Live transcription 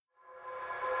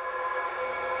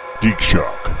Geek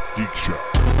Shock. Geek Shock.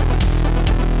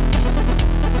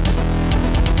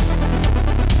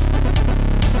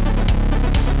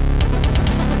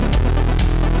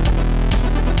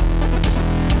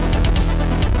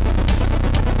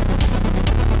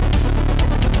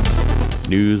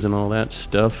 News and all that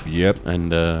stuff. Yep.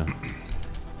 And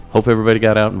hope everybody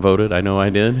got out and voted. I know I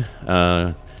did.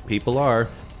 People are.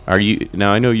 Are you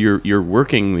now? I know you're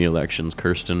working the elections,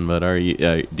 Kirsten, but are you?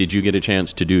 Did you get a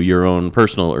chance to do your own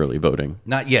personal early voting?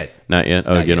 Not yet. Not yet.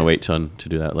 Oh, Not you're gonna yet. wait till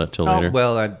do that till later.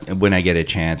 Well, when I get a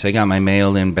chance. I got my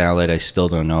mail-in ballot. I still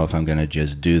don't know if I'm going to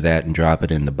just do that and drop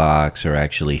it in the box or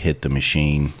actually hit the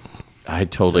machine. I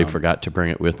totally forgot to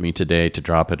bring it with me today to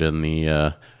drop it in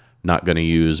the not going to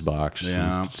use box.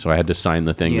 Yeah. So I had to sign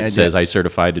the thing Yeah, that says I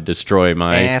certify to destroy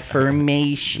my.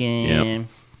 Affirmation. Yep.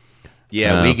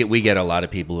 Yeah, we get a lot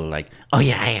of people who are like, oh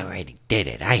yeah, I already did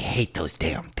it. I hate those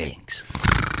damn things.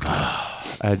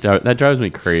 That drives me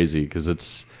crazy because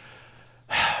it's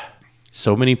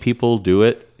so many people do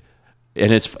it, and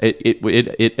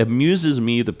it amuses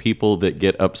me the people that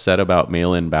get upset about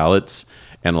mail-in ballots,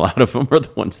 and a lot of them are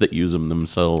the ones that use them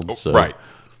themselves. So. Right.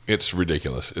 It's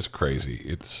ridiculous. It's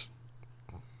crazy.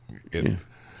 The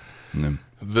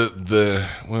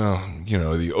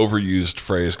overused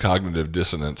phrase cognitive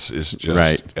dissonance is just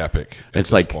Right. epic at It's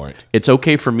this like point. it's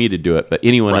okay for me to do it, but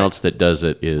anyone Right. else that does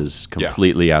it is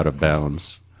completely out of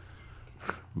bounds.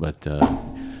 But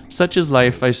such is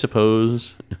life, I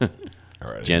suppose.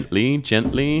 All right. Gently.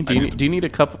 Do you need a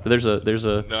cup? There's a.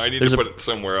 No, I need there's to a- put it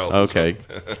somewhere else. Okay.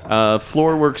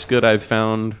 Floor works good, I've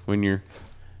found, when you're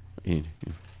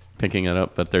picking it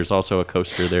up, but there's also a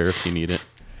coaster there if you need it.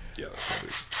 Yeah.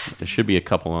 There should be a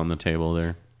couple on the table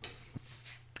there.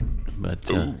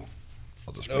 But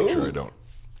I'll just make sure I don't.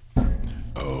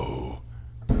 Oh,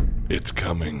 it's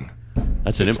coming.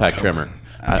 that's an impact tremor.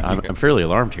 I'm fairly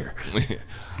alarmed here.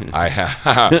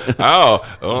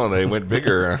 Oh, they went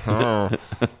bigger. Oh,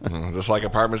 just like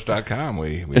apartments.com,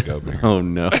 we go bigger. Oh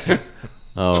no.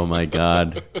 Oh my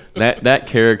God, that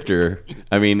character.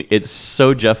 I mean, it's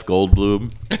so Jeff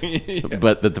Goldblum,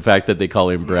 but the fact that they call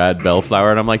him Brad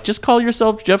Bellflower, and I'm like, just call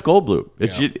yourself Jeff Goldblum.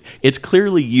 It's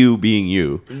clearly you being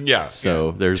you. Yeah. So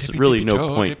yeah. there's Tippy, really tippy no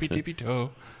toe, point. Tippy tippy toe.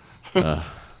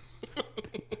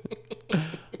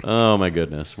 Oh my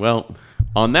goodness. Well,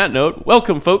 on that note,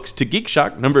 welcome folks to Geek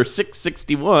Shock number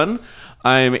 661.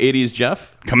 I'm 80s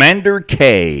Jeff. Commander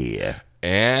K.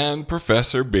 And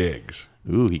Professor Biggs.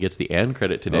 Ooh, he gets the "and"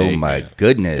 credit today. Oh my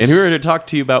goodness. And here to talk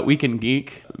to you about Weekend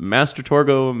Geek, Master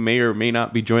Torgo may or may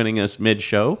not be joining us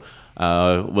mid-show.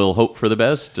 We'll hope for the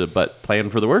best, but plan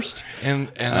for the worst.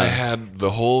 And I had the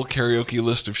whole karaoke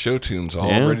list of show tunes all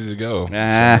Yeah. ready to go.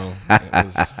 So it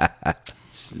was,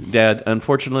 Dad,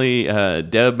 unfortunately,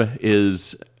 Deb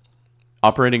is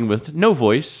operating with no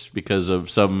voice because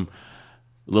of some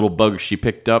little bug she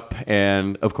picked up,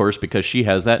 and of course, because she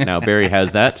has that now, Barry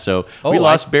has that, so we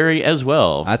lost Barry as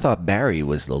well. I thought Barry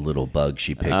was the little bug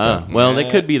she picked up. Well, they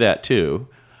could be that too.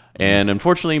 And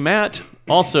unfortunately, Matt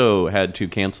also had to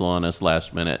cancel on us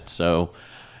last minute, so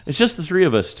it's just the three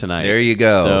of us tonight. There you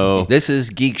go. So This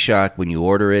is Geek Shock when you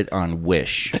order it on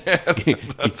Wish.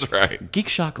 that's right. Geek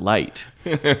Shock Light.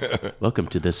 Welcome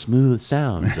to the smooth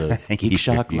sounds of Geek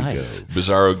Shock Here you Light. go.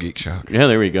 Bizarro Geek Shock. Yeah,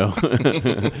 there we go.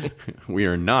 We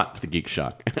are not the Geek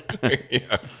Shock.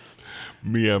 Yeah.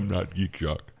 Me, I'm not Geek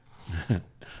Shock.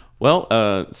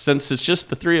 Well, since it's just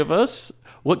the three of us,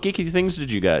 what geeky things did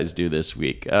you guys do this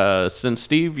week? Since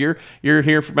Steve, you're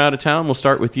here from out of town, we'll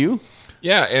start with you.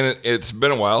 Yeah, and it's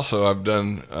been a while, so I've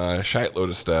done a shite load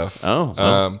of stuff. Oh,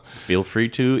 well, feel free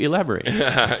to elaborate.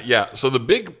 Yeah. So the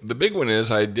big one is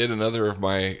I did another of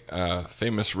my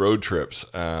famous road trips.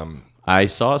 I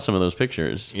saw some of those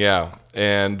pictures. Yeah,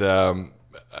 and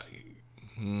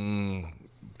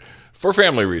for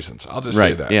family reasons, I'll just say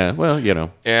Right. that. Yeah. Well, you know.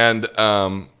 And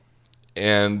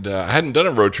I hadn't done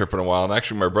a road trip in a while, and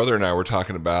actually my brother and I were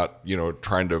talking about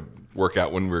trying to work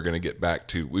out when we were going to get back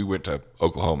to. We went to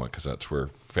Oklahoma because that's where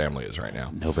family is right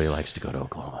now. Nobody likes to go to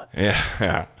Oklahoma.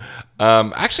 Yeah.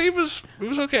 Actually, it was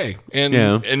okay. And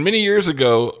Yeah. and many years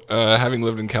ago, having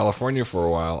lived in California for a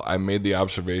while, I made the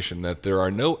observation that there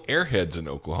are no airheads in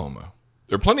Oklahoma.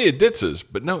 There are plenty of ditzes,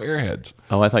 but no airheads.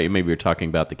 Oh, I thought you maybe were talking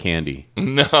about the candy.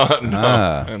 No.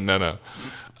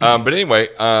 But anyway,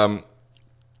 so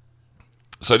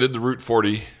I did the Route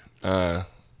 40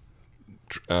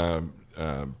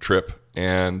 trip,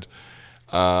 and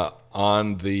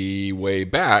on the way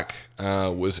back,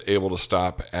 was able to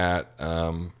stop at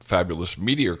Fabulous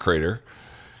Meteor Crater.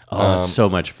 Oh, it's so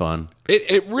much fun.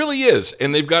 It really is,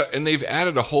 and they've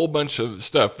added a whole bunch of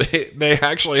stuff. They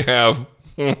actually have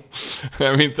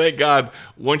I mean, thank God,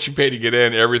 once you pay to get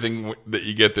in, everything that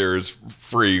you get there is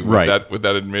free with Right.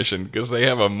 that admission, because they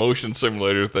have a motion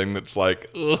simulator thing that's like,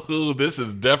 oh, this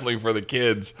is definitely for the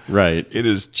kids. Right. It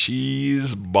is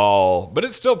cheese ball, but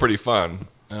it's still pretty fun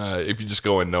if you just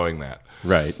go in knowing that.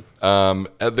 Right.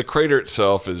 The crater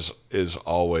itself is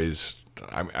always,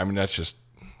 I mean, that's just,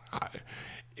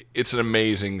 it's an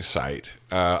amazing sight.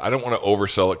 I don't want to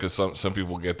oversell it, because some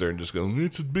people get there and just go,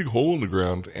 it's a big hole in the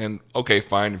ground. And okay,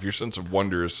 fine. If your sense of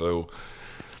wonder is so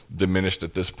diminished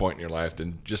at this point in your life,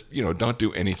 then just, don't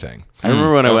do anything. I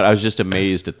remember when I went, I was just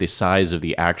amazed at the size of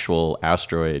the actual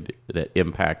asteroid that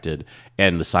impacted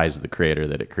and the size of the crater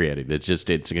that it created.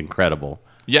 It's incredible.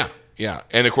 Yeah. Yeah.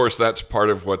 And of course, that's part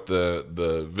of what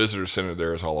the visitor center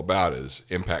there is all about, is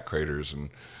impact craters. And,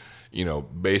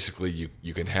 basically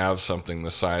you can have something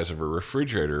the size of a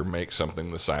refrigerator make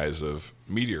something the size of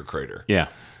meteor crater. Yeah.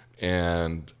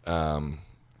 And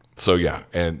so yeah,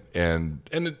 and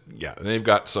they've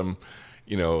got some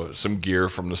some gear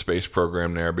from the space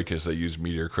program there, because they use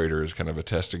meteor crater as kind of a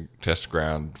test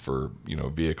ground for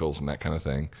vehicles and that kind of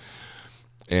thing.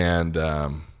 And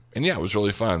yeah, it was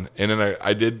really fun. And then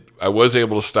I was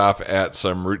able to stop at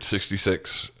some Route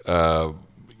 66 little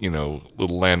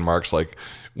landmarks like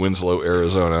Winslow,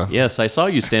 Arizona. Yes, I saw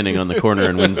you standing on the corner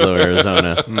in Winslow,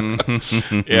 Arizona.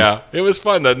 Yeah, it was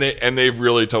fun, and they've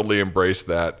really totally embraced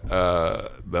that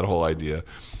whole idea.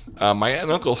 My aunt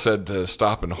and uncle said to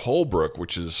stop in Holbrook,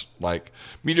 which is like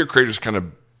meteor crater's kind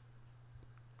of,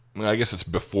 I guess it's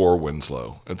before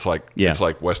Winslow. It's like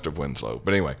west of Winslow.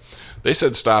 But anyway, they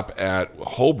said stop at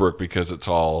Holbrook because it's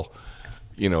all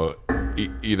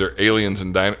either aliens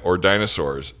or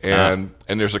dinosaurs, and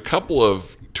there's a couple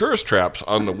of tourist traps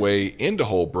on the way into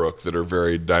Holbrook that are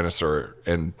very dinosaur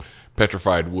and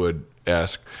petrified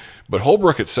wood-esque. But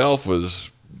Holbrook itself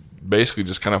was basically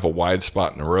just kind of a wide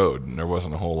spot in the road, and there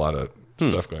wasn't a whole lot of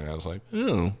stuff going on. I was like,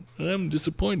 oh, I'm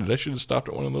disappointed. I should have stopped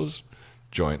at one of those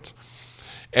joints.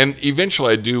 And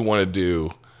eventually I do want to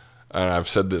do, and I've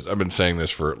been saying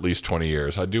this for at least 20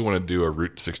 years, I do want to do a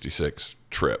Route 66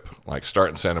 trip, like start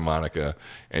in Santa Monica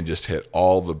and just hit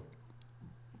all the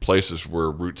places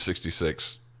where Route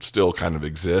 66 still kind of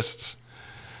exists.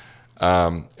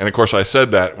 And of course, I said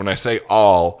that when I say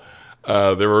all,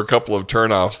 there were a couple of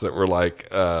turnoffs that were like,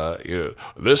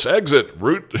 this exit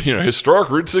route,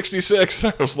 historic Route 66.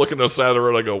 I was looking on the side of the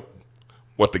road. I go,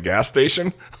 what, the gas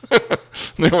station?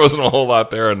 There wasn't a whole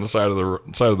lot there on the side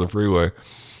of the freeway.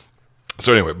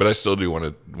 So anyway, but I still do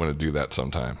want to do that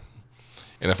sometime.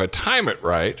 And if I time it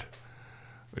right,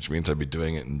 which means I'd be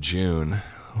doing it in June,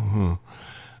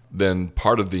 then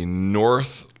part of the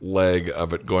north leg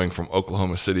of it going from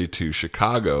Oklahoma City to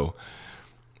Chicago,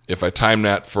 if I time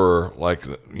that for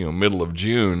middle of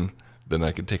June, then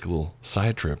I could take a little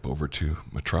side trip over to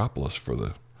Metropolis for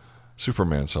the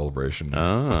Superman celebration.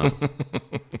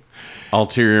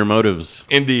 Ulterior motives.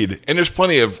 Indeed. And there's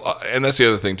plenty of, and that's the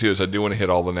other thing too, is I do want to hit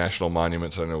all the national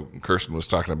monuments. I know Kirsten was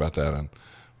talking about that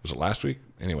was it last week?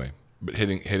 Anyway, but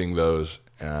hitting those,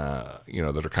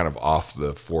 that are kind of off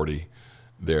the 40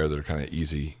 there, that are kind of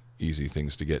easy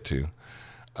things to get to.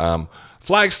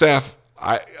 Flagstaff,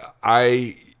 that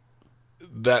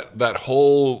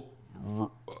whole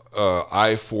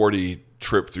I-40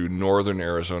 trip through northern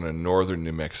Arizona and northern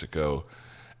New Mexico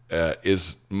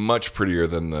is much prettier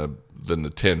than the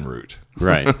 10 route.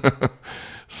 Right.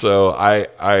 So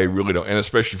I really don't, and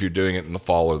especially if you're doing it in the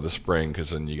fall or the spring,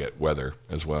 because then you get weather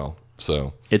as well.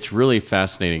 So it's really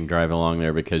fascinating driving along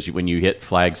there, because when you hit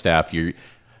Flagstaff,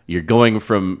 you're going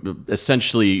from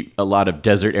essentially a lot of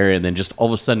desert area, and then just all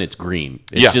of a sudden it's green.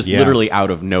 It's literally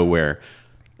out of nowhere.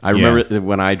 I remember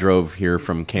when I drove here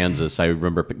from Kansas, I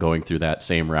remember going through that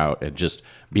same route and just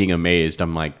being amazed.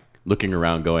 I'm like looking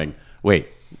around going, wait,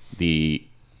 the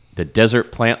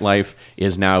desert plant life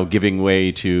is now giving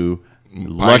way to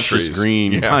luscious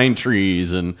green pine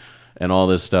trees and all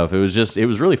this stuff. It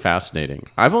was really fascinating.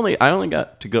 I only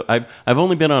got to go. I've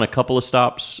only been on a couple of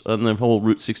stops on the whole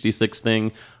Route 66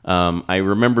 thing. I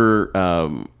remember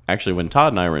actually when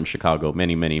Todd and I were in Chicago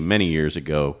many, many, many years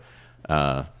ago.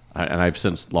 And I've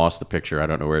since lost the picture. I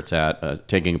don't know where it's at.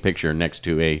 Taking a picture next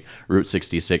to a Route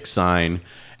 66 sign,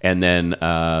 and then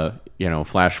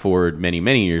flash forward many,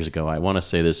 many years ago. I want to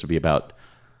say this would be about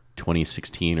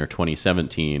 2016 or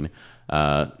 2017.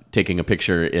 Taking a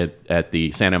picture at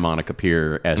the Santa Monica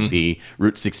Pier at the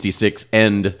Route 66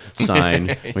 end sign,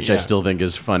 which I still think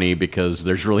is funny because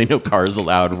there's really no cars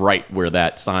allowed right where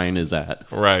that sign is at.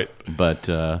 Right. But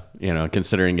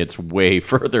considering it's way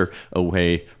further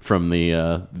away from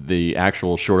the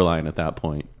actual shoreline at that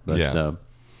point. But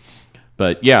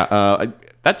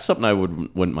that's something I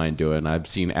wouldn't mind doing. I've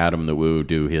seen Adam the Woo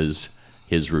do his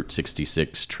Route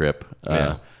 66 trip.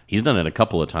 Yeah. He's done it a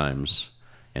couple of times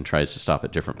and tries to stop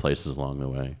at different places along the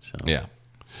way. So. Yeah.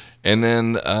 And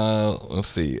then, let's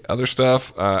see, other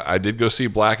stuff. I did go see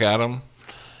Black Adam.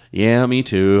 Yeah, me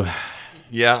too.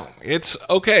 Yeah, it's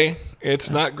okay. It's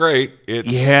not great.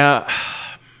 It's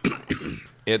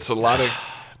It's a lot of,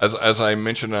 as I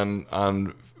mentioned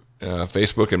on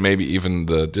Facebook and maybe even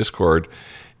the Discord,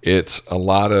 it's a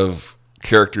lot of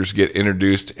characters get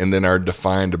introduced and then are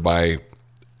defined by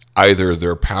either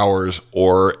their powers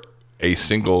or a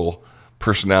single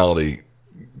personality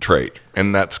trait,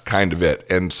 and that's kind of it.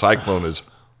 And Cyclone is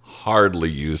hardly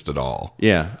used at all.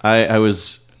 Yeah, I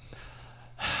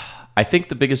think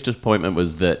the biggest disappointment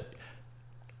was that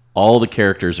all the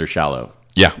characters are shallow.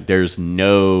 Yeah. There's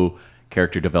no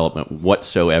character development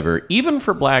whatsoever, even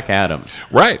for Black Adam.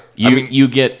 Right. You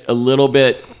get a little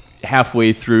bit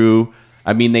halfway through.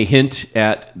 I mean, they hint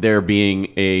at there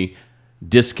being a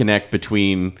disconnect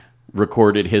between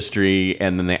recorded history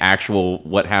and then the actual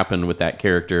what happened with that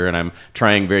character, and I'm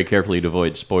trying very carefully to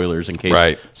avoid spoilers in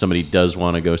case somebody does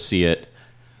want to go see it.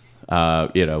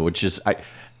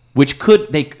 They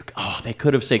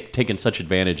could have taken such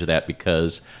advantage of that,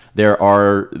 because there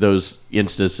are those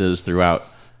instances throughout,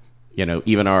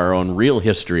 even our own real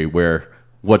history where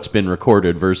what's been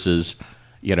recorded versus,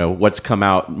 what's come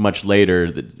out much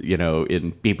later, that,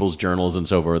 in people's journals and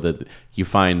so forth, that you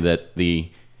find that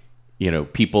the,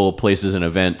 people, places, and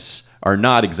events are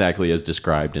not exactly as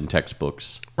described in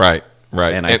textbooks. Right.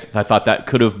 And I thought that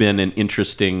could have been an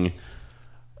interesting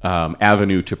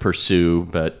avenue to pursue,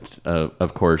 but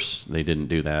of course they didn't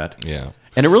do that. Yeah.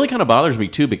 And it really kind of bothers me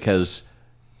too, because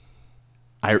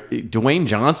Dwayne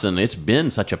Johnson, it's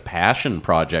been such a passion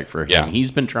project for him. Yeah.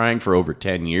 He's been trying for over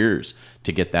 10 years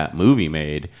to get that movie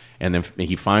made, and then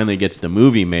he finally gets the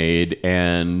movie made,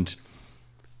 and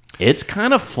it's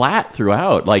kind of flat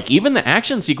throughout. Like, even the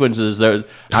action sequences,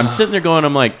 I'm sitting there going,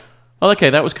 I'm like, oh, okay,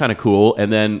 that was kind of cool,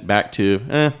 and then back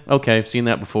to, okay, I've seen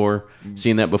that before.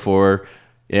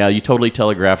 Yeah, you totally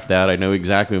telegraphed that. I know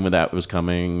exactly when that was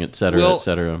coming, et cetera, et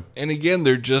cetera. And again,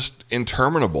 they're just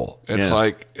interminable. It's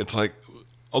like,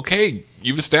 okay,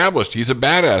 you've established he's a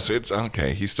badass. It's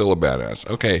okay, he's still a badass.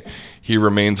 Okay, he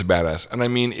remains a badass. And I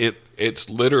mean, it's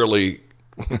literally,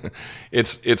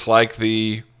 it's like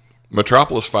the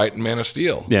Metropolis fight in Man of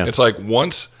Steel. Yeah. It's like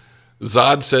once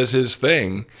Zod says his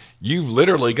thing, you've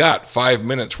literally got 5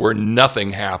 minutes where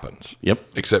nothing happens. Yep.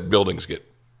 Except buildings get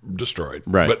destroyed.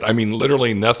 Right. But I mean,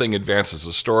 literally nothing advances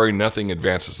the story, nothing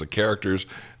advances the characters,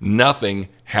 nothing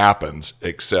happens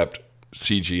except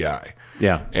CGI.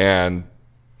 Yeah. And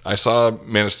I saw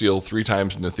Man of Steel 3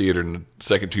 times in the theater, and the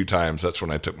second 2 times, that's when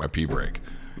I took my pee break.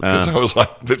 Because I was like,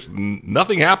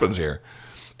 nothing happens here.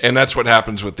 And that's what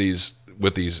happens with these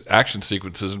action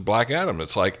sequences in Black Adam.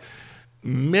 It's like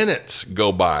minutes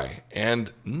go by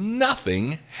and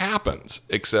nothing happens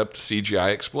except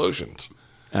CGI explosions.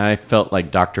 I felt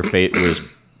like Dr. Fate was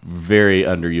very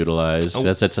underutilized.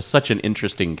 That's such an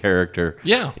interesting character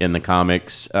in the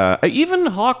comics. Even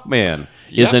Hawkman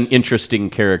is an interesting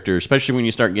character, especially when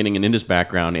you start getting into his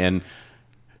background. And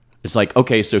it's like,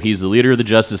 okay, so he's the leader of the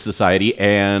Justice Society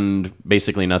and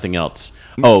basically nothing else.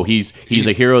 Oh, he's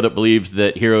a hero that believes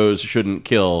that heroes shouldn't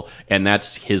kill, and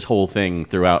that's his whole thing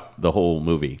throughout the whole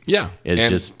movie. Yeah.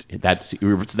 It's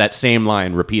that same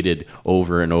line repeated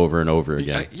over and over and over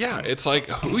again. Yeah, it's like,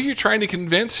 who are you trying to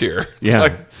convince here? It's Yeah.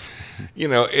 like,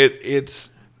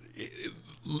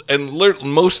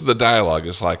 most of the dialogue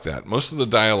is like that. Most of the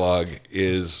dialogue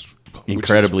is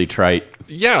Incredibly trite.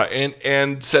 Yeah,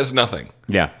 and says nothing.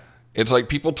 Yeah. It's like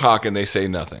people talk and they say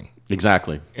nothing.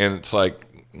 Exactly. And it's like,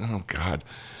 oh, God.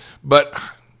 But,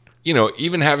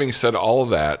 even having said all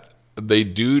of that, they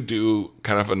do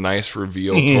kind of a nice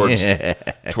reveal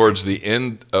towards the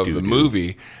end of the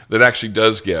movie that actually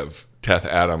does give Teth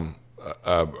Adam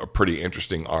a pretty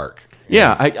interesting arc.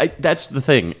 Yeah, I that's the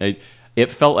thing.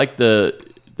 It felt like the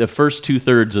first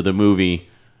 2/3 of the movie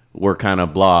were kind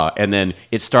of blah, and then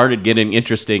it started getting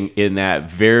interesting in that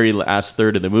very last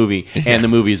third of the movie, and the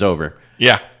movie's over.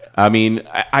 Yeah. I mean,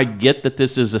 I get that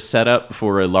this is a setup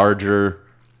for a larger,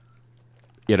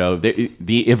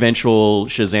 the eventual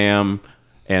Shazam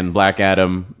and Black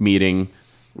Adam meeting,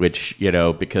 which,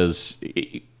 because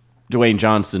Dwayne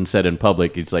Johnson said in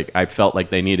public, it's like, I felt like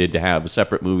they needed to have a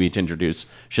separate movie to introduce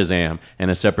Shazam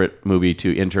and a separate movie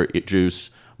to introduce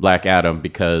Black Adam,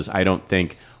 because I don't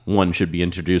think one should be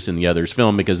introduced in the other's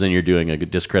film, because then you're doing a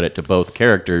discredit to both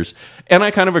characters. And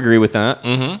I kind of agree with that.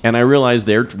 And I realize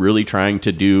they're really trying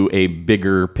to do a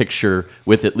bigger picture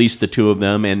with at least the two of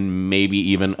them, and maybe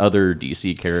even other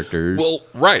DC characters. Well,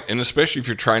 right, and especially if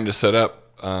you're trying to set up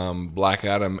Black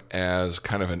Adam as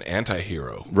kind of an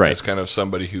anti-hero, Right. as kind of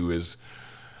somebody who is,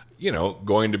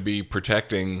 going to be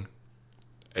protecting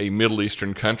a Middle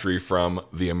Eastern country from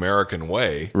the American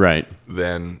way, Right.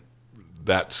 then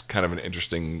that's kind of an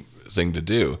interesting thing to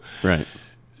do. Right.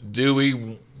 Do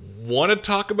we want to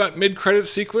talk about mid-credit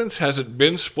sequence? Has it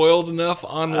been spoiled enough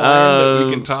online that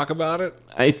we can talk about it?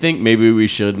 I think maybe we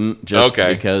shouldn't, just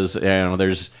Okay. because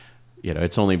there's,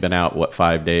 it's only been out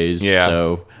 5 days. Yeah.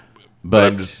 So,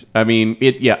 But but I mean,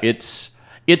 it's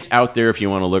out there if you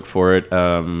want to look for it.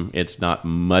 It's not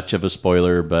much of a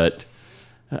spoiler, but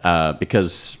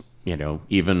because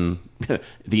even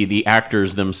the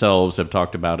actors themselves have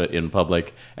talked about it in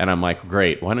public, and I'm like,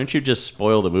 great, why don't you just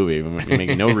spoil the movie? You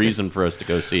make no reason for us to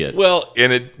go see it.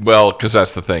 Because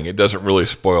that's the thing. It doesn't really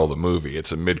spoil the movie.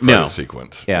 It's a mid-credit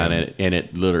sequence. Yeah, and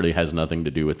it literally has nothing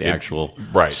to do with the actual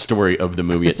right. story of the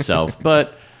movie itself.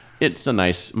 But it's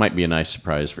might be a nice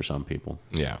surprise for some people.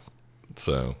 Yeah.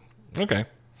 So, okay.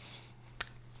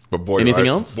 But boy, Anything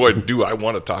else? Boy, do I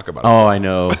want to talk about it. Oh, I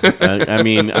know. I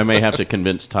mean, I may have to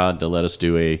convince Todd to let us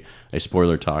do a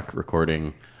spoiler talk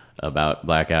recording about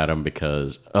Black Adam,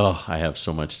 because, I have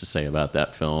so much to say about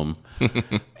that film.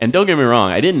 And don't get me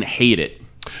wrong, I didn't hate it.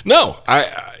 No,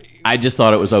 I just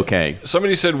thought it was okay.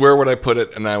 Somebody said, "Where would I put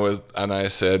it?" And I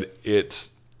said, "It's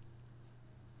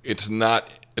not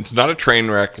a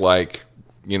train wreck like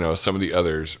some of the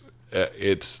others.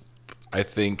 It's, I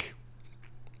think,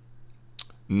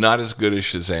 not as good as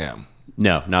Shazam."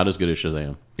 No, not as good as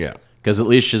Shazam. Yeah. Because at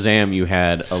least Shazam, you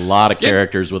had a lot of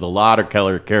characters with a lot of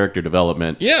character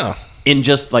development. Yeah. In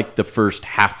just like the first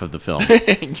half of the film.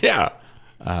 Yeah.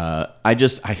 The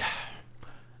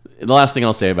last thing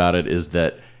I'll say about it is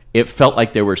that it felt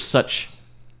like there were such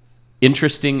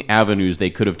interesting avenues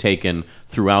they could have taken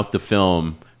throughout the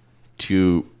film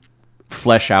to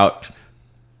flesh out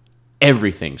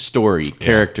everything, story,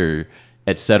 character,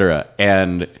 etc.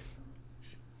 And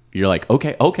you're like,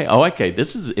 okay,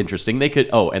 this is interesting. They could,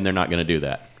 and they're not going to do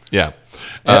that. Yeah.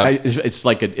 It's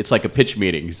like a pitch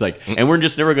meeting. It's like, and we're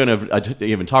just never going to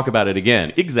even talk about it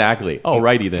again. Exactly.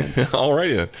 Alrighty then.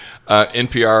 Alrighty then.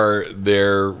 NPR,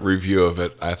 their review of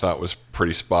it, I thought was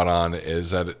pretty spot on.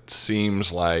 Is that it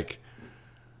seems like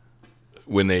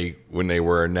when they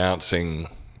were announcing,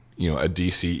 a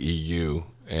DCEU,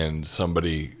 and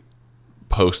somebody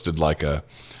posted like a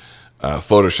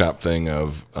Photoshop thing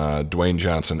of Dwayne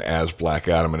Johnson as Black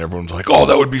Adam, and everyone's like, "Oh,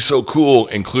 that would be so cool,"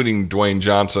 including Dwayne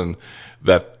Johnson.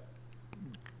 That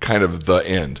kind of the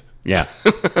end. Yeah.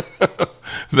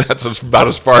 That's about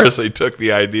as far as they took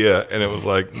the idea, and it was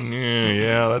like,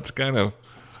 yeah, that's kind of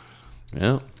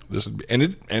this would be,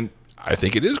 and I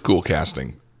think it is cool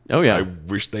casting. Oh yeah. I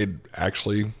wish they'd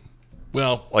actually.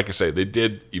 Well, like I say, they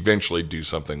did eventually do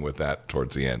something with that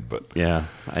towards the end, but Yeah.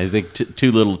 I think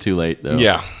too little, too late though.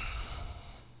 yeah.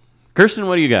 Kirsten,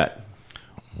 what do you got?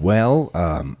 Well,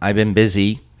 I've been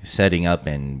busy setting up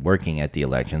and working at the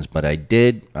elections, but I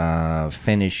did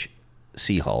finish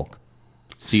She-Hulk.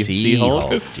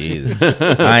 She-Hulk? Jesus.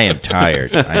 I am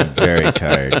tired. I'm very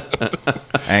tired.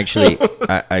 Actually,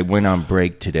 I went on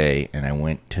break today, and I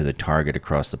went to the Target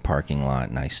across the parking lot,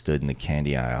 and I stood in the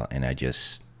candy aisle, and I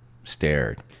just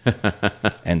stared.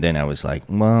 And then I was like,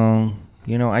 well,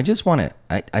 I just want to,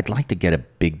 I'd like to get a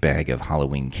big bag of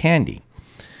Halloween candy.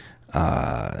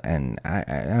 And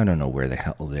I don't know where the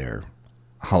hell their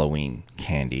Halloween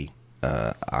candy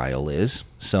aisle is.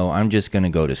 So I'm just going to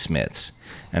go to Smith's.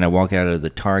 And I walk out of the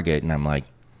Target, and I'm like,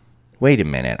 wait a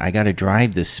minute, I got to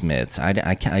drive to Smith's. I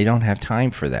don't have time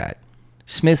for that.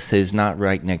 Smith's is not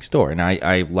right next door. And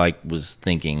I was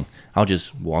thinking, I'll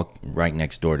just walk right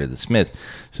next door to the Smith.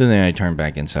 So then I turn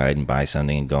back inside and buy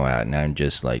something and go out. And I'm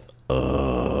just like,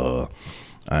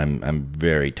 I'm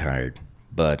very tired.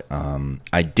 But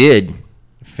I did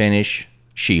finish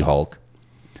She-Hulk.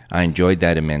 I enjoyed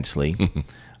that immensely.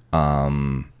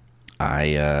 I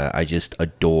just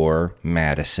adore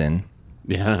Madison.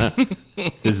 Yeah.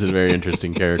 This is a very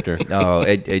interesting character. Oh,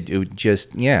 it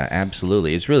just, yeah,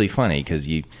 absolutely. It's really funny because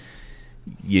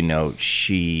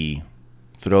she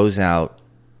throws out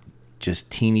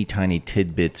just teeny tiny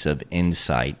tidbits of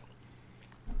insight,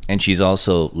 and she's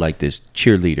also like this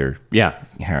cheerleader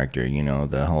character.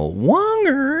 The whole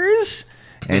Wongers,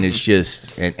 and it's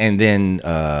just, and then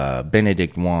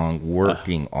Benedict Wong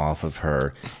working off of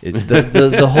her.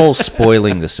 The whole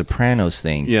spoiling the Sopranos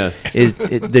things. Yes.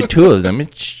 The two of them.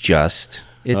 It's just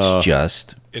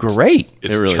great.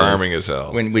 It's It really charming as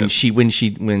hell. When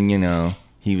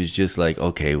he was just like,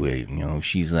 okay, wait,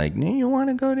 she's like, you want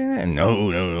to go to that?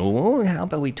 No. Well, how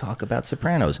about we talk about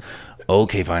Sopranos?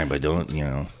 Okay, fine, but don't,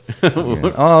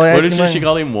 Oh, What did she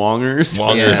call him? Wongers?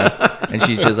 Yeah. And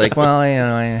she's just like, well, I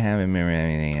haven't remembered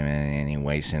anything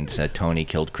anyway since Tony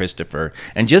killed Christopher.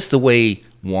 And just the way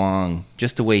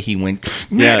he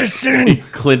went, medicine. He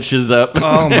clinches up.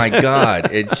 Oh my God!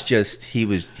 It's just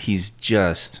he's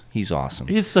awesome.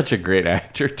 He's such a great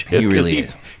actor too. He 'cause really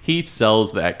is. He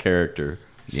sells that character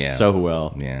so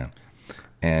well. Yeah,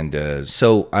 and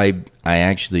so I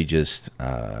actually just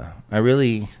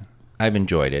I've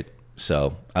enjoyed it.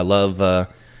 So I love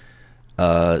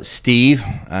Steve.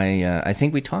 I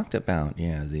think we talked about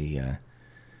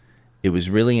it was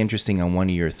really interesting on one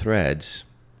of your threads.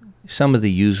 Some of the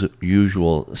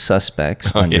usual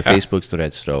suspects on your Facebook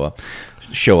threads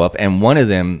show up, and one of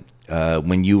them,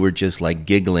 when you were just like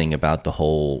giggling about the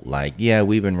whole, like, yeah,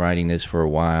 we've been writing this for a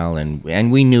while,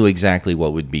 and we knew exactly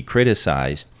what would be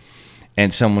criticized,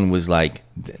 and someone was like,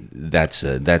 that's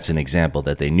an example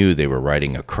that they knew they were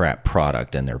writing a crap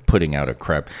product and they're putting out a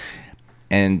crap.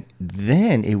 And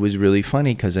then it was really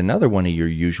funny because another one of your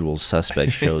usual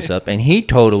suspects shows up and he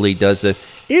totally does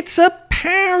it's a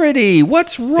parody.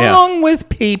 What's wrong with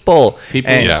people?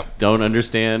 People don't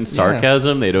understand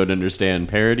sarcasm. They don't understand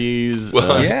parodies.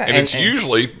 Well, and it's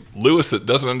usually Lewis that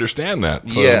doesn't understand that.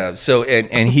 So. Yeah. So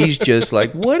and he's just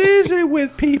like, what is it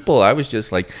with people? I was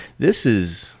just like, this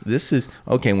is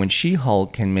okay. When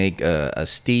She-Hulk can make a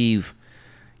Steve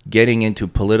getting into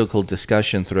political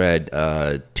discussion thread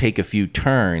take a few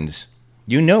turns,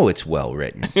 it's well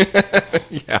written.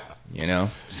 Yeah.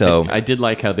 So I did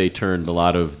like how they turned a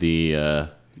lot of the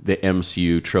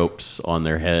MCU tropes on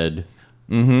their head.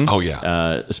 Mm-hmm. Oh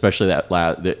yeah, especially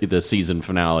the season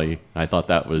finale. I thought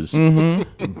that was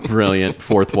brilliant,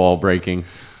 fourth wall breaking.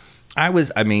 how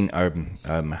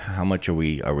much are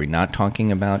we not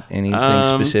talking about anything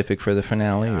specific for the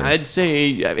finale? Or? I'd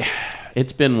say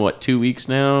it's been 2 weeks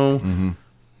now. Mm-hmm.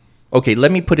 Okay,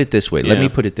 let me put it this way.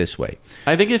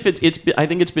 I think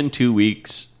it's been 2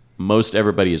 weeks. Most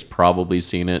everybody has probably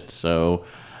seen it, so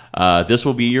this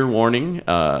will be your warning.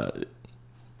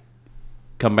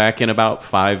 Come back in about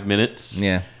 5 minutes.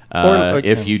 Yeah.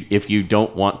 If you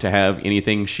don't want to have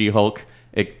anything She-Hulk,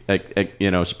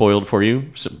 spoiled for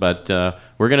you, but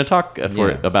we're going to talk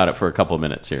about it for a couple of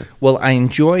minutes here. Well, I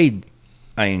enjoyed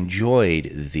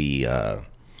the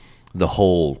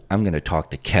whole. I'm going to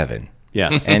talk to Kevin.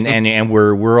 Yes. and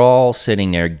we're all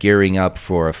sitting there gearing up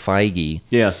for a Feige.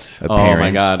 Yes. Appearance. Oh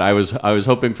my God, I was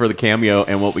hoping for the cameo,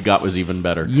 and what we got was even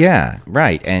better. Yeah,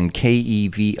 right. And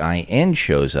Kevin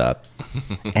shows up,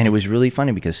 and it was really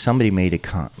funny because somebody made a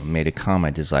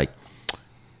comment. Is like,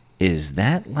 is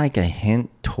that like a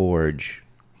hint towards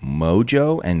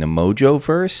Mojo and the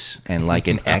Mojo-verse and like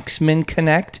an X-Men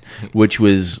connect, which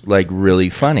was like really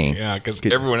funny. Yeah, because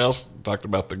everyone else talked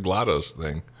about the GLaDOS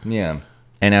thing. Yeah.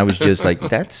 And I was just like,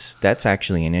 that's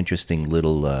actually an interesting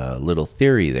little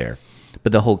theory there.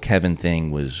 But the whole Kevin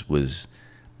thing was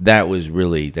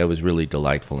really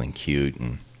delightful and cute.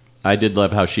 And I did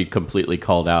love how she completely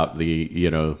called out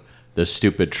the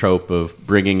stupid trope of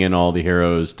bringing in all the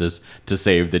heroes to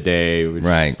save the day. Which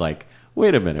is like,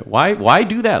 wait a minute, why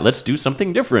do that? Let's do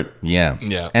something different. Yeah.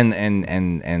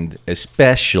 And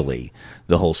especially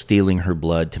the whole stealing her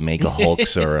blood to make a Hulk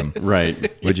serum.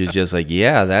 Right. Which is just like,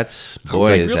 yeah, that's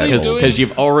because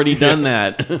you've already done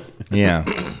that. Yeah.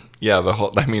 Yeah,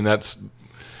 that's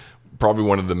probably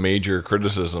one of the major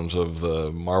criticisms of the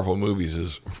Marvel movies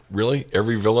is, really,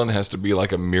 every villain has to be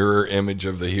like a mirror image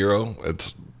of the hero.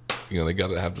 It's, they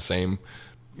got to have the same,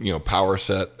 power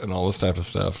set and all this type of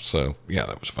stuff. So, yeah,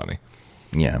 that was funny.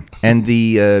 Yeah, and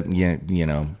the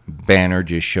Banner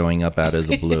just showing up out of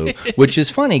the blue, which is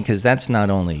funny because that's not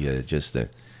only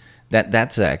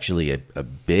that's actually a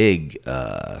big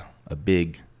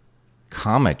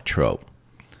comic trope.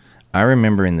 I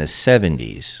remember in the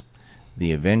 70s,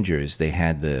 the Avengers, they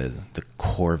had the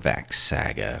Korvac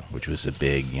saga, which was a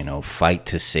big fight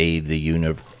to save the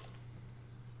universe.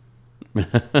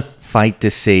 Fight to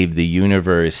save the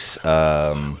universe.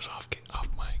 I was off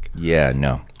mic. Yeah,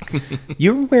 no.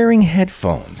 You're wearing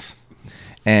headphones.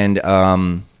 And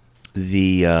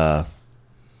the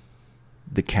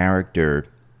character,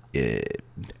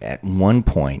 at one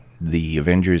point, the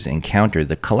Avengers encounter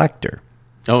the Collector.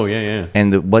 Oh, yeah.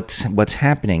 And what's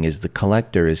happening is the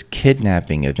Collector is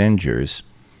kidnapping Avengers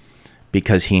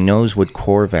because he knows what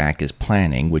Korvac is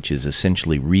planning, which is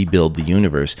essentially rebuild the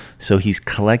universe. So he's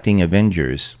collecting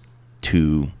Avengers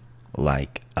to,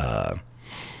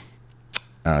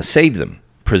 save them,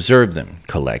 preserve them,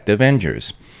 collect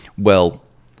Avengers. Well,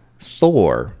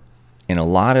 Thor, in a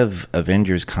lot of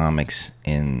Avengers comics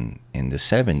in the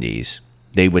 70s,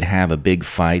 they would have a big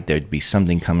fight. There'd be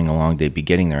something coming along. They'd be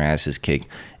getting their asses kicked.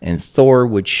 And Thor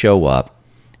would show up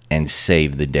and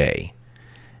save the day.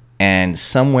 And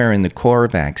somewhere in the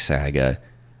Korvac saga,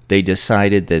 they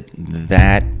decided that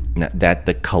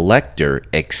the Collector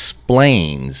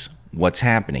explains what's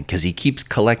happening. Because he keeps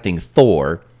collecting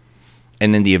Thor.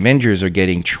 And then the Avengers are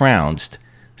getting trounced.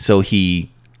 So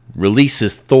he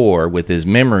releases Thor with his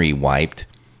memory wiped.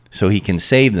 So he can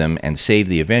save them and save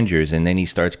the Avengers, and then he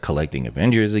starts collecting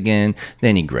Avengers again.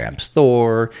 Then he grabs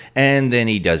Thor, and then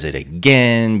he does it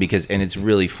again and it's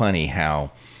really funny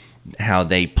how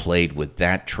they played with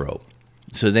that trope.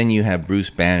 So then you have Bruce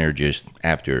Banner just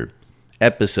after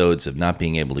episodes of not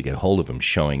being able to get hold of him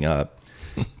showing up.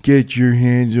 Get your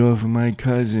hands off of my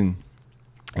cousin,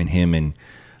 and him and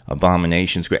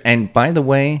Abomination's great. And by the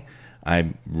way,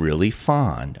 I'm really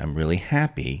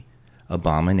happy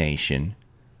Abomination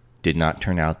did not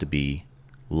turn out to be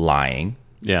lying,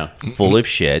 full of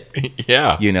shit,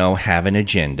 have an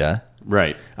agenda.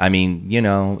 Right. I mean,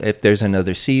 if there's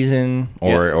another season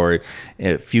or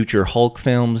future Hulk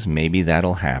films, maybe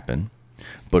that'll happen.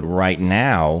 But right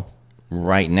now,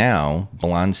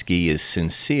 Blonsky is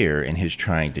sincere in his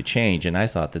trying to change, and I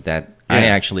thought I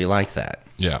actually like that.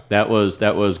 Yeah. That was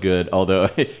good,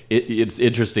 although it's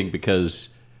interesting because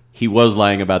he was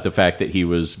lying about the fact that he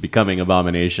was becoming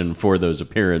Abomination for those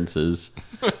appearances.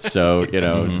 So,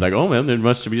 it's like, oh, man, there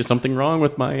must be something wrong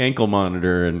with my ankle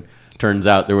monitor. And turns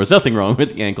out there was nothing wrong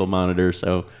with the ankle monitor.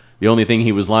 So the only thing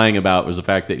he was lying about was the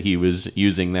fact that he was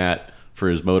using that for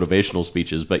his motivational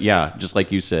speeches. But, yeah, just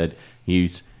like you said, he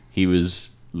was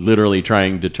literally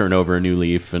trying to turn over a new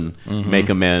leaf and make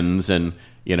amends and,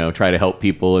 try to help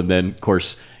people. And then, of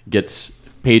course, gets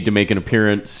paid to make an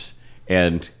appearance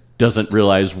and doesn't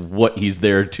realize what he's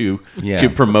there to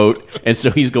promote, and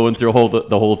so he's going through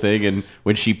the whole thing. And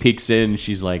when she peeks in,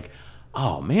 she's like,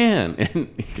 "Oh man!"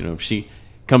 And she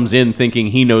comes in thinking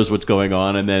he knows what's going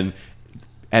on, and then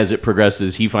as it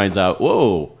progresses, he finds out,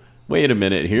 "Whoa, wait a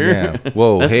minute here! Yeah.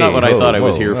 Whoa, that's not what I thought I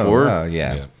was here for."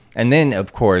 Yeah. And then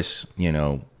of course,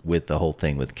 with the whole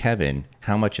thing with Kevin,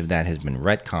 how much of that has been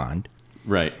retconned?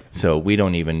 Right. So we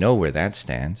don't even know where that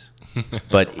stands.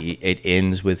 But it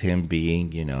ends with him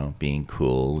being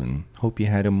cool and hope you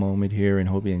had a moment here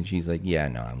and she's like, yeah,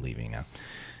 no, I'm leaving now.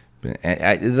 But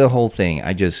the whole thing,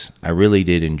 I really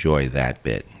did enjoy that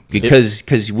bit because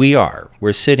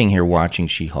we're sitting here watching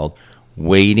She-Hulk,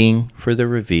 waiting for the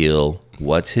reveal.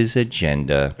 What's his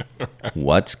agenda?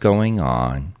 What's going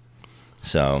on?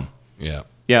 So yeah.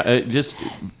 Yeah, just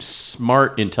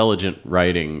smart, intelligent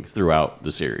writing throughout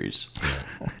the series.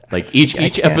 Like each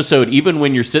episode, even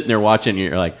when you're sitting there watching,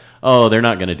 you're like, "Oh, they're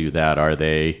not going to do that, are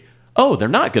they? Oh, they're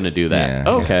not going to do that.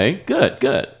 Yeah. Okay,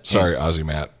 good." Sorry,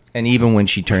 Ozzy And even when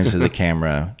she turns to the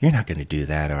camera, "You're not going to do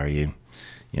that, are you?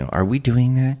 Are we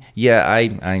doing that?" Yeah,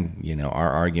 I our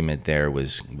argument there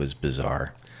was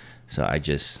bizarre. So I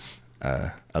just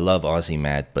I love Ozzy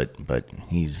Matt, but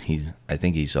he's I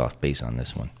think he's off base on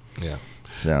this one. Yeah.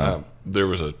 So there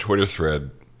was a Twitter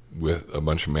thread with a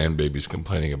bunch of man babies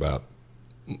complaining about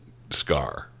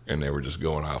Scar, and they were just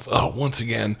going off. Oh, once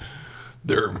again,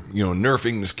 they're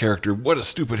nerfing this character. What a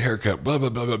stupid haircut. Blah blah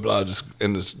blah blah blah.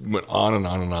 And this went on and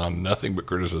on and on. Nothing but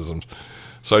criticisms.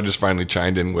 So I just finally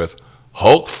chimed in with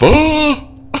Hulk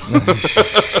fun.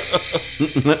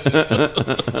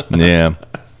 Yeah.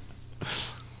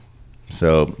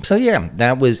 So yeah,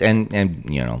 that was and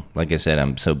like I said,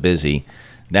 I'm so busy.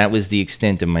 That was the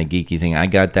extent of my geeky thing. I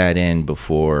got that in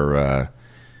before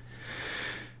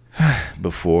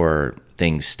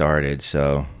things started.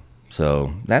 So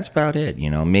that's about it.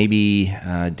 Maybe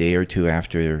a day or two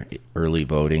after early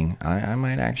voting, I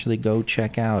might actually go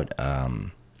check out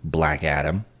Black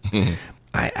Adam.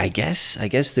 I guess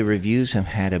the reviews have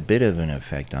had a bit of an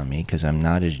effect on me because I'm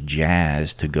not as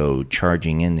jazzed to go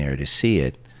charging in there to see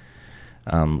it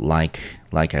like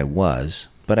I was.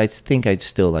 But I think I'd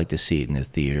still like to see it in the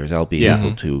theaters. I'll be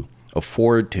able to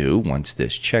afford to once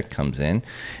this check comes in.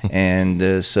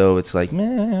 And so it's like,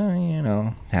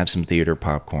 have some theater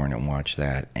popcorn and watch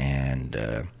that.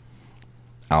 And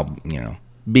I'll,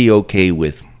 be okay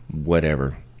with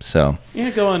whatever. So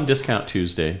go on Discount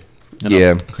Tuesday.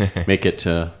 Yeah. Make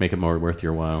it more worth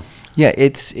your while. Yeah, I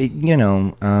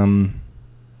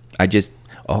just,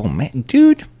 oh man,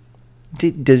 dude,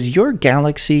 does your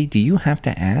Galaxy, do you have to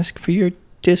ask for your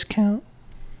discount?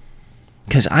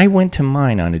 Because I went to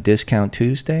mine on a Discount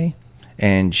Tuesday,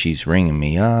 and she's ringing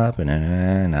me up, and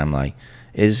I'm like,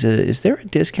 is there a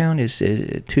discount? Is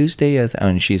Tuesday?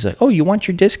 And she's like, oh, you want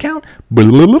your discount?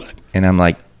 And I'm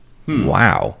like,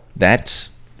 wow,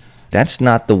 that's That's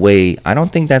not the way. I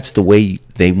don't think that's the way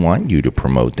they want you to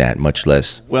promote that, much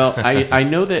less. Well, I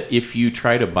know that if you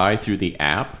try to buy through the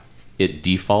app, it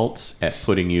defaults at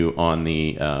putting you on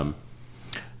the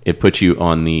it puts you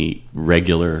on the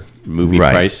regular movie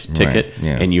price ticket,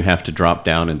 and you have to drop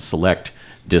down and select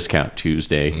Discount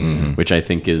Tuesday, which I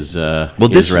think is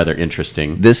is rather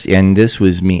interesting. This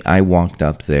was me. I walked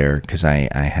up there because I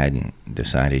hadn't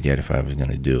decided yet if I was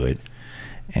going to do it,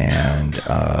 and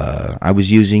I was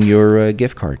using your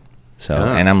gift card. So,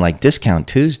 and I'm like, Discount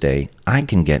Tuesday, I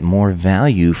can get more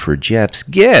value for Jeff's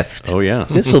gift. Oh yeah,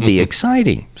 this will be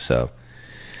exciting. So,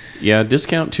 yeah,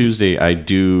 Discount Tuesday, I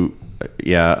do.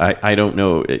 Yeah, I don't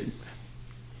know.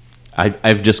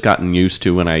 I've just gotten used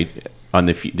to when on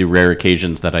the rare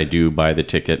occasions that I do buy the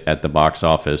ticket at the box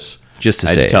office. Just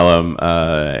I tell them,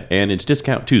 and it's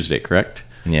Discount Tuesday, correct?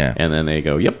 Yeah. And then they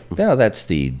go, yep. Well, that's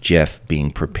the Jeff being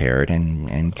prepared and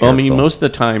careful. Well, I mean, most of the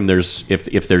time,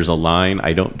 if there's a line,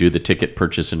 I don't do the ticket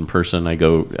purchase in person. I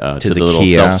go to the little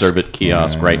self-service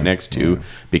kiosk right next to,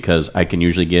 because I can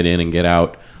usually get in and get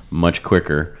out much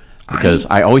quicker. Because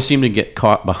I always seem to get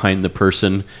caught behind the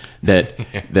person that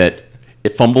it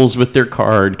fumbles with their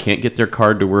card, can't get their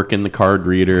card to work in the card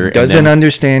reader, doesn't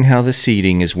understand how the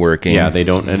seating is working. Yeah, they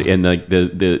don't, and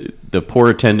the poor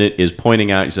attendant is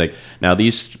pointing out. He's like, "Now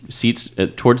these seats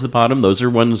towards the bottom, those are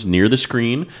ones near the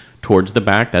screen. Towards the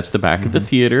back, that's the back of the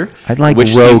theater. I'd like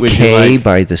Which row seat would you K like?"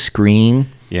 by the screen.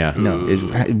 Yeah, No,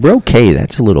 row K,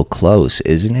 that's a little close,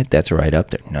 isn't it? That's right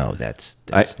up there. No, that's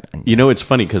it's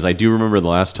funny because I do remember the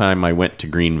last time I went to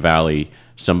Green Valley,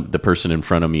 the person in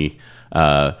front of me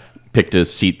picked a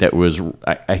seat that was,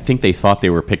 I think they thought they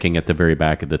were picking at the very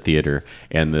back of the theater,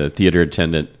 and the theater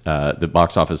attendant, the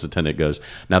box office attendant goes,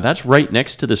 "Now that's right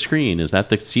next to the screen. Is that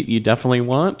the seat you definitely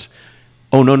want?"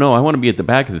 "Oh, no, I want to be at the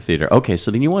back of the theater." "Okay,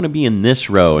 so then you want to be in this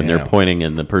row," and they're pointing,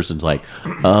 and the person's like,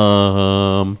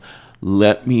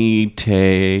 let me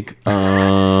take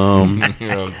and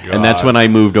that's when I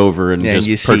moved over and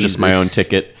just purchased my own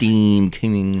ticket. Steam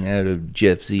coming out of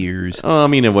Jeff's ears. Oh, I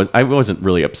mean, I wasn't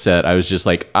really upset. I was just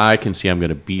like, I can see I'm going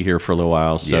to be here for a little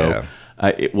while. So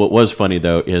what was funny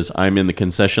though is I'm in the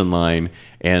concession line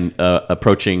and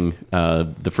approaching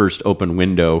the first open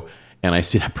window, and I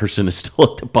see that person is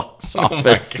still at the box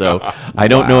office. So I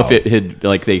don't know if it had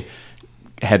they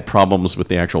had problems with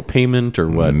the actual payment or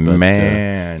what, but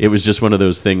it was just one of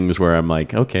those things where I'm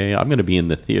like, okay, I'm going to be in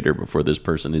the theater before this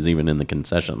person is even in the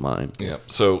concession line. Yeah.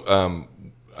 So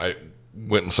I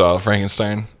went and saw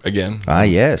Frankenstein again.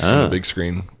 Yes. On the big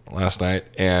screen last night,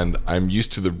 and I'm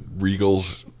used to the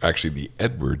Regals, actually the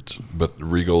Edwards, but the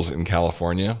Regals in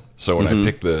California. So when I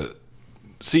picked the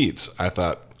seats, I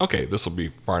thought, okay, this will be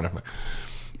far enough.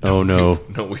 Oh no!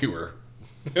 No, we were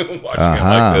watching it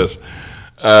like this.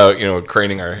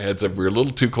 Craning our heads up. We were a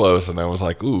little too close, and I was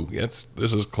like, ooh, this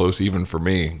is close even for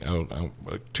me.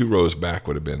 2 rows back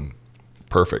would have been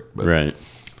perfect. But right.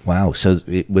 Wow. So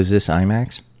was this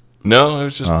IMAX? No, it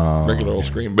was just regular old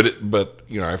screen. But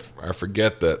I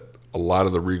forget that a lot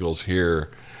of the Regals here,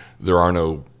 there are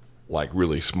no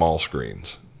really small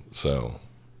screens. So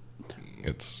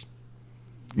it's...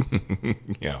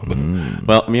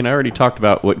 Well, I mean, I already talked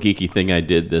about what geeky thing I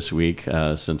did this week,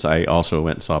 since I also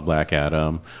went and saw Black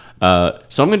Adam.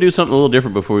 So I'm going to do something a little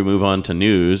different before we move on to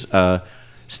news.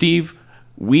 Steve,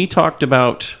 we talked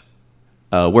about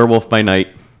Werewolf by Night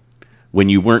when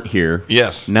you weren't here.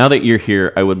 Yes. Now that you're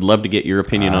here, I would love to get your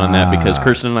opinion on that, because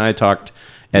Kirsten and I talked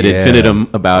at infinitum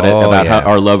about it, how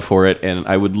our love for it, and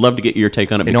I would love to get your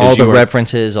take on it. And all the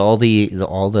references, all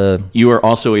the. You are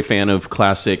also a fan of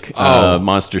classic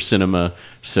monster cinema,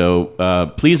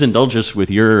 so please indulge us with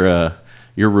your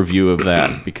review of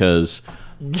that, because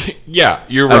yeah,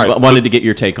 you're right. I wanted to get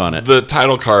your take on it. The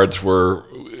title cards were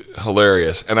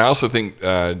hilarious, and I also think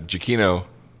Giacchino.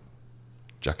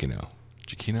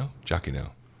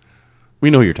 We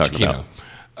know who you're talking about.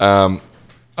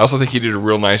 I also think he did a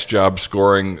real nice job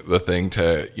scoring the thing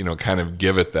to, kind of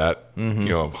give it that,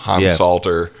 Hans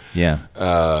Salter,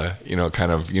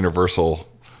 kind of universal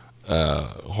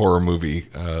horror movie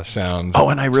sound. Oh,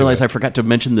 and I realized I forgot to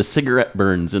mention the cigarette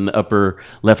burns in the upper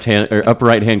left hand or upper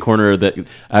right hand corner. That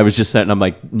I was just sitting. I'm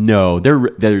like, no,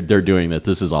 they're doing that.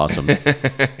 This is awesome.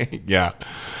 Yeah,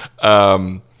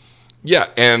 yeah,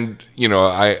 and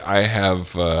I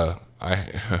have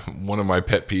one of my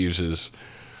pet peeves is.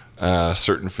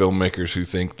 Certain filmmakers who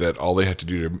think that all they have to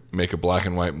do to make a black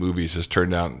and white movie is just turn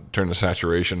the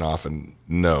saturation off, and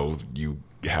no, you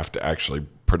have to actually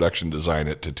production design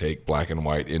it to take black and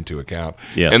white into account.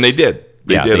 Yes. And they did.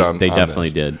 They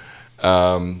definitely this.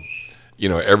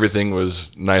 did. Everything was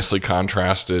nicely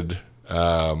contrasted.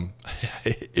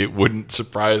 It wouldn't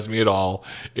surprise me at all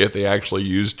if they actually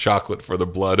used chocolate for the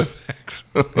blood effects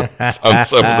on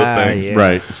some of the things. Yeah.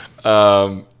 Right.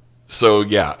 So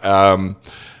yeah, I'm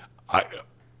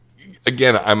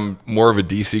more of a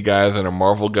DC guy than a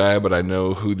Marvel guy, but I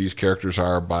know who these characters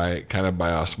are by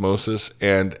osmosis.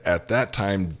 And at that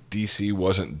time, DC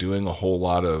wasn't doing a whole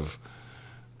lot of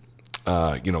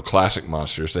classic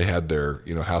monsters. They had their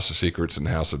House of Secrets and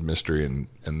House of Mystery and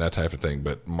that type of thing.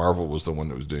 But Marvel was the one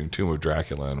that was doing Tomb of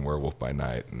Dracula and Werewolf by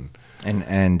Night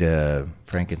and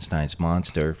Frankenstein's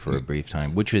monster for a brief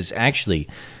time, which was actually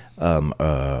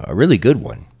a really good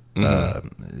one.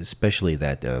 Especially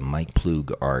that Mike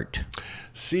Ploog art.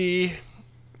 See,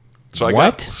 so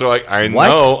What? I What?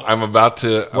 know I'm about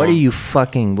to. What are you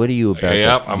about?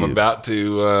 Yep, to I'm view? about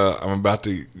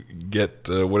to get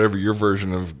whatever your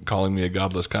version of calling me a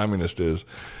godless communist is.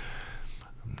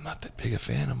 I'm not that big a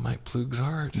fan of Mike Ploog's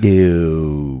art.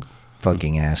 You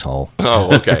fucking asshole.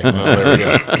 Oh, okay. Well, there we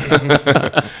go.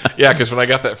 Yeah, because when I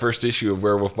got that first issue of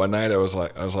Werewolf by Night, I was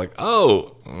like,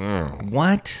 oh,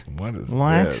 What? what is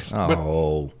What? this? But,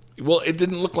 Oh. well, it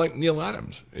didn't look like Neil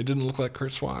Adams. It didn't look like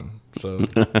Kurt Swan. So,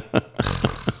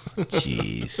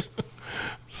 Jeez.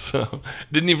 it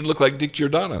didn't even look like Dick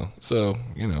Giordano. So,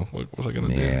 what was I going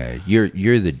to do? Yeah,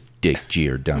 you're the Dick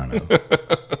Giordano.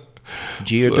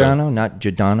 Giordano, not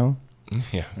Giordano.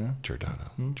 Yeah,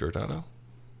 Giordano. Giordano?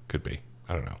 Could be.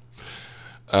 I don't know.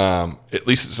 At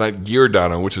least it's not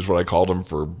Giordano, which is what I called him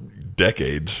for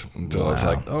decades until I was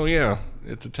like, oh, yeah,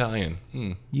 it's Italian.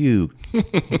 You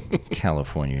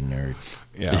California nerd.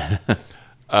 Yeah.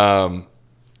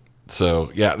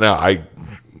 So, yeah, no, I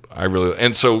really,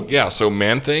 and so, yeah, so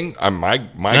Man-Thing, my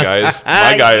guy is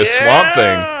Swamp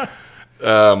Thing.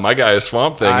 My guy is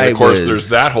Swamp Thing. And of course, there's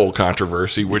that whole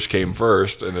controversy, which came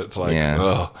first, and it's like,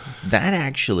 ugh. That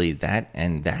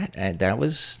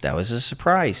was a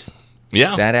surprise.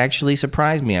 Yeah. That actually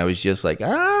surprised me. I was just like,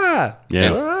 Yeah.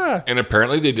 And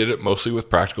apparently they did it mostly with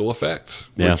practical effects,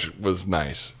 Yeah. which was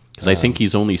nice. Because I think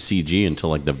he's only CG until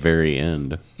like the very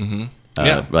end. Mm-hmm.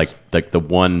 Yeah. Like the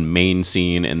one main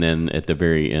scene, and then at the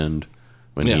very end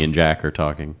when Yeah. he and Jack are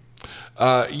talking.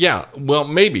 Yeah, well,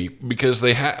 maybe because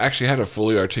they actually had a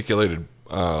fully articulated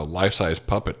life-size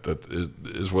puppet that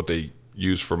is what they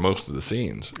used for most of the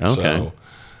scenes. Okay.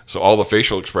 So all the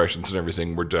facial expressions and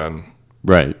everything were done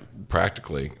Right.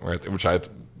 practically, right? Which I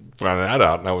found that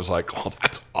out, and I was like, "Oh,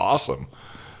 that's awesome!"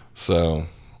 So,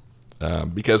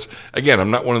 because again, I'm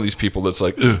not one of these people that's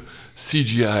like, "Ugh,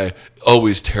 CGI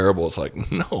always terrible." It's like,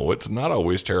 no, it's not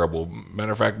always terrible.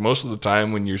 Matter of fact, most of the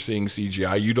time when you're seeing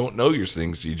CGI, you don't know you're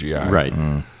seeing CGI, Right.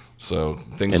 So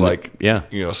things And like yeah.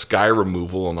 sky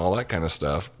removal and all that kind of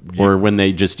stuff. Or when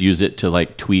they just use it to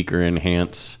like tweak or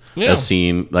enhance Yeah. a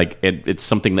scene, like it's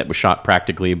something that was shot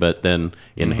practically, but then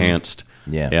enhanced.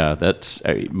 Yeah. Yeah. That's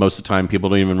most of the time people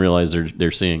don't even realize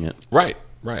they're seeing it. Right.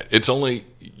 It's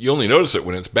you only notice it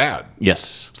when it's bad.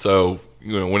 Yes. So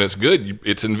when it's good,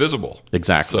 it's invisible.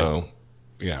 Exactly. So,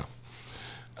 yeah.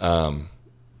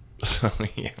 So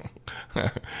yeah,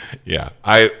 yeah.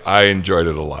 I enjoyed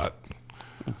it a lot,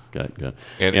 Good.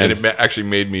 and it actually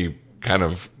made me kind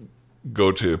of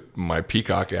go to my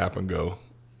Peacock app and go,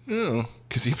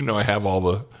 because even though I have all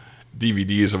the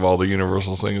DVDs of all the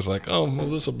Universal things, like, oh, well,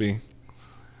 this will be.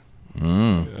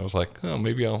 I was like, oh,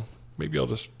 maybe I'll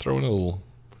just throw in a little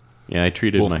Yeah, I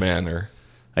treated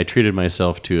I treated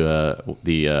myself to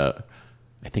the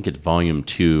I think it's volume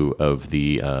 2 of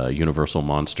the Universal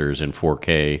Monsters in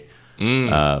 4K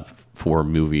 4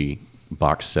 movie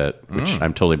box set, which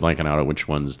I'm totally blanking out on which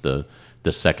one's the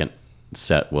second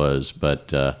set was,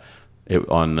 but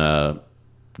on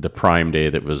the Prime Day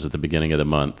that was at the beginning of the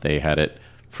month, they had it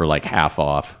for like half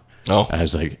off. Oh. I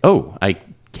was like, oh, I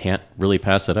can't really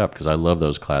pass it up because I love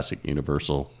those classic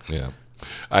Universal. Yeah,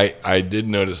 I did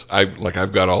notice.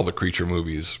 I've got all the creature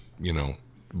movies,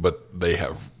 but they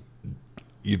have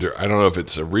either, I don't know if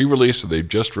it's a re-release or they've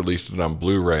just released it on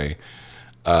Blu-ray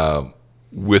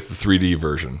with the 3D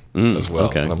version as well.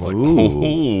 Okay. And I'm like,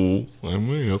 oh, I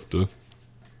may have to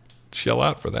shell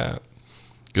out for that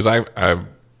because I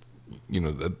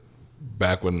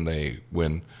back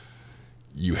when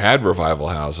you had revival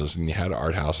houses and you had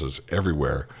art houses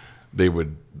everywhere,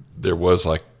 there was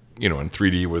like, and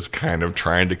 3D was kind of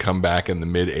trying to come back in the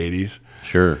mid 80s.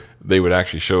 Sure. They would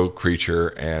actually show Creature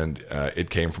and It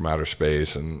Came from Outer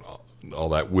Space and all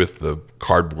that with the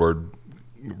cardboard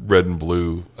red and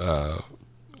blue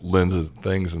lenses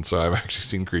things. And so I've actually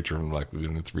seen Creature from Black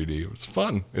Lagoon in 3D. It was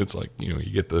fun. It's like, you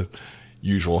get the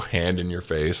usual hand in your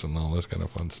face and all this kind of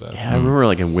fun stuff. Yeah, I remember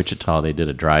like in Wichita they did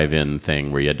a drive-in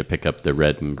thing where you had to pick up the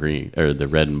red and green or the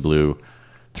red and blue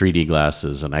 3D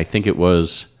glasses, and I think it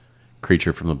was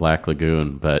Creature from the Black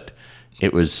Lagoon, but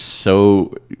it was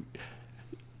so...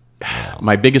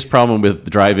 My biggest problem with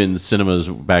drive-in cinemas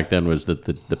back then was that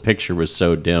the picture was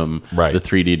so dim. Right. The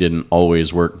 3D didn't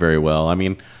always work very well. I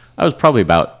mean, I was probably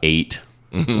about 8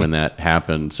 when that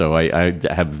happened, so I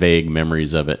have vague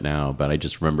memories of it now, but I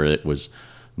just remember it was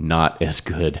not as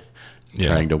good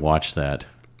trying to watch that.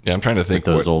 Yeah, I'm trying to think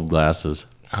with those old glasses.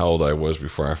 How old I was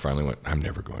before I finally went, I'm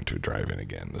never going to a drive-in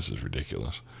again. This is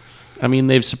ridiculous. I mean,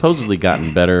 they've supposedly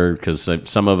gotten better because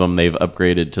some of them they've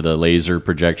upgraded to the laser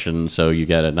projection, so you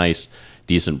get a nice,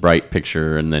 decent, bright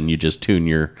picture, and then you just tune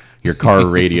your car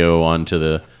radio onto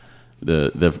the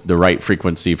right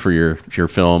frequency for your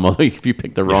film. Although if you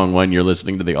pick the wrong one, you're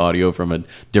listening to the audio from a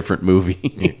different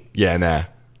movie. Yeah, nah.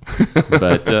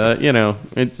 But I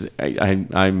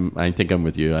think I'm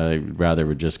with you. I rather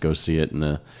would just go see it in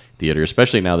the theater,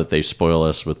 especially now that they spoil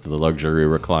us with the luxury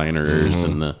recliners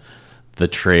and the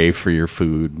tray for your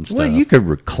food and stuff. Well, you could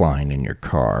recline in your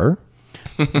car.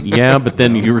 Yeah, but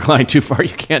then you recline too far,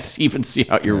 you can't even see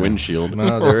out your windshield.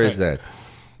 No, there is that.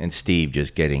 And Steve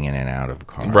just getting in and out of a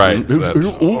car. Right.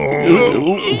 That's, Dang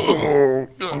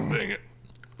it.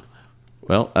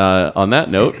 Well, on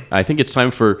that note, I think it's time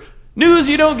for news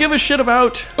you don't give a shit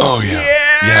about. oh, yeah.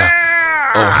 Yeah.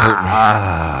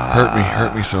 Oh,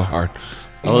 hurt me so hard.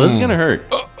 Oh, this is gonna hurt.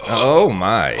 Oh,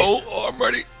 my. Oh, I'm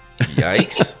ready.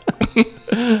 Yikes.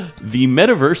 The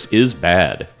metaverse is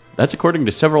bad. That's according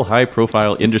to several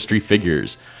high-profile industry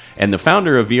figures. And the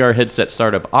founder of VR headset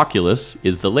startup Oculus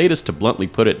is the latest to bluntly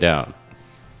put it down.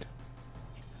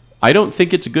 I don't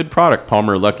think it's a good product,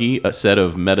 Palmer Luckey said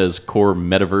of Meta's core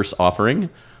metaverse offering.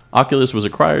 Oculus was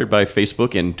acquired by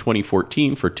Facebook in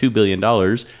 2014 for $2 billion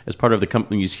as part of the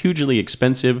company's hugely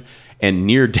expensive and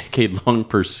near-decade-long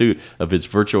pursuit of its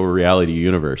virtual reality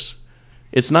universe.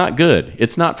 It's not good.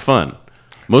 It's not fun.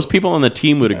 Most people on the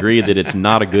team would agree that it's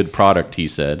not a good product, he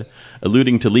said,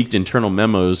 alluding to leaked internal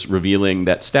memos revealing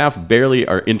that staff barely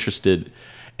are interested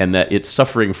and that it's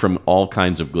suffering from all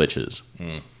kinds of glitches.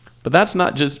 But it's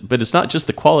not just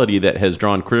the quality that has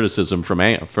drawn criticism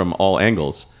from all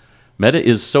angles. Meta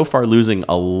is so far losing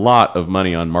a lot of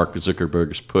money on Mark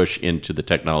Zuckerberg's push into the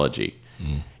technology.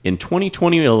 In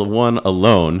 2021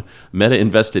 alone, Meta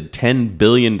invested $10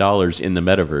 billion in the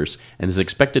metaverse and is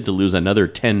expected to lose another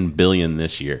 $10 billion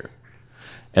this year.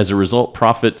 As a result,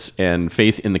 profits and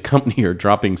faith in the company are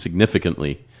dropping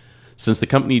significantly. Since the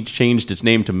company changed its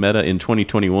name to Meta in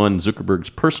 2021,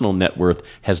 Zuckerberg's personal net worth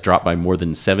has dropped by more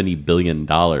than $70 billion.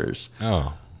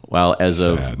 Oh. While as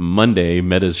Sad. of Monday,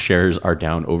 Meta's shares are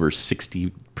down over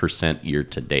 60% year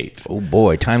to date. Oh,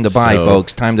 boy. Time to buy, So-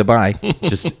 folks. Time to buy.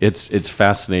 Just it's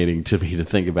fascinating to me to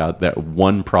think about that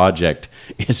one project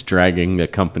is dragging the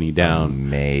company down.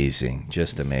 Amazing.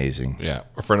 Just amazing. Yeah.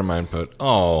 A friend of mine put,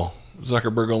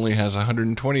 Zuckerberg only has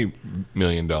 $120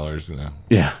 million now.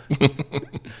 Yeah.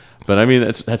 But I mean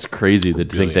that's crazy to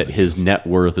think that billion. his net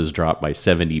worth has dropped by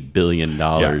 $70 billion.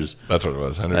 Yeah, that's what it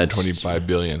was. $125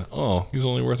 billion. Oh, he's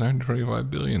only worth $125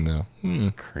 billion now.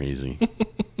 It's crazy.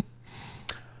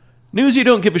 News you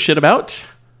don't give a shit about.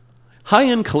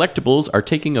 High-end collectibles are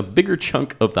taking a bigger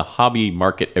chunk of the hobby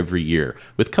market every year,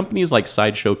 with companies like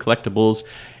Sideshow Collectibles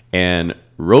and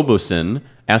Robosen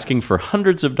asking for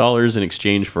hundreds of dollars in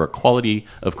exchange for a quality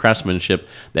of craftsmanship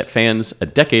that fans a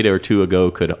decade or two ago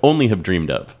could only have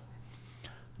dreamed of.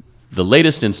 The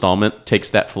latest installment takes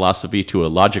that philosophy to a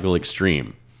logical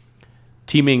extreme,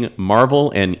 teaming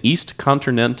Marvel and East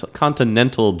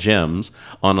Continental gems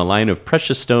on a line of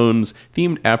precious stones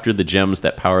themed after the gems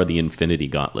that power the Infinity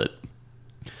Gauntlet.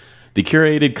 The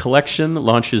curated collection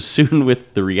launches soon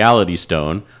with the Reality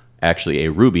Stone, actually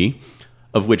a ruby,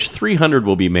 of which 300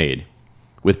 will be made,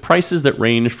 with prices that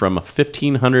range from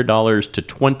 $1,500 to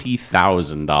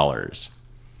 $20,000.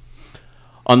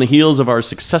 On the heels of our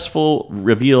successful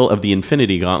reveal of the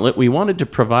Infinity Gauntlet, we wanted to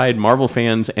provide Marvel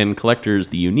fans and collectors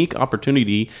the unique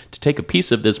opportunity to take a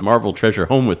piece of this Marvel treasure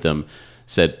home with them,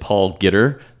 said Paul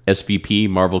Gitter, SVP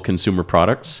Marvel Consumer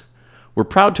Products. We're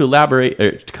proud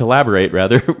to collaborate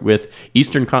with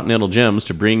Eastern Continental Gems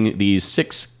to bring these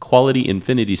 6 quality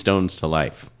Infinity Stones to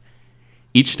life.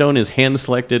 Each stone is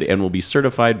hand-selected and will be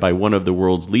certified by one of the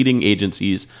world's leading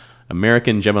agencies,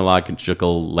 American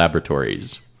Gemological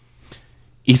Laboratories.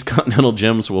 East Continental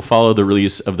Gems will follow the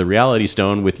release of the Reality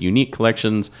Stone with unique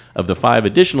collections of the 5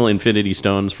 additional Infinity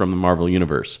Stones from the Marvel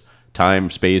Universe: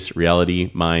 Time, Space, Reality,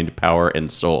 Mind, Power,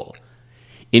 and Soul.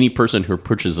 Any person who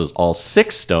purchases all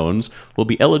 6 stones will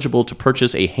be eligible to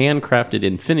purchase a handcrafted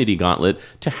Infinity Gauntlet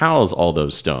to house all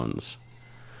those stones.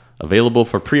 Available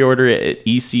for pre-order at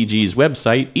ECG's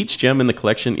website. Each gem in the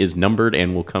collection is numbered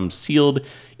and will come sealed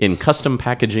in custom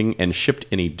packaging and shipped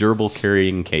in a durable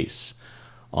carrying case.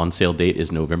 On sale date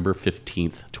is November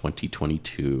 15th,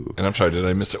 2022. And I'm sorry, did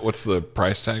I miss it? What's the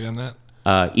price tag on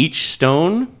that? Each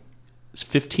stone is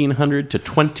 $1,500 to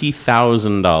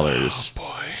 $20,000.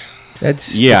 Boy.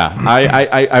 That's Yeah,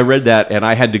 I read that and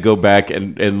I had to go back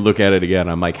and look at it again.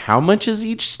 I'm like, how much is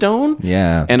each stone?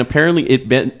 Yeah. And apparently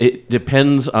it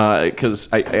depends because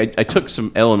I took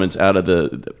some elements out of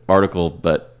the article,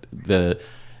 but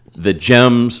the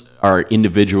gems are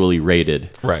individually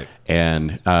rated. Right.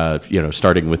 And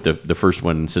starting with the first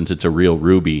one, since it's a real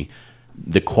ruby,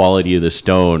 the quality of the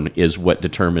stone is what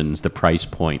determines the price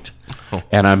point.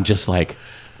 And I'm just like,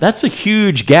 that's a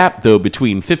huge gap, though,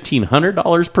 between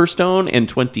 $1,500 per stone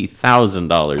and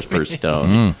 $20,000 per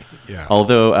stone. Yeah.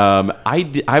 Although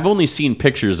I've only seen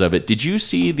pictures of it. Did you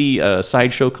see the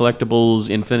Sideshow Collectibles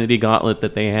Infinity Gauntlet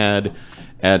that they had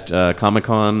at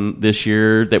Comic-Con this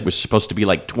year that was supposed to be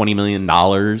like $20 million?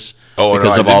 Oh,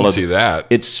 no, I didn't see that.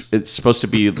 It's supposed to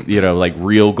be, like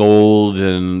real gold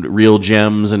and real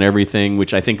gems and everything,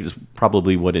 which I think is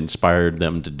probably what inspired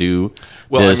them to do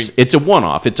Well, this. It's a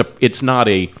one-off. It's not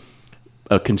a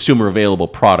consumer available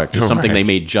product. It's something they Right.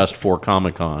 made just for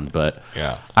Comic-Con. But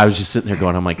Yeah. I was just sitting there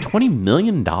going, I'm like, $20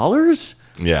 million?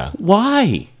 Yeah.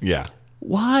 Why? Yeah.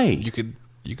 Why?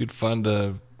 You could fund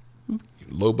a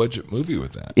low budget movie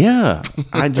with that. Yeah,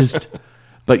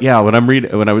 but yeah, when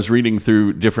I was reading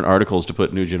through different articles to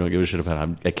put news you don't give a shit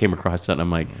about, I came across that and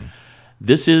I'm like,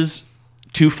 this is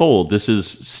twofold. This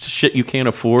is shit you can't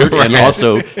afford, and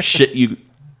also shit you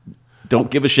don't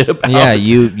give a shit about. Yeah,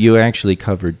 you actually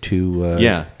covered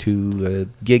two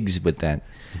gigs with that.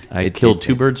 I killed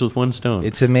two birds with one stone.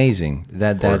 It's amazing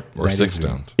that Or that six is-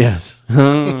 stones. Yes. How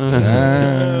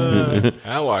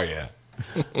are you?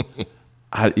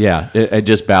 It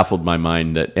just baffled my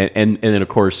mind that, and then of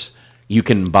course you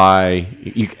can buy,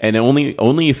 and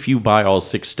only if you buy all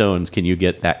 6 stones can you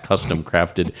get that custom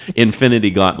crafted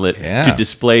Infinity Gauntlet to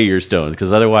display your stones,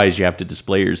 because otherwise you have to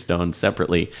display your stones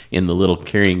separately in the little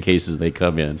carrying cases they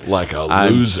come in. Like a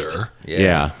loser.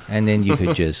 Yeah. And then you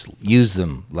could just use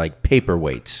them like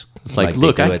paperweights. It's like, they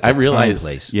look, do I at the realize. Time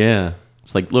Place. Yeah.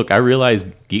 It's like, look, I realize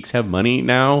geeks have money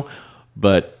now,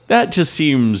 but that just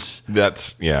seems.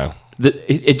 That's, yeah.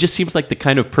 It just seems like the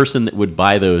kind of person that would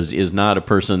buy those is not a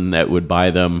person that would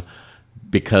buy them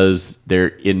because they're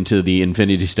into the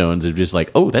Infinity Stones. They're just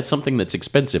like, oh, that's something that's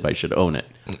expensive. I should own it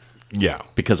Yeah.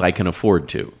 because I can afford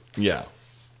to. Yeah.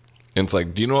 And it's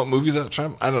like, do you know what movie's that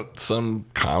from? Some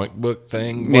comic book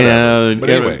thing? Yeah, Whatever. But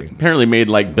anyway. apparently made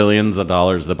like billions of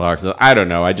dollars the box. I don't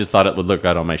know. I just thought it would look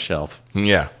good on my shelf.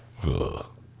 Yeah. Ugh.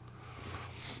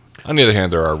 On the other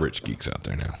hand, there are rich geeks out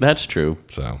there now. That's true.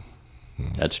 So,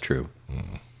 That's true.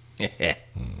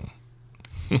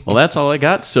 Well, that's all I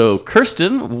got. So,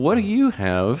 Kirsten, what do you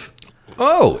have?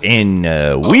 Oh, in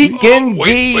Weekend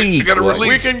wait, Geek. I gotta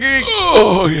release. Weekend Geek.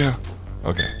 Oh, yeah.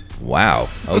 Okay. Wow.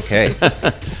 Okay.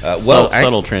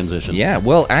 Subtle transition. Yeah.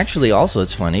 Well, actually, also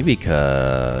it's funny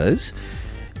because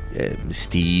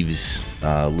Steve's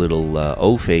little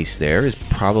O face there has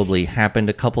probably happened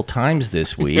a couple times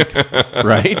this week.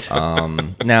 Right?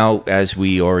 Now, as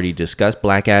we already discussed,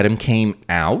 Black Adam came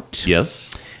out.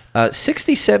 Yes.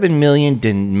 67 million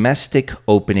domestic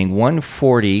opening,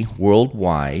 140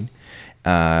 worldwide.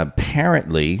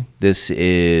 Apparently, this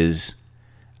is,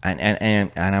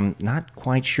 and I'm not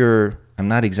quite sure. I'm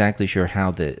not exactly sure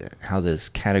how this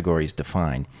category is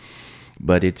defined,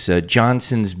 but it's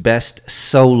Johnson's best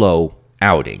solo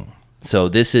outing. So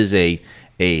this is a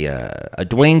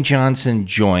Dwayne Johnson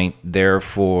joint.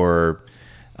 Therefore,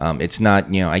 it's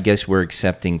not, I guess we're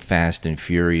accepting Fast and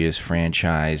Furious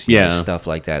franchise, stuff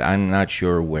like that. I'm not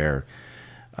sure where,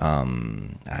 I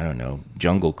don't know,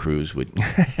 Jungle Cruise would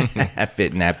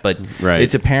fit in that, but Right.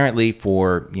 It's apparently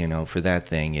for that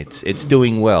thing. It's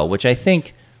doing well, which I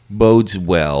think bodes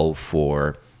well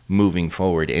for moving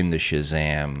forward in the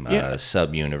Shazam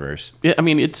sub-universe. Yeah, I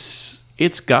mean, it's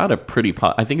got a pretty.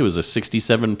 I think it was a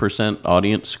 67%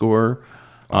 audience score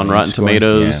on Rotten score,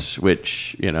 Tomatoes,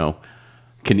 which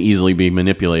can easily be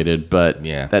manipulated, but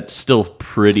that's still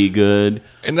pretty good.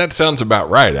 And that sounds about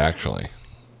right, actually.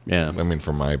 Yeah. I mean,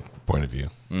 from my point of view.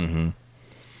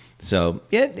 So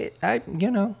I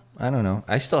don't know.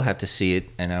 I still have to see it,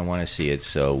 and I want to see it.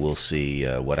 So we'll see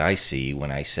what I see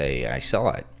when I say I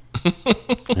saw it.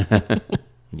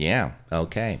 Yeah.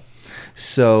 Okay.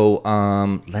 So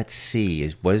let's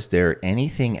see. Was there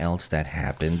anything else that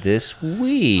happened this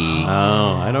week?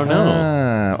 Oh, I don't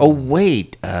know.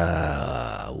 Wait.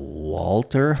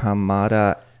 Walter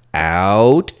Hamada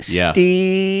out. Yeah.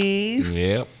 Steve.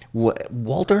 Yep.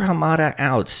 Walter Hamada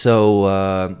out.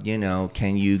 So,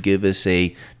 can you give us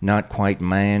a not quite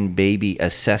man baby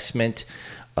assessment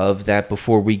of that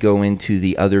before we go into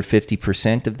the other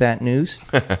 50% of that news?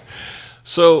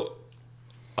 So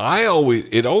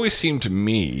it always seemed to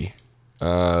me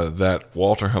that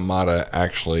Walter Hamada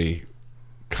actually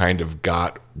kind of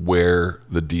got where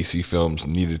the DC films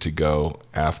needed to go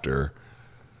after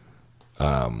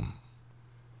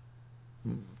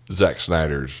Zack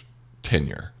Snyder's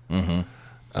tenure.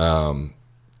 That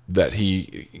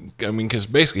because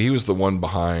basically he was the one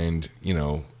behind,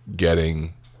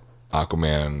 getting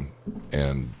Aquaman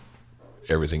and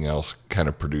everything else kind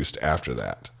of produced after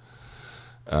that.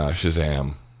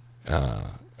 Shazam,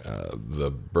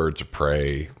 the Birds of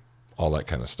Prey, all that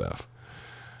kind of stuff.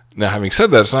 Now, having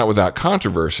said that, it's not without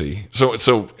controversy.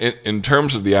 So in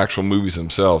terms of the actual movies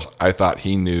themselves, I thought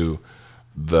he knew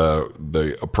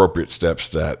the appropriate steps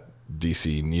that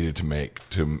DC needed to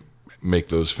make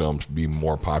those films be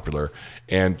more popular.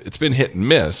 And it's been hit and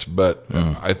miss, but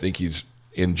I think he's,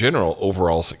 in general,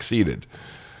 overall succeeded.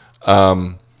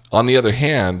 On the other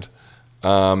hand,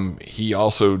 he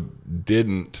also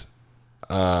didn't,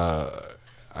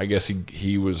 I guess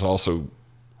he was also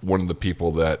one of the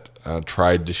people that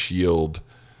tried to shield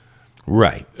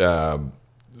Right.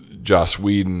 Joss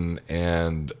Whedon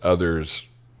and others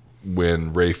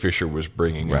when Ray Fisher was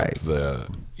bringing up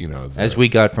as we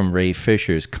got from Ray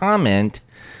Fisher's comment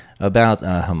about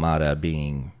Hamada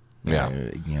being, Well,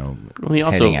 he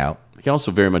heading out. He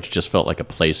also very much just felt like a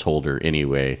placeholder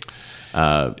anyway.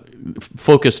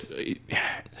 Focused.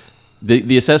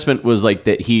 The assessment was like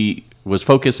that he was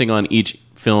focusing on each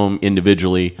film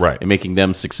individually, right, and making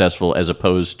them successful, as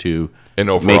opposed to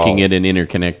overall, making it an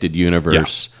interconnected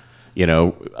universe.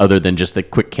 Yeah. Other than just the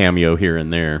quick cameo here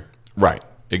and there. Right.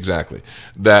 Exactly.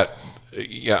 That.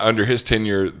 Yeah. Under his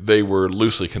tenure, they were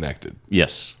loosely connected.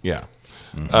 Yes. Yeah.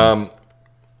 Mm-hmm.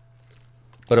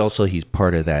 But also, he's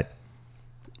part of that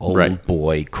old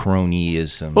boy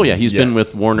cronyism. Oh yeah, he's been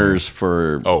with Warner's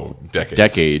for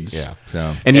decades.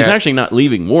 Yeah, and he's actually not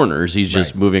leaving Warner's. He's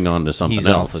just moving on to something else.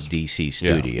 He's off of DC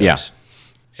Studios. Yeah.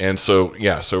 And so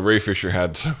Ray Fisher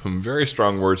had some very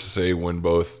strong words to say when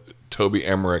both Toby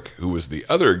Emmerich, who was the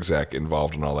other exec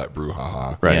involved in all that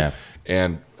brouhaha,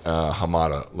 and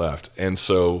Hamada left. And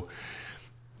so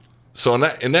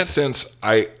in that sense,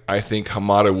 I think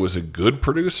Hamada was a good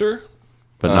producer,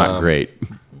 but not great.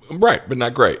 Right, but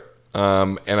not great.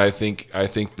 And I think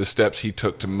the steps he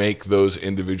took to make those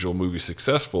individual movies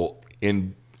successful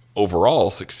in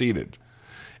overall succeeded.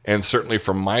 And certainly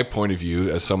from my point of view,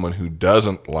 as someone who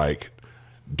doesn't like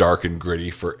dark and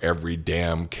gritty for every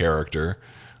damn character,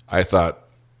 I thought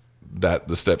that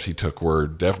the steps he took were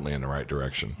definitely in the right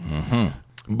direction.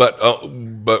 Mm-hmm.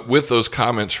 But with those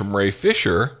comments from Ray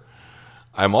Fisher,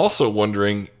 I'm also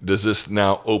wondering, does this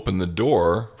now open the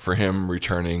door for him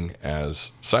returning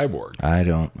as Cyborg? I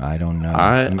don't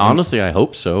know. Honestly, I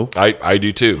hope so. I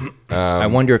do too. I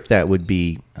wonder if that would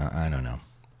be. I don't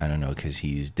know, because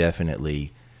he's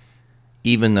definitely,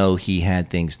 even though he had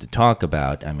things to talk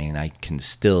about, I mean, I can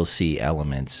still see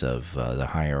elements of the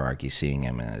hierarchy seeing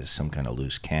him as some kind of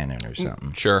loose cannon or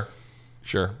something. Sure,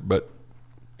 but.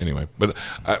 Anyway, but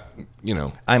I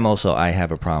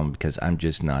have a problem because I'm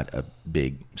just not a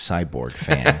big Cyborg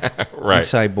fan. Right. And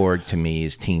Cyborg to me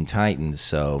is Teen Titans,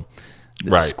 so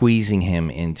squeezing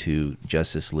him into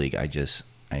Justice League, I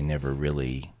never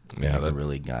really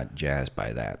got jazzed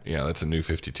by that. Yeah, that's a New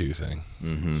 52 thing.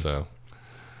 Mm-hmm. So,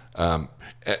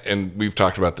 and we've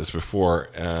talked about this before.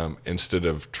 Instead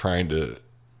of trying to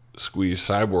squeeze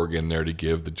Cyborg in there to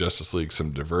give the Justice League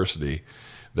some diversity,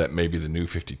 that maybe the New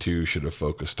 52 should have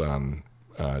focused on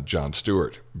John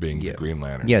Stewart being the Green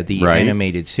Lantern. Yeah, the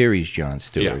animated series John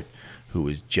Stewart, who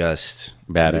was just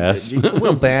badass.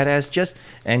 Badass,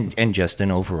 just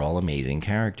an overall amazing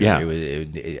character.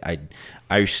 Yeah.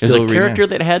 I still a character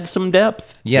that had some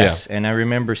depth. Yes, and I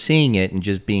remember seeing it and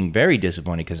just being very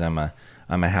disappointed because I'm a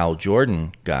Hal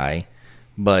Jordan guy,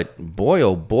 but boy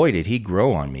oh boy did he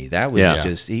grow on me. That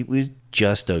was he was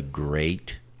just a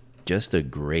great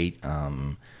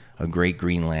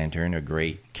Green Lantern, a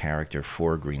great character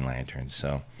for Green Lantern.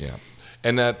 So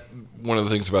and that one of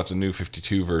the things about the New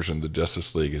 52 version of the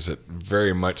Justice League is it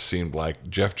very much seemed like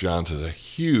Jeff Johns is a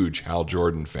huge Hal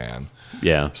Jordan fan.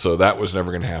 Yeah. So that was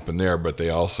never going to happen there. But they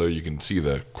also, you can see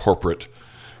the corporate.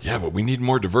 Yeah, but we need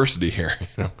more diversity here.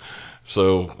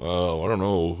 So I don't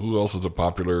know who else is a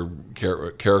popular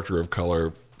character of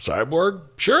color. Cyborg,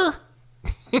 sure.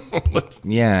 I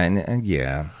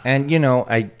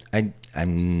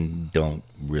don't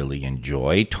really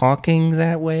enjoy talking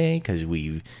that way because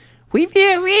we we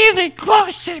feel really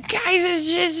close to guys.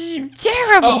 It's just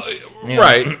terrible. Oh,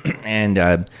 right. And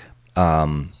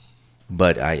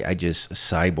but I just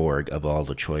Cyborg of all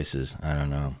the choices. I don't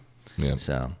know. Yeah.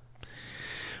 So,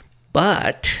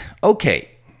 but okay.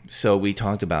 So we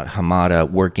talked about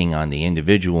Hamada working on the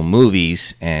individual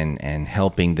movies and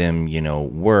helping them,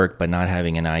 work, but not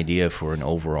having an idea for an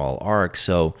overall arc.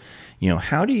 So,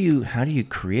 how do you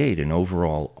create an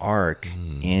overall arc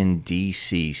in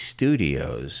DC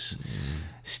Studios,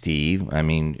 Steve? I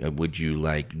mean, would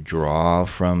you draw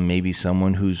from maybe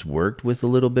someone who's worked with a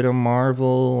little bit of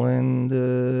Marvel and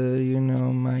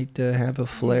might have a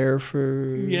flair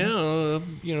for? Yeah,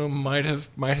 might have.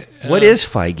 What is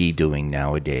Feige doing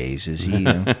nowadays? Is he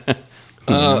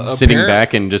Sitting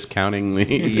back and just counting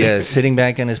the... sitting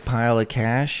back on his pile of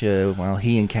cash while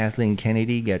he and Kathleen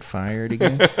Kennedy get fired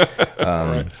again?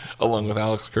 Right. Along with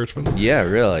Alex Kurtzman. Yeah,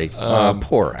 really.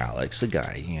 Poor Alex, the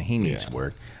guy. He needs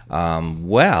work.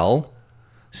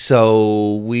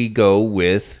 So we go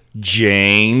with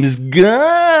James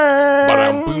Gunn.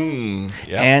 Ba-dum-boom.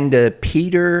 Yep. And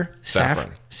Peter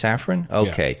Safran. Safran?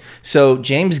 Okay. So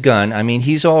James Gunn, I mean,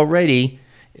 he's already...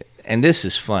 And this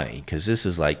is funny because this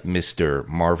is like Mr.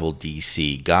 Marvel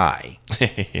DC guy.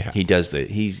 Yeah. He does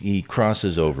he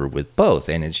crosses over with both,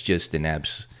 and it's just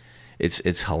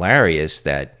it's hilarious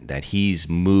that he's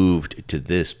moved to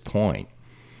this point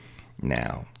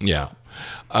now. Yeah.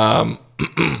 I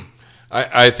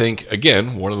think,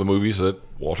 again, one of the movies that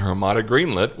Walter Hamada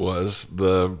greenlit was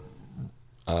the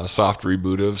soft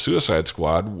reboot of Suicide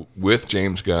Squad with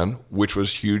James Gunn, which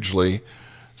was hugely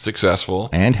successful.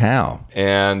 And how?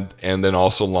 And then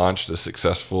also launched a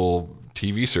successful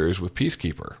TV series with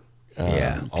Peacekeeper.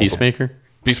 Peacemaker?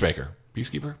 Peacemaker.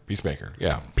 Peacemaker.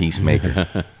 Yeah.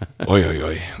 Peacemaker. Oy, oy,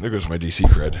 oy. There goes my DC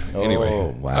cred. Anyway.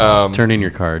 Oh, wow. Turn in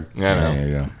your card. I know. There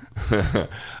you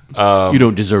go. You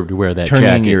don't deserve to wear that Turn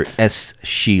jacket. in your S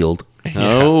shield.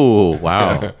 Oh,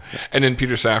 wow. And then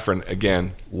Peter Safran,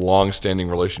 again, long-standing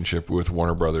relationship with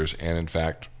Warner Brothers, and in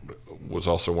fact was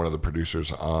also one of the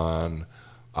producers on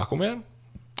Aquaman?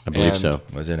 I believe so.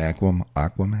 Was it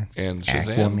Aquaman? And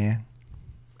Shazam?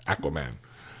 Aquaman.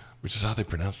 Which is how they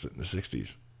pronounced it in the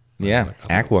 60s. Yeah,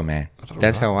 Aquaman. That's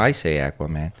was how I say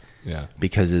Aquaman. Yeah.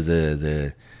 Because of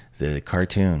the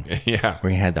cartoon. Yeah.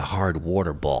 Where he had the hard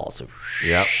water balls.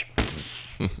 Yep.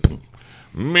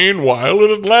 Meanwhile,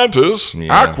 in Atlantis,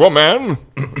 Yeah. Aquaman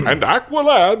and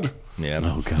Aqualad. Yeah.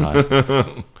 Oh,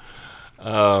 God.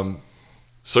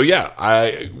 So yeah,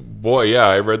 I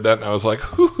read that and I was like,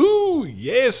 hoo-hoo,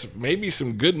 yes, maybe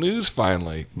some good news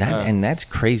finally. And that's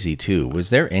crazy too.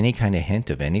 Was there any kind of hint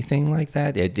of anything like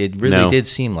that? It really No. did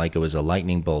seem like it was a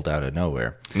lightning bolt out of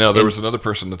nowhere. No, there was another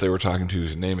person that they were talking to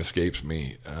whose name escapes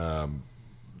me,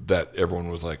 that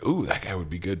everyone was like, ooh, that guy would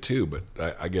be good too. But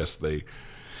I guess they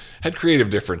had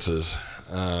creative differences.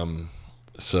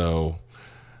 So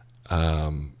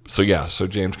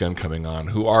James Gunn coming on,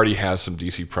 who already has some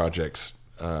DC projects.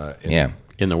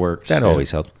 In the works. That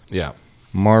always helps. Yeah.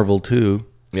 Marvel too.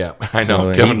 Yeah, I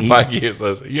know. So, Kevin he- Feige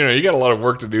says, you got a lot of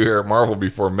work to do here at Marvel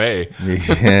before May.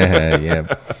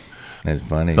 yeah. That's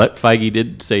funny. But Feige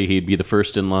did say he'd be the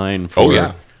first in line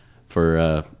for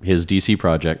his DC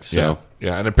project. So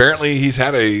Yeah. And apparently he's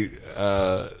had a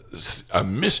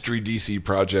mystery DC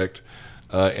project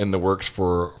in the works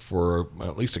for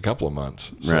at least a couple of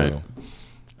months. So, Right.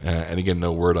 And again,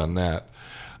 no word on that.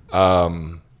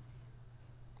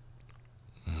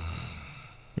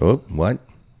 What?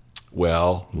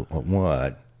 Well,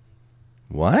 What?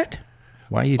 What?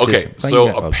 Why are you okay.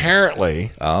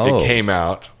 Apparently Oh. it came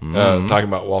out, talking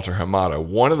about Walter Hamada,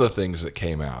 one of the things that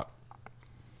came out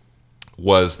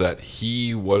was that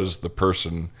he was the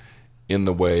person in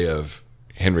the way of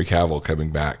Henry Cavill coming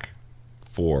back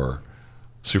for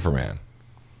Superman.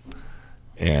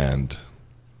 And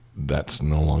that's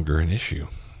no longer an issue.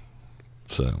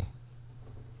 So,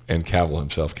 and Cavill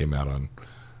himself came out on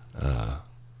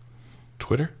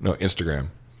Instagram,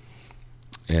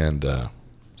 and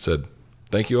said,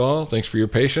 "Thank you all. Thanks for your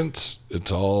patience.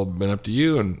 It's all been up to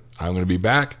you, and I'm going to be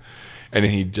back." And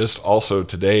he just also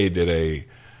today did a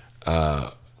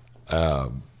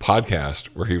podcast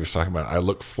where he was talking about, I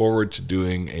look forward to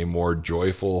doing a more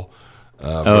joyful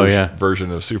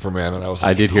version of Superman. And I was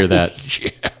like, I did hear that.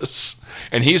 Yes.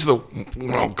 And he's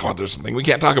oh God, there's something we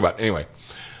can't talk about. Anyway.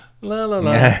 La la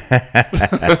la.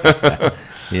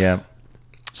 Yeah.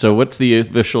 So what's the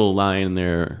official line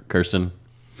there, Kirsten?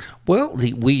 Well,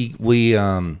 we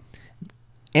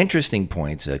interesting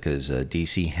points because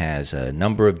DC has a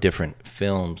number of different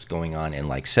films going on in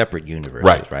like separate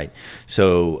universes, right?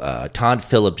 So Todd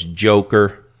Phillips'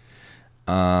 Joker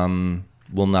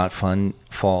will not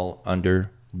fall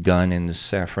under Gunn and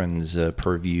Safran's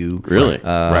purview. Really?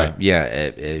 Right. Yeah,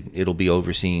 it'll be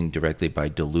overseen directly by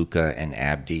DeLuca and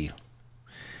Abdi,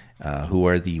 who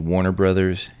are the Warner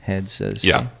Brothers heads.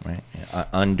 Yeah. Right.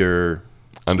 Under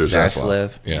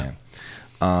Zaslav. Yeah.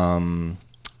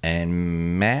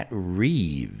 And Matt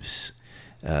Reeves,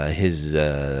 his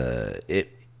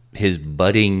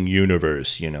budding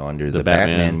universe, under the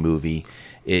Batman movie,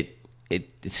 it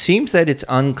seems that it's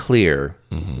unclear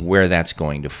where that's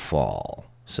going to fall.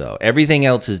 So everything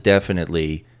else is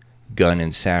definitely Gunn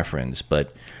and Safran's,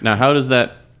 but Now, how does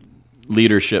that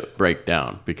leadership break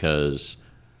down? Because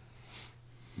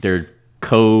they're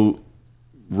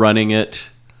co-running it,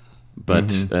 but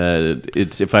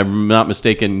it's, if I'm not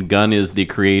mistaken, Gunn is the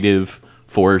creative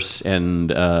force and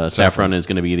Safran is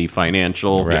going to be the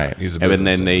financial. Right. He's a And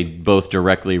business then they both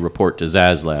directly report to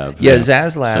Zaslav. Yeah,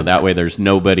 Zaslav. So that way there's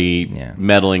nobody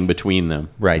meddling between them.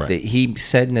 Right. He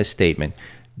said in a statement,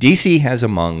 DC has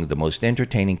among the most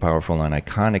entertaining, powerful, and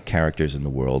iconic characters in the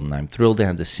world, and I'm thrilled to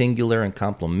have the singular and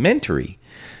complementary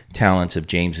talents of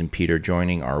James and Peter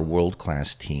joining our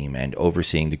world-class team and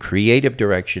overseeing the creative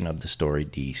direction of the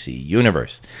storied DC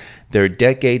universe. Their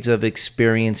decades of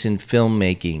experience in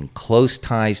filmmaking, close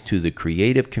ties to the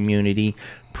creative community,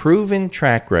 proven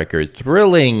track record,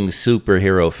 thrilling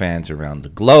superhero fans around the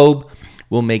globe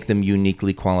will make them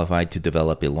uniquely qualified to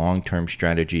develop a long-term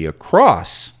strategy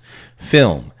across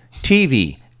film,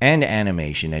 TV, and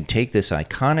animation and take this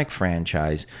iconic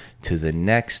franchise to the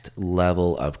next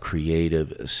level of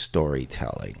creative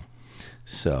storytelling.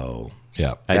 So,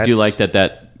 Yeah. I do like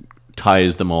that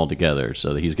ties them all together,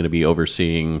 so that he's going to be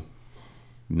overseeing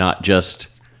not just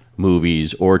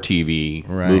movies or TV,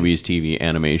 movies, TV,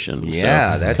 animation.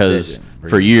 Yeah, that's because it.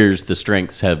 for years the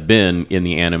strengths have been in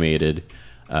the animated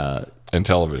And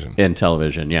television. and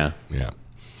television. Yeah,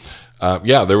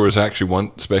 Yeah, there was actually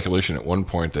one speculation at one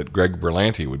point that Greg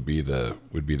Berlanti would be the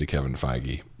Kevin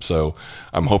Feige. So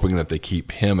I'm hoping that they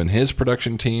keep him and his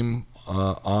production team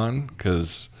on,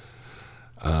 because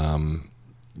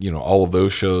all of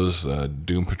those shows,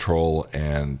 Doom Patrol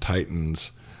and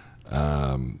Titans,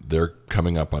 they're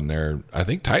coming up on their. I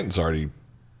think Titans already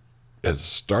has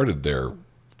started their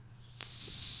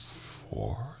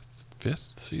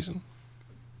 5th season.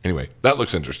 Anyway, that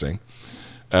looks interesting.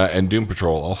 And Doom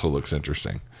Patrol also looks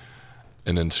interesting.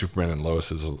 And then Superman and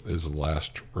Lois is the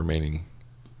last remaining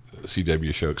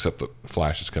CW show, except that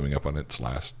Flash is coming up on its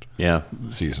last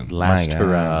season. last My God.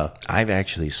 hurrah. I've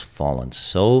actually fallen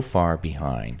so far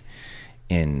behind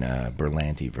in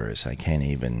Berlantiverse. I can't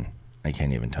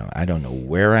even tell. I don't know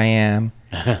where I am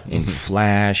in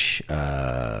Flash,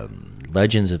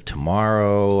 Legends of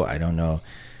Tomorrow. I don't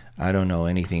know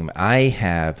anything.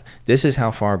 This is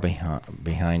how far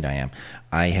behind I am.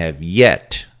 I have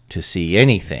yet to see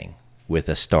anything with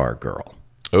a Stargirl.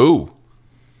 Oh,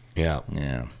 yeah.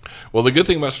 Yeah. Well, the good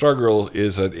thing about Stargirl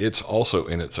is that it's also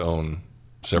in its own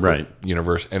separate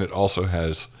universe, and it also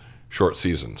has short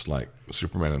seasons like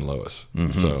Superman and Lois.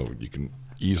 So you can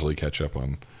easily catch up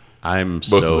on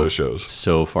both of those shows.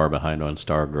 So far behind on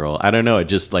Stargirl. I don't know. It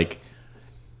just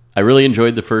I really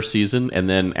enjoyed the first season, and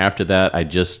then after that, I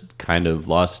just kind of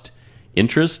lost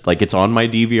interest. Like, it's on my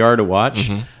DVR to watch.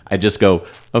 I just go,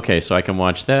 okay, so I can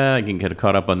watch that, I can get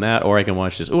caught up on that, or I can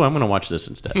watch this. Oh, I'm going to watch this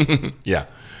instead. Yeah.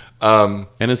 And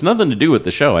it's nothing to do with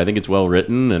the show. I think it's well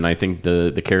written, and I think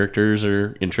the characters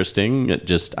are interesting. It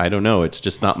just, I don't know. It's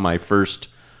just not my first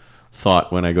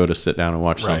thought when I go to sit down and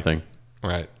watch something.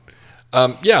 Right.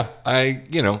 Yeah.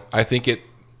 I think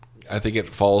it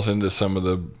falls into some of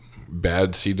the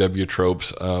bad CW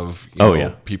tropes of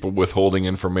people withholding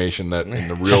information that in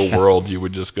the real world you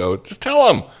would just go, just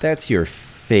tell them. That's your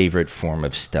favorite form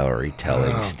of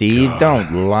storytelling, Steve. God.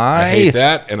 Don't lie. I hate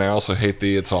that, and I also hate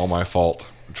the "it's all my fault"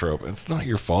 trope. It's not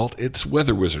your fault. It's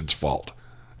Weather Wizard's fault.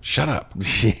 Shut up.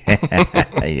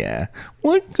 Yeah.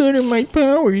 What good are my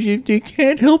powers if they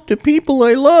can't help the people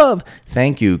I love?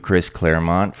 Thank you, Chris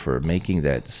Claremont, for making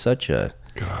that such a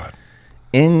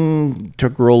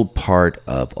integral part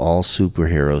of all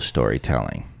superhero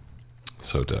storytelling.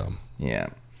 So dumb. Yeah.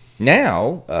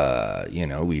 Now,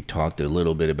 we've talked a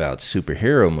little bit about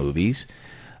superhero movies.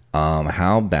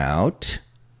 How about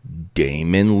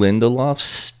Damon Lindelof's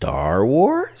Star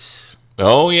Wars?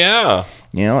 Oh, yeah.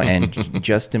 And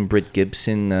Justin Britt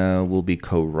Gibson will be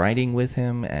co-writing with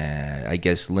him. I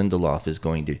guess Lindelof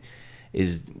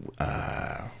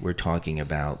we're talking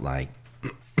about like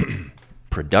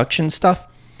production stuff,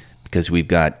 because we've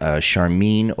got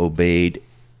Charmin Obaid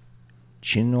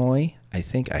Chinoy. I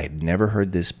think I've never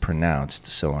heard this pronounced,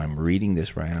 so I'm reading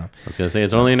this right now. I was going to say,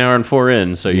 it's only an hour and 4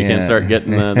 in, so you can't start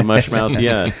getting the mush mouth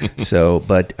yet. So,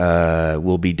 but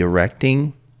we'll be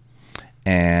directing.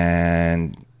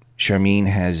 And Sharmeen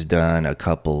has done a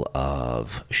couple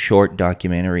of short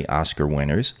documentary Oscar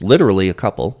winners, literally a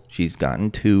couple. She's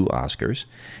gotten 2 Oscars,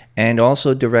 and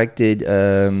also directed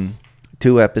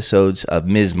 2 episodes of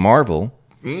Ms. Marvel.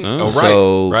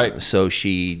 Right. So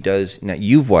she does. Now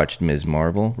you've watched Ms.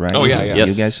 Marvel, right? Oh, yeah. Yes.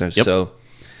 You guys are Yep. so.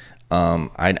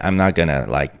 I'm not gonna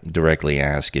like directly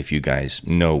ask if you guys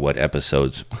know what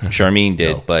episodes Sharmeen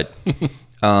did, but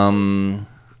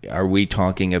are we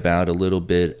talking about a little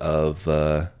bit of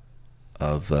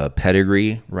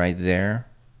pedigree right there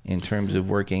in terms of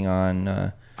working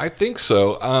on? I think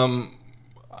so.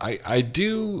 I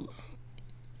do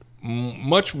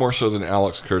much more so than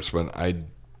Alex Kurtzman. I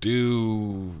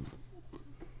do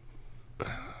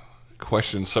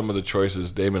question some of the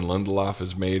choices Damon Lindelof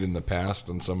has made in the past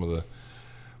and some of the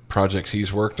projects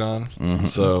he's worked on. Mm-hmm.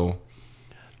 So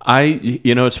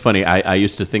it's funny. I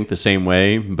used to think the same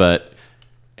way, but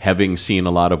having seen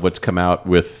a lot of what's come out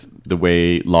with the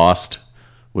way Lost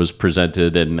was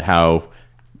presented and how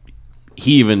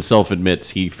he even self-admits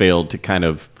he failed to kind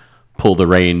of pull the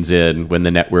reins in when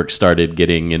the network started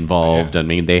getting involved. I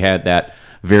mean, they had that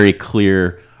very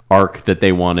clear arc that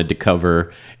they wanted to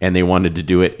cover, and they wanted to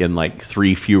do it in like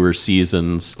 3 fewer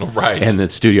seasons. Right. And the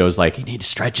studio's like, you need to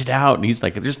stretch it out. And he's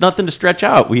like, there's nothing to stretch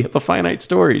out. We have a finite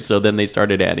story. So then they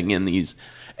started adding in these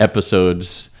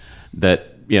episodes that,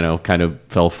 kind of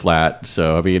fell flat.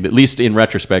 So, I mean, at least in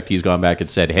retrospect, he's gone back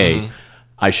and said, hey,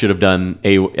 I should have done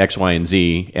X, Y, and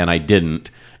Z, and I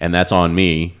didn't. And that's on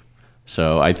me.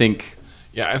 So I think...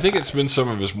 Yeah, I think it's been some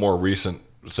of his more recent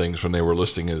things when they were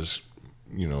listing his,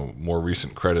 more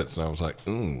recent credits, and I was like,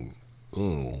 ooh,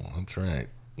 that's right.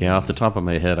 Yeah, off the top of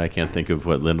my head, I can't think of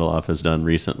what Lindelof has done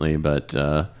recently, but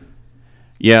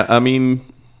yeah, I mean,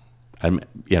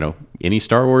 any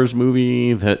Star Wars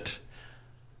movie that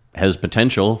has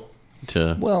potential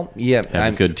to have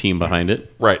a good team behind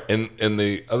it. Right, and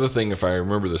the other thing, if I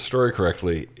remember the story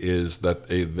correctly, is that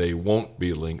they won't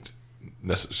be linked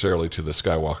necessarily to the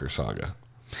Skywalker saga.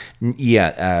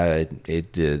 Yeah,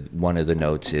 one of the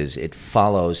notes is it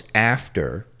follows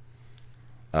after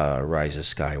Rise of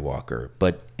Skywalker,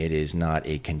 but it is not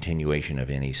a continuation of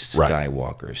any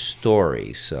Skywalker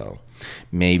story. So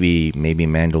maybe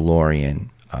Mandalorian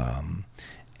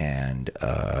and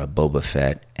Boba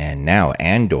Fett, and now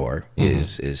Andor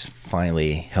is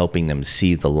finally helping them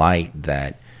see the light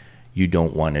that you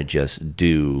don't want to just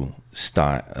do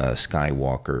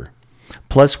Skywalker.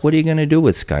 Plus, what are you going to do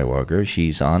with Skywalker?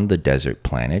 She's on the desert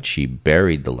planet. She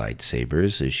buried the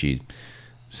lightsabers.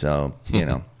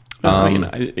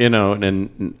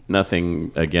 And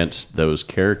nothing against those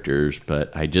characters,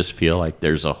 but I just feel like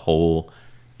there's a whole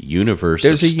universe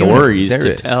of stories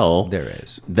to tell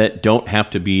that don't have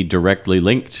to be directly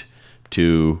linked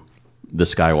to the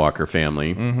Skywalker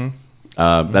family.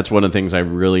 That's one of the things I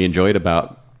really enjoyed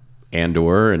about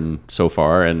Andor and so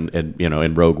far, and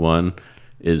in Rogue One,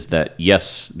 is that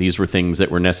yes, these were things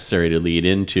that were necessary to lead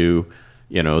into,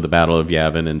 the Battle of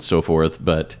Yavin and so forth,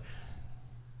 but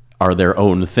are their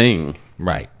own thing.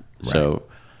 Right. So,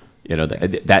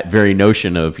 that very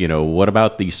notion of, what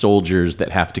about the soldiers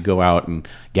that have to go out and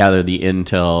gather the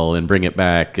intel and bring it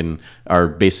back and are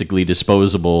basically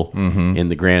disposable in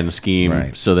the grand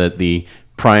scheme, so that the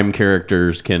prime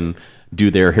characters can do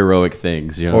their heroic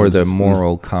things, or the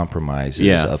moral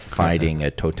compromises of fighting a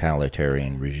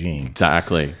totalitarian regime.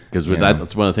 Exactly, because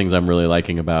that's one of the things I'm really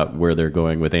liking about where they're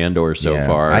going with Andor so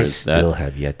far. I still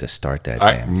have yet to start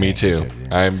that. Me too.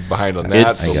 I'm behind on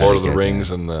that. The Lord of the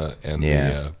Rings and the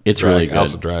it's really good.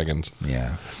 House of Dragons.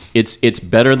 Yeah, it's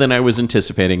better than I was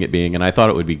anticipating it being, and I thought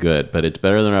it would be good, but it's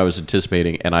better than I was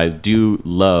anticipating, and I do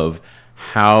love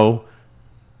how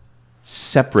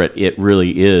separate it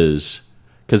really is.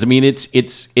 Because, I mean,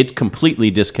 it's completely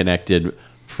disconnected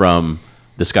from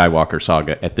the Skywalker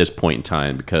saga at this point in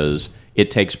time, because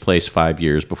it takes place 5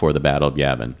 years before the Battle of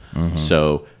Yavin.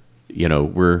 So,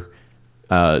 we're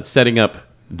setting up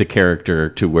the character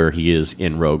to where he is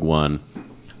in Rogue One.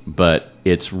 But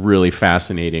it's really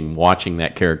fascinating watching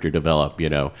that character develop,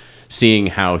 seeing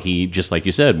how he, just like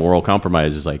you said, moral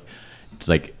compromise is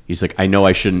he's like, I know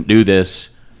I shouldn't do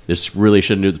this. This really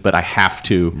shouldn't do this, but I have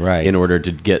to in order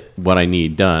to get what I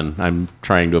need done. I'm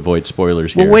trying to avoid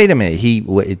spoilers here. Well, wait a minute.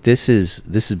 This is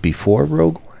before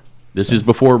Rogue One? This is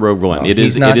before Rogue One. It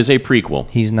is a prequel.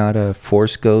 He's not a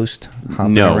Force ghost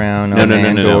hopping around on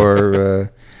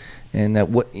Andor. And that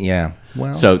what? Yeah.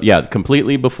 Well. So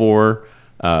completely before.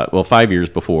 5 years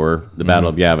before the Battle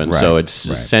of Yavin. So it's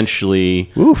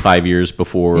essentially 5 years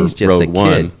before Rogue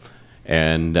One.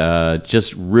 And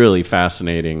just really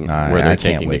fascinating where they're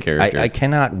taking the character. I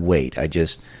cannot wait.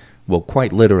 well,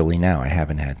 quite literally now. I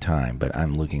haven't had time, but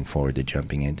I'm looking forward to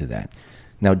jumping into that.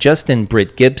 Now, Justin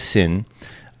Britt Gibson,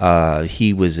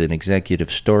 he was an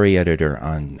executive story editor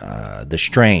on The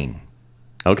Strain.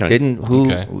 Okay.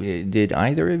 Did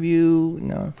either of you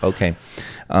know? Okay.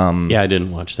 Yeah, I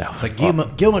didn't watch that one. It's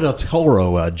like Guillermo del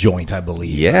Toro joint, I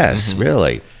believe. Yes,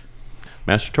 really.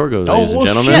 Master Torgo, ladies and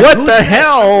gentlemen. shit. What Who the did-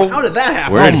 hell? How did that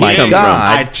happen? Where did Oh he my come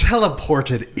God. I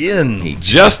teleported in.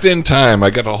 Just in time.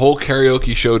 I got a whole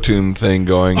karaoke show tune thing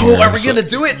going. Oh, here. are we going to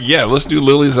do it? Yeah, let's do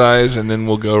Lily's Eyes, and then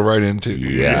we'll go right into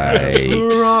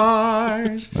Yikes.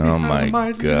 Oh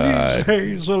my God.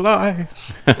 Hazel eyes.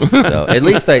 So at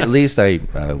least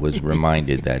I was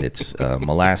reminded that it's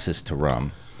molasses to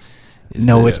rum.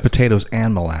 No, it's potatoes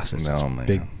and molasses. No, It's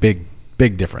man.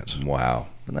 big difference. Wow.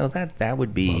 No, that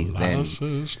would be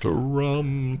Molasses to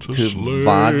rum to then slay. to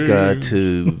vodka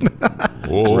to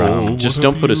rum. Just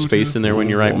don't put a space in there when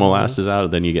you write molasses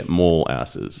out, then you get mole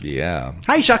asses. Yeah.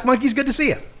 Hi, Shock Monkeys. Good to see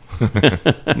you.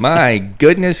 My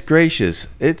goodness gracious.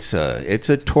 It's a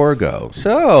Torgo.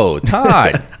 So,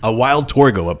 Todd. A wild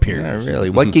Torgo appeared. Yeah, really.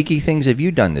 What geeky things have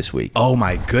you done this week? Oh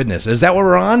my goodness! Is that what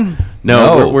we're on?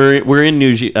 No, No. we're in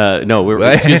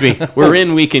excuse me. We're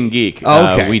in Weekend Geek.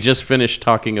 Okay. We just finished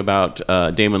talking about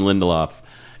Damon Lindelof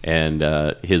and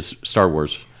his Star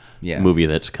Wars movie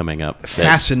that's coming up.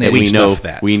 Fascinating we know, stuff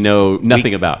that- we know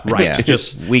nothing about. Right. Yeah.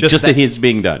 Just Just that he's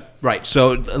being done. Right.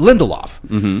 So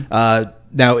Lindelof.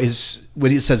 Now is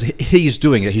when it says he's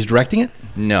doing it, he's directing it.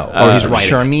 No. he's writing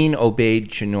it. Charmine Obaid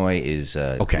Chinoy is,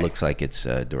 Okay. looks like it's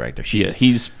director. Yeah,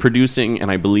 he's producing and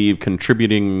I believe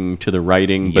contributing to the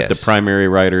writing, but Yes. the primary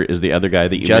writer is the other guy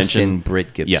that you Justin mentioned.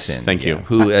 Britt Gibson. Yes, thank you.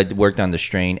 Who worked on The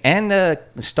Strain and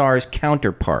Star's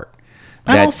counterpart.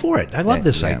 I'm That- all for it. I love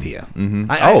this yeah. idea.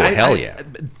 Hell yeah.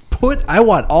 I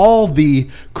want all the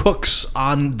cooks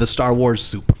on the Star Wars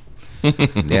soup.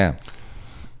 Yeah.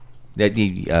 That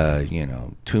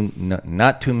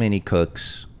not too many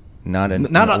cooks. Not all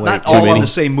many. on the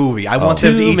same movie. I want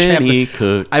them to Too each have. many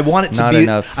cooks. I want it to Not be.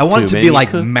 enough. I want it Too to be many like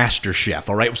cooks. Master Chef.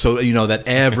 All right, so you know that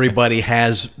everybody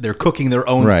they're cooking their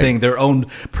own Right. thing, their own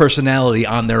personality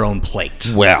on their own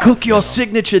plate. Well, Cook your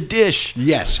signature dish.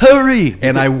 Yes, Hurry.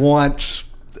 and I want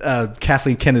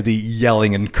Kathleen Kennedy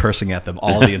yelling and cursing at them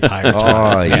all the entire time.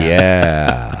 oh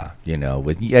yeah.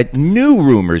 With yet new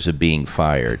rumors of being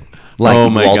fired. Like Oh,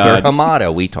 my Walter God.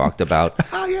 Hamada, we talked about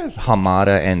yes.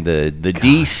 Hamada and the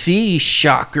DC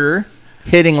shocker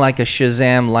hitting like a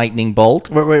Shazam lightning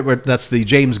bolt. Wait, that's the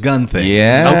James Gunn thing.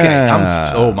 Yeah.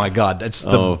 Okay. Oh my God, that's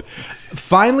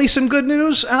finally some good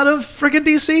news out of friggin'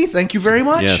 DC. Thank you very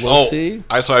much. Yes. We'll see.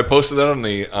 I posted that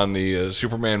on the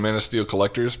Superman Man of Steel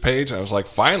collectors page. And I was like,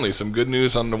 finally, some good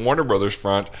news on the Warner Brothers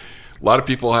front. A lot of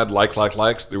people had likes.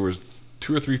 There was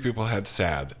 2 or 3 people had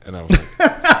sad, and I was like,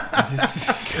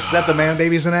 Is that the Man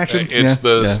Babies in action? it's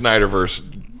the Snyderverse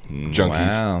junkies.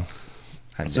 Wow.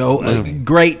 So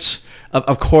great.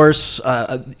 Of course,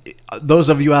 those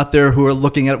of you out there who are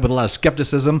looking at it with a lot of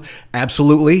skepticism,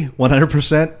 absolutely,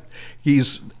 100%.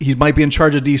 He might be in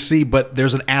charge of DC, but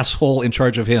there's an asshole in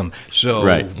charge of him. So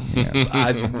Right.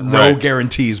 no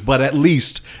guarantees, but at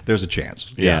least there's a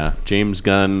chance. Yeah, James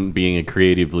Gunn being a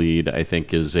creative lead, I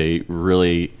think, is a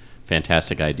really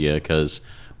fantastic idea because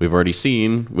we've already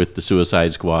seen with the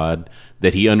Suicide Squad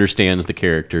that he understands the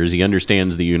characters, he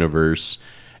understands the universe,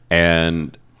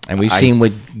 and we've seen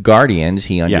with Guardians,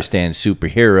 he understands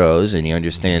superheroes and he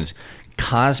understands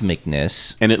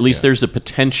cosmicness. And at least there's a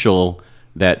potential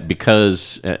that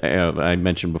because I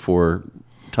mentioned before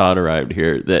Todd arrived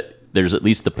here that there's at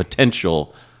least the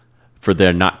potential for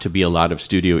there not to be a lot of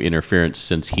studio interference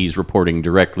since he's reporting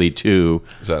directly to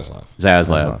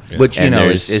Zaslav. Which, And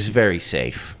is there's- very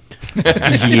safe.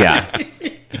 Yeah.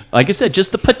 Like I said,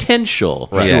 just the potential.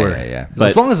 Right. Sure. Yeah. But-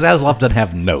 As long as Zaslav doesn't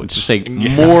have notes. Say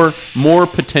more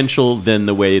potential than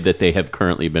the way that they have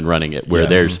currently been running it, where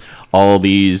there's all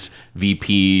these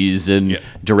VPs and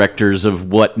directors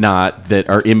of whatnot that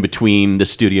are in between the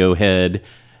studio head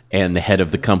and the head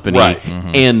of the company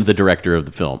and the director of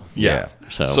the film. Yeah.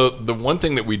 So the one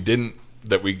thing that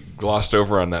we glossed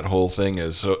over on that whole thing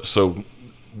is so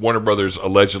Warner Brothers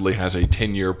allegedly has a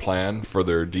 10-year plan for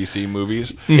their DC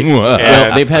movies.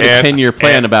 Well, they've had a 10-year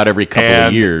plan about every couple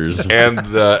of years. And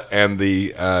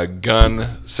the Gunn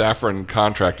Safran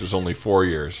contract is only 4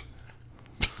 years.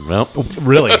 Well,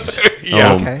 Really?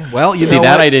 Yeah. Okay. Well, you see know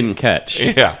that what? I didn't catch.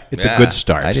 Yeah. It's a good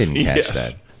start. I didn't catch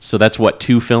Yes. that. So that's what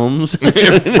 2 films.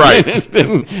 Right.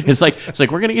 It's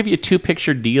like we're gonna give you a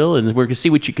 2-picture deal, and we're gonna see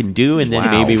what you can do, and then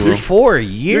maybe we'll. 4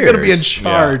 years. You're going to be in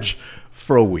charge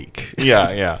for a week.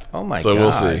 Yeah. Oh, my so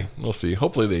God. we'll see.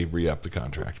 Hopefully they re-up the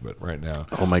contract, but right now.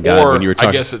 Oh, my God, Or when you were I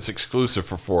talking- guess it's exclusive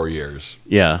for 4 years.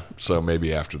 Yeah. So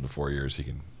maybe after the 4 years he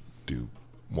can do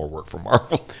more work for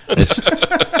Marvel.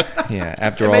 Yeah,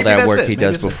 after all maybe that that's work it. he Maybe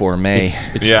does that's it. before May.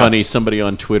 It's Yeah. funny. Somebody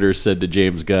on Twitter said to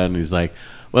James Gunn, he's like,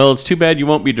 well, it's too bad you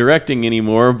won't be directing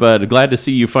anymore, but glad to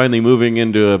see you finally moving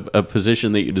into a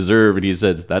position that you deserve. And he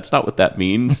says, that's not what that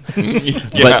means.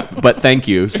 Yeah. But thank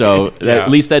you. So Yeah. at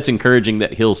least that's encouraging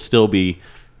that he'll still be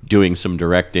doing some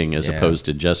directing as Yeah. opposed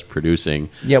to just producing.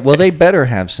 Yeah, well, they better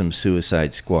have some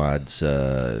Suicide Squads,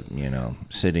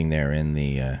 sitting there in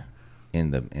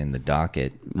the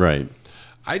docket. Right.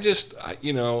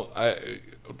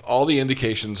 All the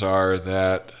indications are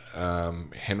that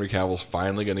Henry Cavill's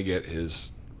finally going to get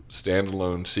his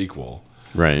standalone sequel.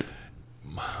 Right.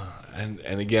 And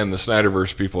again, the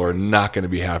Snyderverse people are not going to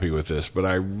be happy with this, but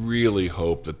I really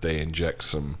hope that they inject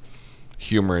some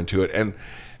humor into it. And,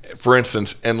 for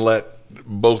instance, and let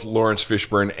both Lawrence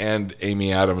Fishburne and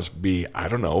Amy Adams be, I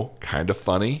don't know, kind of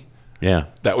funny. Yeah.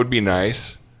 That would be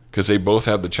nice, because they both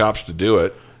have the chops to do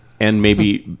it. And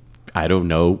maybe, I don't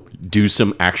know, do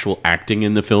some actual acting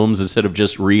in the films instead of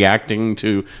just reacting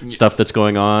to stuff that's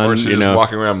going on. Or just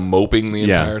walking around moping the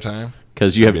Yeah. entire time.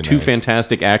 Because you have That'd be two nice.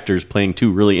 fantastic actors playing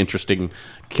two really interesting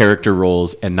character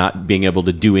roles and not being able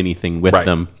to do anything with Right.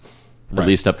 them, at Right.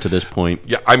 least up to this point.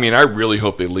 Yeah, I mean, I really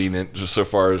hope they lean in, just so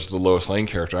far as the Lois Lane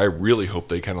character, I really hope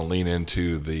they kind of lean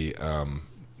into the,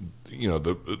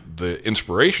 the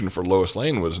inspiration for Lois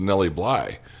Lane was Nellie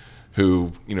Bly,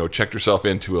 who, checked herself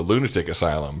into a lunatic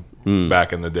asylum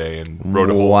back in the day and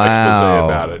wrote a whole expose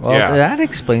about it. Well, yeah. that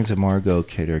explains a Margot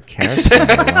Kidder casting.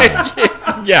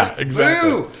 Wow. Yeah,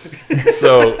 exactly.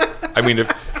 So, I mean,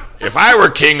 if I were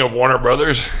king of Warner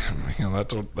Brothers,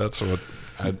 that's what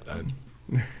I'd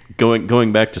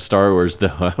Going back to Star Wars, though,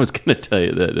 I was going to tell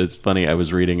you that it's funny. I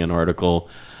was reading an article,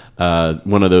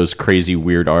 one of those crazy,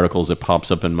 weird articles that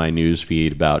pops up in my news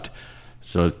feed about.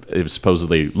 So it was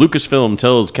supposedly Lucasfilm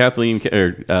tells Kathleen,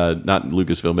 not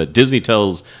Lucasfilm, but Disney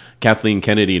tells Kathleen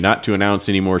Kennedy not to announce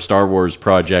any more Star Wars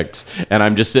projects. And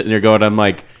I'm just sitting there going, I'm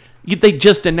like, they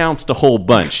just announced a whole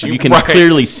bunch. You can Right.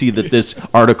 clearly see that this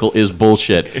article is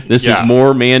bullshit. This Yeah. is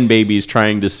more man babies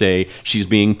trying to say she's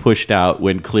being pushed out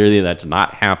when clearly that's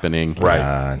not happening.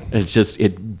 Right. It's just,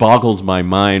 it boggles my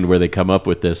mind where they come up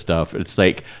with this stuff. It's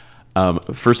like,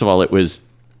 first of all,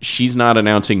 she's not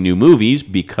announcing new movies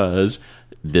because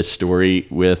this story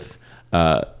with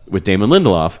Damon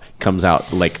Lindelof comes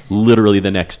out like literally the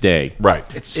next day. Right.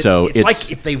 It's like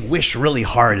if they wish really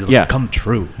hard, it'll Yeah. come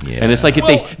true. And it's like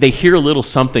if they hear a little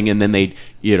something and then they,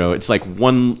 it's like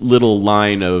one little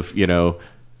line of,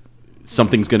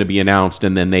 something's going to be announced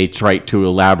and then they try to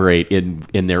elaborate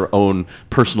in their own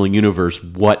personal universe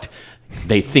what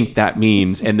they think that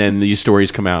means, and then these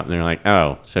stories come out and they're like,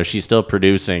 oh, so she's still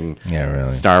producing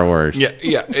really. Star Wars.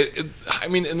 Yeah. I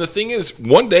mean, and the thing is,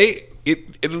 one day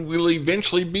it will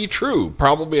eventually be true,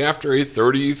 probably after a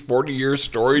 30, 40-year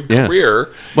storied Yeah.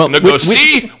 career. Well, and they'll go, which-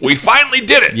 see, we finally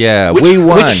did it. Yeah, Which, we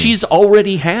won. which she's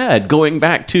already had going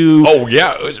back to. Oh,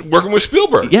 yeah, it was working with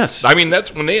Spielberg. Yes. I mean,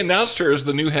 that's when they announced her as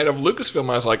the new head of Lucasfilm.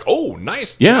 I was like, oh,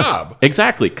 nice Yeah, job.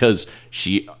 exactly, because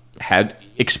she had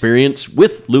experience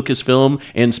with Lucasfilm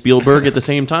and Spielberg at the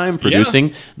same time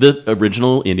producing the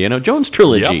original Indiana Jones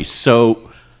trilogy. Yep.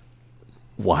 So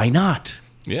why not?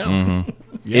 Yeah. Mm-hmm.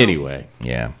 Yeah. Anyway,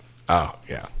 Yeah. Oh,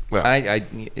 yeah. Well,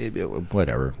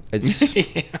 Whatever. It's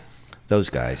those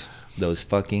guys. Those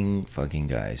fucking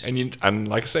guys. and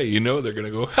like I say, they're going to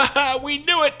go, ha ha, we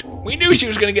knew it. We knew she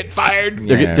was going to get fired.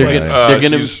 they're, Yeah, they're, right.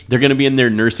 gonna, she's- they're gonna be in their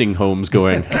nursing homes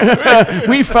going,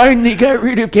 we finally got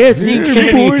rid of Kathleen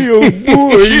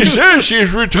Kennedy. She says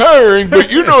she's retiring, but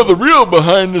the real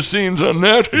behind the scenes on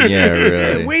that. Yeah,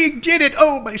 really. We did it.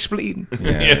 Oh, my spleen.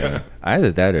 Yeah, really.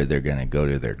 Either that or they're going to go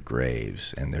to their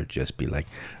graves and they'll just be like,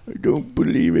 I don't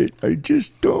believe it. I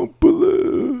just don't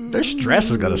believe. Their stress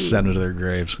is going to send them to their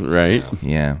graves. Right?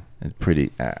 Yeah, it's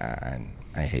pretty. I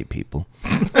hate people.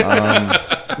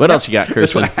 What else you got,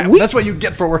 Kirsten? That's what you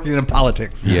get for working in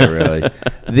politics. Yeah, really.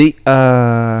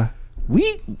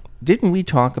 Didn't we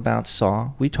talk about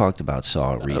Saw? We talked about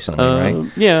Saw recently,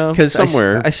 right? Yeah, Because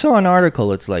somewhere. I saw an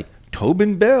article. It's like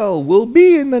Tobin Bell will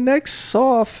be in the next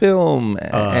Saw film,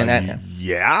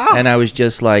 Yeah. and I was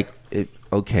just like,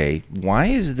 okay, why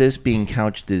is this being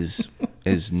couched as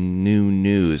new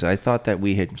news? I thought that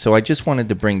we had. So I just wanted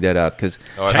to bring that up because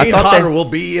I Kane thought Hodder that. will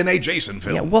be in a Jason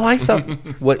film. Yeah, well, I thought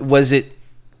what was it?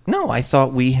 No, I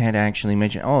thought we had actually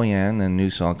mentioned. Oh yeah, and the new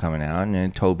Saw coming out, and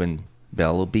then Tobin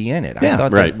Bell will be in it. Yeah. I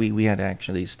thought Right. that we had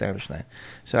actually established that.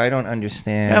 So I don't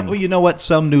understand. Yeah, well, you know what?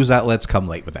 Some news outlets come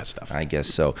late with that stuff. I guess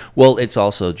so. Well, it's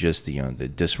also just the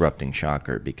disrupting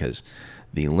shocker because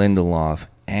the Lindelof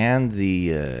and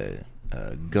the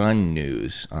gun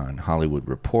news on Hollywood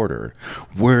Reporter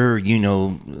were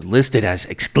listed as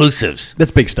exclusives.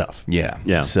 That's big stuff. Yeah.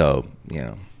 Yeah. So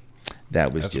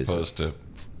that was As just opposed to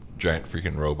giant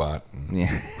freaking robot. And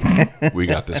yeah. we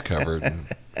got this covered. And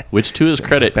Which, to his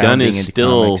credit, Gunn Bounding is into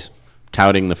still comics.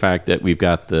 touting the fact that we've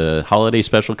got the holiday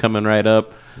special coming right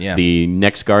up. Yeah. The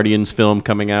next Guardians film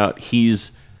coming out.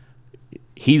 He's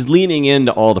leaning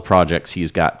into all the projects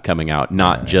he's got coming out,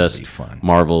 not be just fun.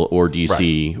 Marvel or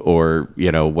DC or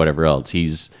whatever else.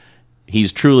 He's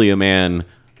truly a man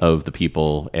of the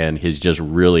people, and he's just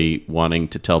really wanting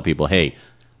to tell people, hey,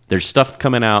 there's stuff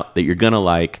coming out that you're gonna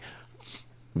like.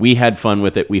 We had fun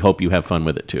with it. We hope you have fun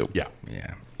with it too. yeah.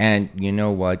 Yeah. And you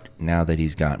know what? Now that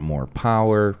he's got more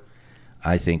power,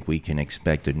 I think we can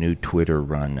expect a new Twitter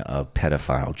run of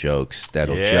pedophile jokes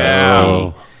that'll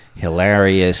Yeah. just be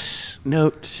hilarious.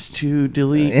 Notes to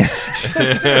delete.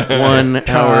 1 Todd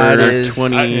hour, is-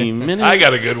 20 minutes. I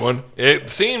got a good one. It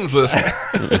seems this.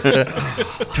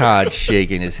 Todd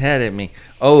shaking his head at me.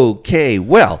 Okay,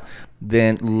 well,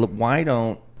 then why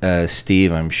don't,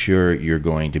 Steve, I'm sure you're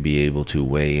going to be able to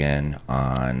weigh in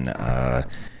on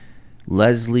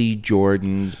Leslie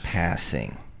Jordan's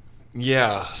passing.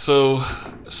 Yeah, so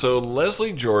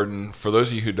Leslie Jordan, for those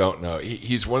of you who don't know,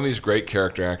 he's one of these great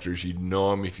character actors. You'd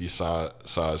know him if you saw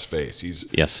his face. He's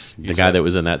The guy that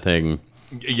was in that thing.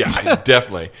 yeah,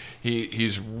 definitely. He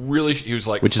was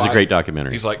like Which is a great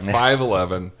documentary. He's like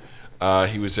 5'11".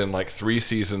 He was in like 3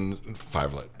 seasons.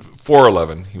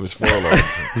 4'11". He was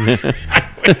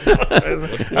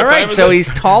 4'11". All right, so he's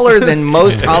taller than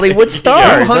most Hollywood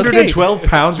stars. 112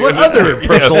 pounds. What other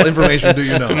personal information do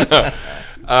you know?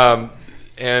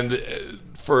 And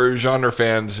for genre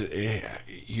fans,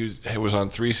 he was on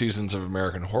 3 seasons of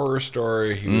American Horror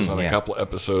Story. He was on a couple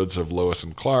episodes of Lois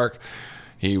and Clark.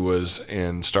 He was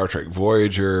in Star Trek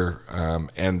Voyager.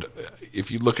 And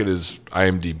if you look at his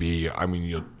IMDb, I mean,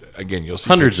 you'll see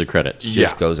Hundreds of credits. Okay. Yeah.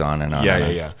 Just goes on and on. Yeah,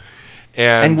 and yeah, on.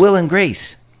 yeah. And Will and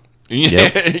Grace.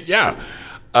 Yeah, yeah.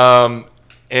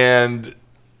 And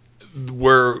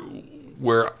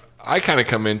where I kind of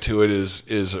come into it is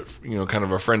kind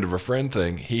of a friend of a friend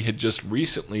thing. He had just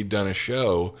recently done a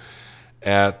show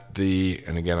at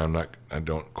and again I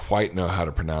don't quite know how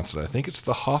to pronounce it. I think it's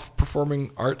the Hoff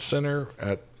Performing Arts Center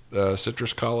at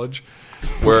Citrus College.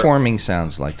 Performing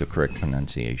sounds like the correct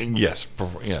pronunciation. Yes,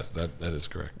 that is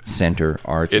correct. Center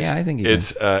Arts. It's I think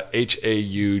it's Haugh.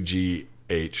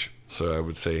 So I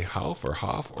would say Hoff or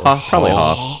Hoff or Probably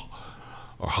Hoff.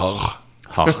 or Hoff.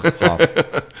 Hoff.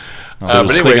 But But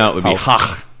anyway, Klingon would be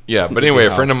Hoff. Yeah, but anyway,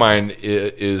 a friend of mine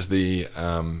is the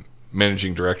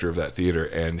managing director of that theater,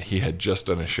 and he had just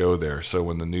done a show there. So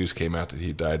when the news came out that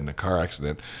he died in a car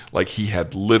accident, like he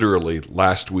had literally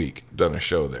last week done a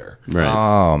show there. Right.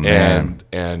 Oh man.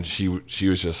 And she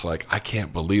was just like, I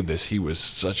can't believe this. He was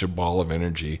such a ball of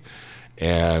energy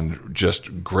and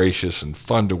just gracious and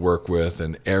fun to work with,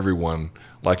 and everyone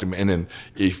liked him. And then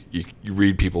if you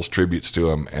read people's tributes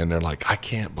to him, and they're like, I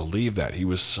can't believe that. He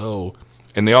was so,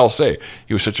 and they all say,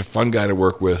 he was such a fun guy to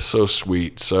work with, so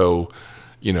sweet, so,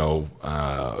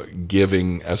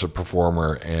 giving as a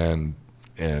performer, and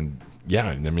yeah,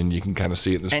 I mean, you can kind of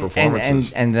see it in his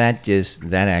performances. And that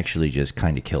actually just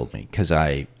kind of killed me because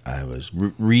I was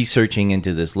researching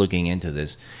into this, looking into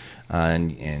this,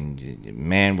 and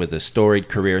man with a storied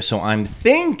career. So I'm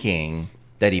thinking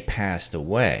that he passed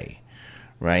away,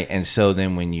 right? And so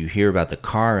then when you hear about the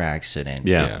car accident,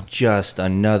 Yeah. just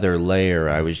another layer.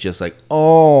 I was just like,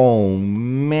 oh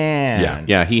man, Yeah.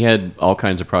 Yeah, he had all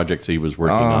kinds of projects he was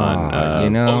working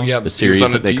on. Oh yeah, The series he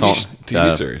was on that they call TV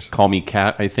series, Call Me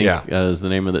Cat, I think, Yeah. is the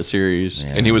name of that series.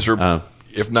 and he was,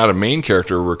 if not a main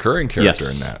character, a recurring character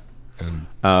Yes. in that.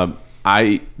 And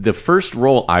The first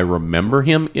role I remember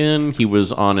him in, he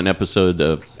was on an episode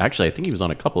of, actually, I think he was on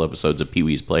a couple episodes of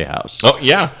Pee-wee's Playhouse. oh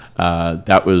yeah,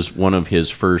 That was one of his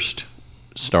first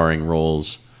starring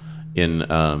roles in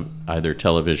either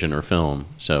television or film.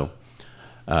 So,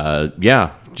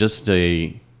 just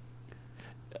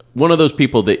one of those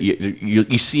people that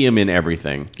you see him in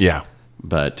everything. yeah.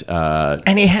 But,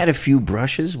 And he had a few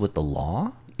brushes with the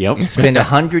law. yep. Spent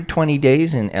 120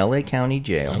 days in L.A. County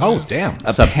Jail. Oh, damn.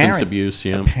 Substance abuse,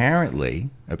 yeah.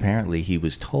 Apparently, he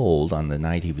was told on the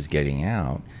night he was getting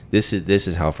out. This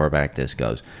is how far back this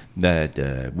goes.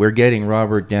 That we're getting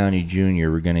Robert Downey Jr.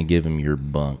 We're going to give him your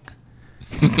bunk.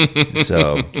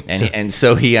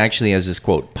 So he actually has this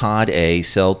quote: "Pod A,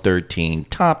 Cell 13,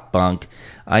 top bunk.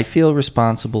 I feel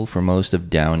responsible for most of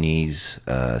Downey's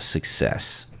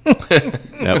success."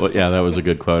 That was a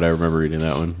good quote. I remember reading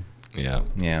that one. Yeah.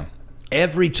 Yeah.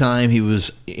 Every time he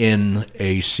was in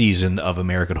a season of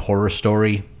American Horror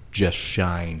Story, just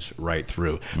shines right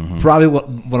through. Probably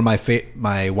one of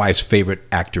my wife's favorite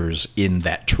actors in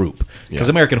that troupe, because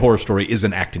American Horror Story is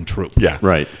an acting troupe. Yeah.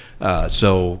 Right.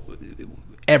 So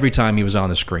every time he was on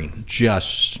the screen,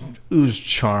 just oozed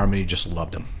charm, and you just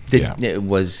loved him. It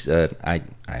was I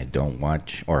don't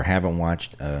watch or haven't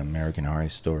watched American Horror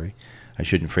Story. I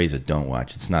shouldn't phrase it "don't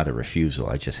watch." It's not a refusal.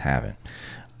 I just haven't.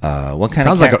 What kind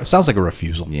Sounds like a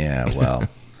refusal. Yeah, well,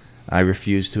 I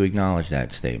refuse to acknowledge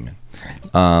that statement.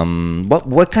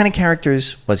 What kind of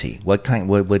characters was he? What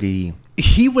did he?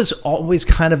 He was always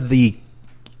kind of the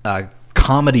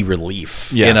comedy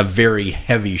relief in a very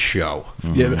heavy show.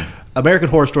 Yeah, American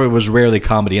Horror Story was rarely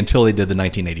comedy until they did the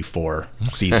 1984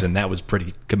 season. That was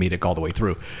pretty comedic all the way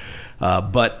through.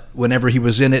 But whenever he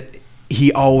was in it,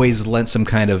 he always lent some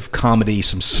kind of comedy,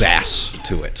 some sass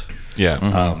to it.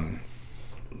 Yeah.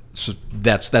 So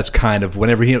that's kind of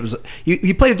whenever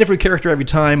he played a different character every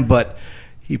time, but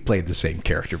he played the same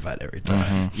character about every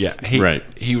time. Yeah,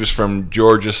 he was from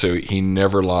Georgia, so he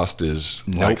never lost his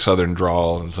like Southern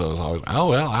drawl, and so it was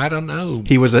always, I don't know.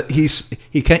 He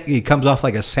comes off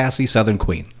like a sassy Southern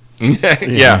queen.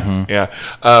 Yeah.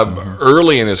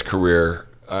 Early in his career,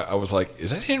 I was like,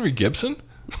 is that Henry Gibson?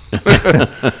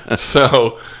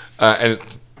 So, and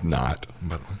it's not,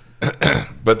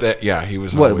 but that he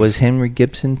was. What was Henry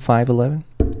Gibson 5'11"?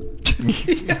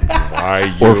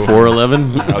 Why you? Or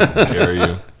 4'11"? How dare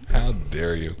you? How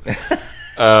dare you?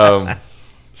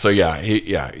 So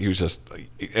he was just,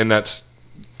 and that's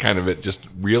kind of it. Just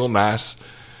real nice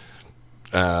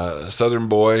Southern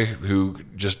boy who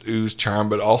just oozed charm,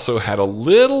 but also had a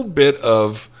little bit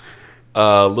of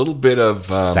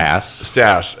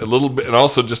sass, a little bit, and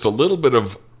also just a little bit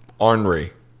of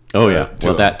ornery. Oh yeah,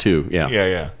 well that too.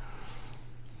 Yeah.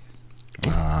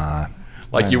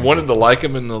 Like you wanted to like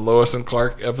him in the Lois and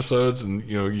Clark episodes, and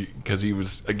because he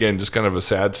was again just kind of a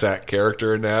sad sack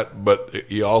character in that, but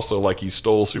he also he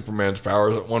stole Superman's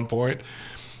powers at one point.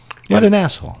 What an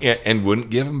asshole! And wouldn't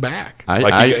give him back.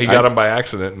 He got him by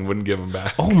accident and wouldn't give him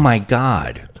back. Oh my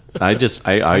God! I just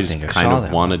kind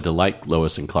of wanted to like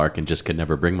Lois and Clark and just could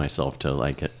never bring myself to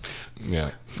like it.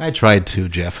 Yeah, I tried to,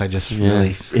 Jeff. I just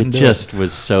really it just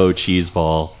was so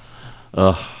cheeseball.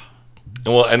 Ugh.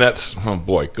 Well, and that's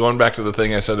going back to the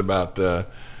thing I said about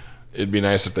it'd be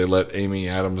nice if they let Amy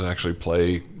Adams actually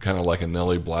play kind of like a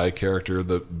Nellie Bly character.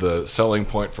 The selling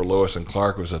point for Lois and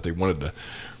Clark was that they wanted to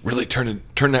really turn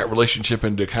that relationship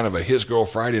into kind of a His Girl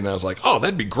Friday, and I was like, oh,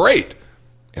 that'd be great.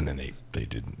 And then they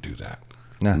didn't do that.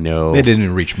 No. They didn't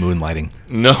even reach moonlighting.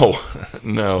 No.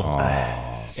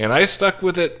 Aww. And I stuck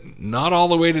with it not all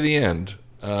the way to the end.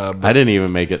 I didn't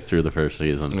even make it through the first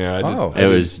season. Yeah, I did. Oh. It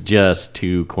was just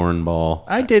too cornball.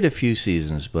 I did a few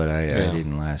seasons, but I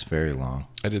didn't last very long.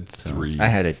 I did 3. I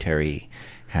had a Terry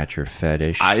Hatcher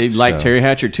fetish. I like Terry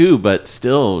Hatcher too, but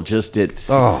still, just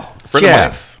it's. Oh,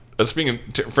 Jeff. A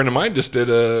friend of mine just did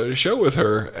a show with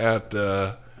her at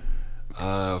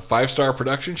 5-Star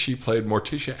Production. She played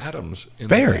Morticia Adams.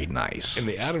 Very nice. In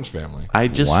the Addams Family. I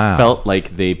just felt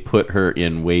like they put her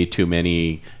in way too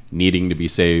many needing to be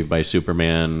saved by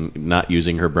Superman, not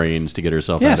using her brains to get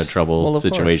herself out of trouble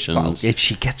situations. Well, if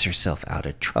she gets herself out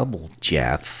of trouble,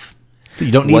 Jeff,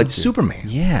 you don't need Superman.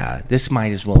 Yeah, this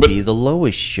might as well be the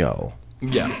Lois show.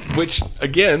 Yeah, which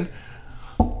again.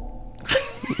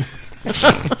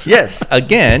 Yes,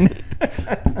 again.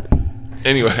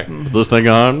 Anyway, is this thing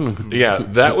on? Yeah,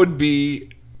 that would be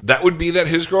that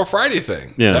His Girl Friday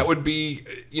thing. Yeah, that would be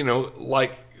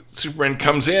like Superman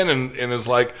comes in and is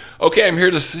like, okay, I'm here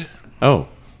to see. Oh,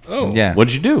 yeah.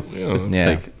 What'd you do? Yeah.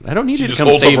 Like, I don't need you to come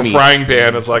holds save up me. a frying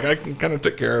pan. It's like I can kind of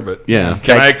take care of it. Yeah.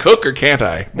 Can I cook or can't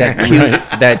I?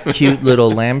 That cute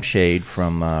little lampshade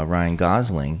from Ryan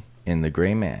Gosling in The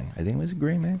Gray Man. I think it was The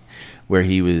Gray Man, where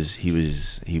he was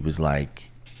like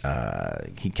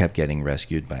he kept getting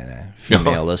rescued by that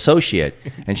female associate,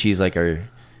 and she's like, "Are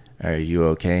you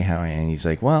okay? How?" And he's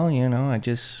like, "Well, I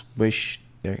just wish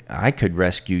I could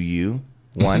rescue you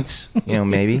once,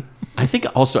 maybe." I think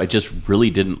also I just really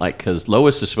didn't like, because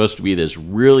Lois is supposed to be this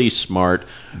really smart,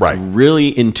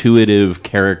 really intuitive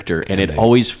character, and it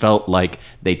always felt like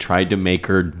they tried to make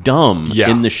her dumb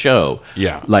in the show.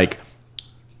 Yeah. Like,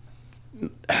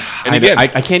 And again, I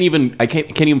can't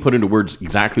even put into words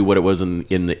exactly what it was in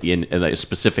a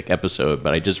specific episode,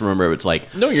 but I just remember it's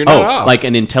like, No, you're not off. like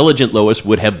an intelligent Lois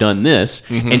would have done this,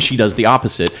 and she does the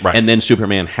opposite, Right. and then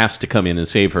Superman has to come in and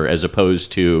save her, as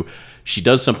opposed to she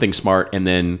does something smart, and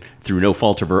then through no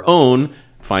fault of her own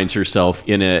finds herself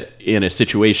in a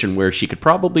situation where she could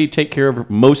probably take care of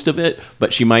most of it,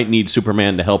 but she might need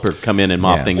Superman to help her come in and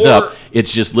mop Yeah. things up.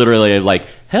 It's just literally like,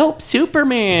 help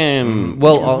Superman.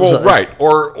 Well, right.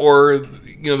 Or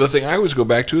the thing I always go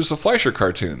back to is the Fleischer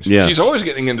cartoons. Yes. She's always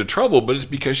getting into trouble, but it's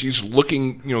because she's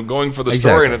looking, going for the Exactly.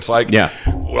 story, and it's like, Yeah.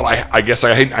 well, I guess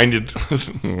I need,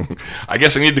 I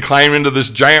guess I need to climb into this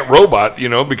giant robot,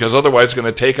 because otherwise it's going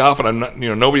to take off, and I'm not,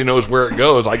 nobody knows where it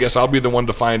goes. I guess I'll be the one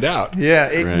to find out. Yeah.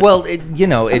 Right. Well,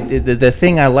 the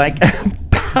thing I like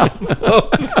about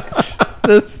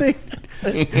the thing.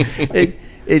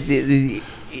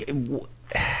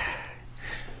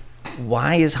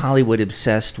 Why is Hollywood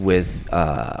obsessed with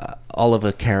all of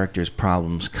a character's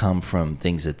problems come from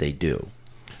things that they do,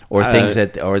 or things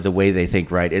or the way they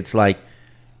think? Right? It's like,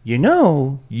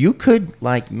 you could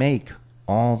make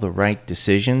all the right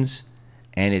decisions,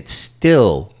 and it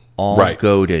still all Right.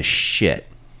 go to shit.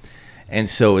 And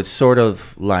so it's sort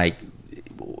of like,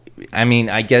 I mean,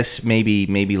 I guess maybe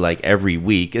like every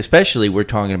week, especially we're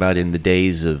talking about in the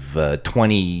days of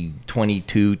 20,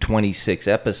 22, 26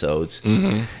 episodes.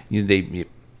 Mm-hmm.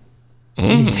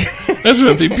 That's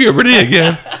empty puberty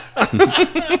again.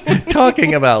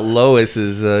 Talking about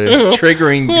Lois's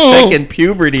triggering second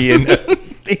puberty. And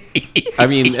I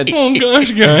mean, it's, Oh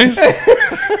gosh, guys.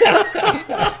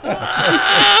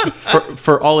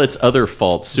 for all its other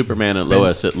faults, Superman and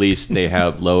Lois, at least they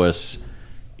have Lois.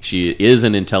 She is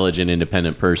an intelligent,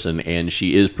 independent person, and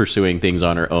she is pursuing things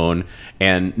on her own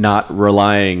and not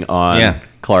relying on Yeah.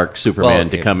 Clark, Superman, Well,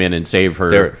 to yeah. come in and save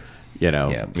her. They're-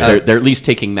 They're at least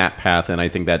taking that path, and I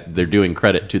think that they're doing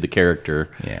credit to the character.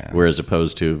 Yeah. Whereas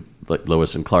opposed to like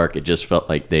Lois and Clark, it just felt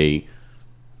like they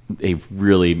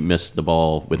really missed the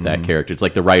ball with that character. It's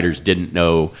like the writers didn't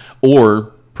know,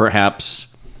 or perhaps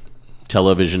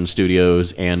television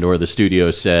studios and or the studio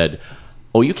said,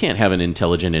 "Oh, you can't have an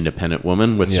intelligent, independent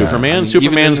woman with Yeah. Superman. I mean,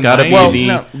 Superman's even in got to the be 90s-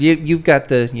 well, no,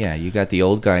 you've got the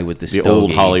old guy with the The old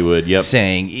stogie Hollywood, yep.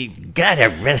 saying, "You gotta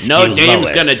rescue no dame's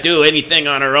Lois." gonna do anything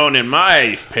on her own in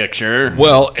my picture."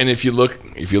 Well, and if you look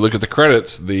at the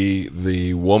credits,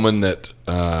 the woman that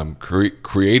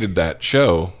created that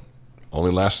show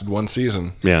only lasted one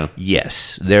season. Yeah.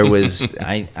 Yes, there was.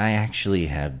 I actually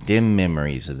have dim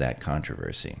memories of that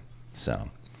controversy. So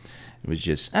it was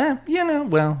just,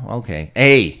 well, okay.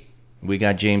 Hey, we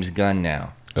got James Gunn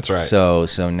now. That's right. So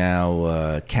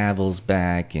now Cavill's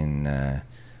back, and I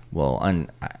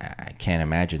can't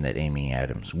imagine that Amy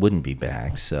Adams wouldn't be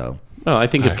back. So. Well, I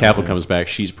think if Cavill comes back,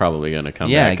 she's probably going to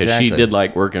come Yeah, back because exactly. she did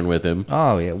like working with him.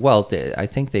 Oh yeah, well, I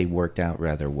think they worked out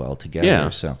rather well together. Yeah.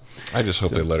 So I just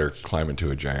hope they let her climb into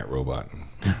a giant robot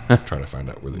and try to find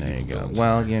out where the there you evil go. villains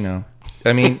Well,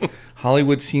 I mean,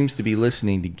 Hollywood seems to be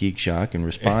listening to Geek Shock and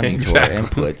responding to our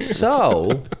input.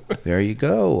 So there you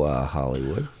go,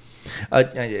 Hollywood.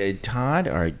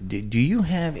 Todd, do you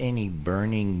have any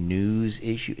burning news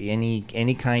issue?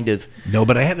 Any kind of? No,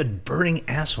 but I have a burning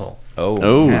asshole.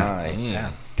 Oh.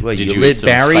 my. Well, Did you you eat lit some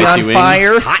Barry spicy on wings?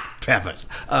 fire. Hot peppers.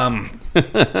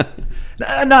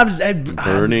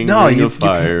 Burning no, ring of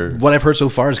fire. What I've heard so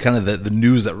far is kind of the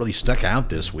news that really stuck out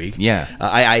this week. Yeah.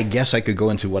 I guess I could go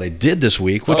into what I did this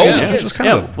week. Which Oh, is, yeah. which was kind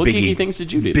of a What biggie, geeky things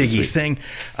did you do this Biggie week? thing.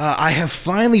 I have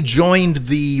finally joined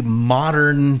the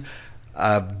modern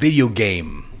video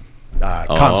game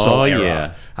console era.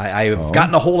 yeah. I have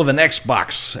gotten a hold of an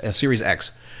Xbox, a Series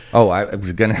X. Oh, I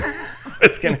was gonna.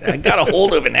 I got a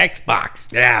hold of an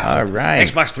Xbox. Yeah. All right.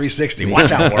 Xbox 360.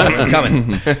 Watch out, Warren. I'm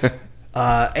coming.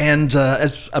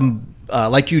 As I'm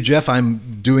like you, Jeff,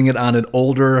 I'm doing it on an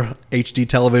older HD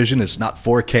television. It's not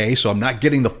 4K, so I'm not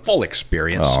getting the full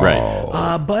experience.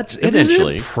 Right. But it is an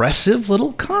Eventually. impressive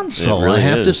little console, It really I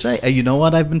have to is. say. You know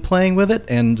what? I've been playing with it,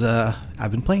 and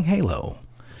I've been playing Halo.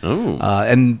 Oh.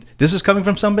 And this is coming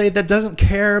from somebody that doesn't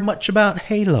care much about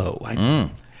Halo.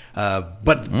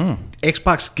 But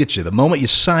Xbox gets you. The moment you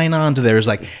sign on to there, it's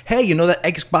like, hey, you know that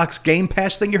Xbox Game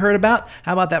Pass thing you heard about?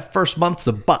 How about that first month's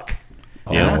 $1?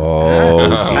 Yeah.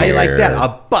 How you like that?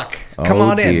 $1. Come Oh,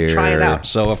 on in, try it dear. out.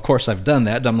 So of course I've done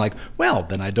that. And I'm like, well,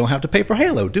 then I don't have to pay for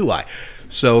Halo, do I?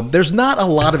 So there's not a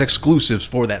lot of exclusives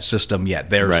for that system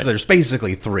yet. There's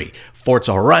basically 3: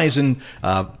 Forza Horizon,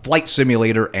 Flight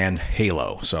Simulator, and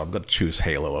Halo. So I'm going to choose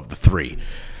Halo of the 3.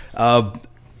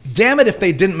 Damn it if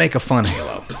they didn't make a fun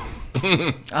Halo.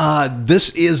 This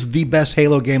is the best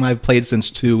Halo game I've played since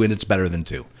 2, and it's better than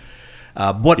 2.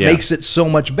 What Yeah. makes it so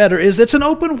much better is it's an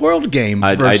open world game.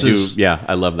 I do. Versus, Yeah,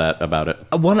 I love that about it.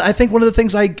 I think one of the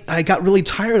things I got really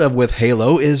tired of with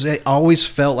Halo is it always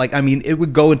felt like, it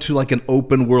would go into like an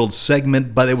open world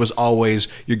segment, but it was always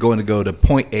you're going to go to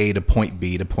point A to point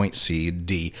B to point C,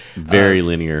 D. Very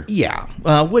linear. Yeah,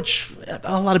 which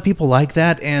a lot of people like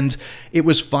that, and it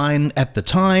was fine at the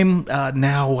time.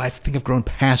 Now I think I've grown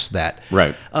past that.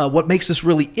 Right. What makes this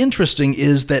really interesting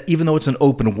is that even though it's an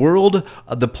open world,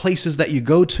 the places that you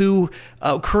go to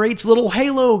creates little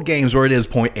Halo games where it is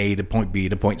point A to point B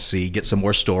to point C, get some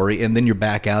more story, and then you're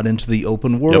back out into the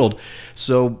open world.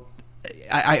 So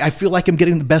I feel like I'm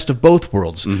getting the best of both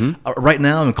worlds. Right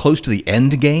now, I'm close to the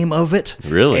end game of it.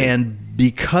 Really? And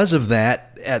because of that,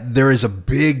 there is a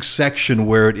big section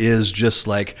where it is just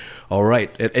like, all right,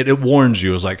 it warns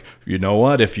you. It's like, you know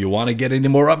what? If you want to get any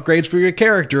more upgrades for your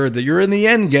character, that you're in the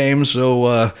end game.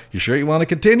 So you sure you want to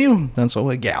continue? And so,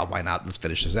 yeah, why not? Let's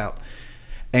finish this out.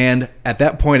 And at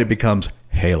that point, it becomes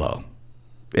Halo.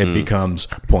 It becomes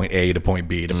point A to point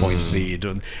B to point C.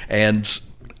 And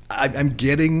I'm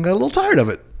getting a little tired of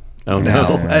it. Oh,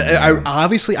 no.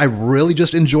 I really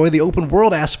just enjoy the open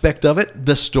world aspect of it.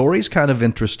 The story's kind of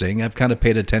interesting. I've kind of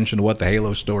paid attention to what the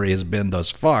Halo story has been thus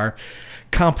far.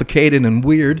 Complicated and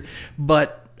weird,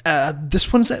 but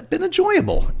this one's been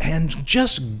enjoyable and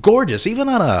just gorgeous. Even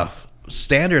on a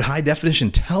standard high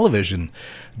definition television,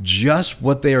 just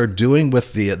what they are doing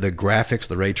with the graphics,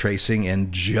 the ray tracing,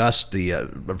 and just the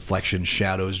reflection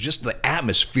shadows, just the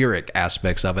atmospheric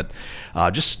aspects of it,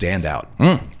 just stand out.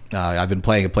 I've been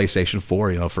playing a PlayStation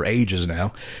 4, for ages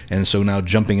now, and so now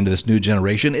jumping into this new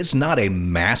generation, it's not a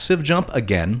massive jump.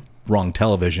 Again, wrong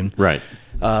television, Right.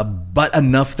 but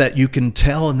enough that you can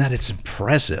tell and that it's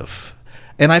impressive.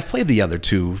 And I've played the other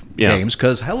two games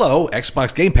because, hello,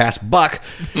 Xbox Game Pass, buck.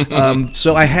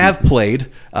 So I have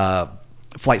played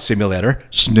Flight Simulator,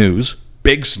 snooze,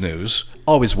 big snooze.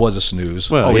 Always was a snooze.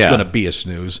 Well, always yeah. going to be a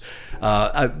snooze.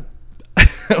 I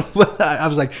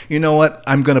was like, you know what?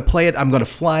 I'm going to play it. I'm going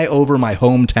to fly over my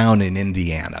hometown in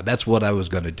Indiana. That's what I was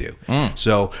going to do.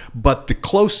 So, but the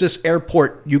closest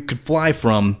airport you could fly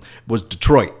from was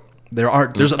Detroit.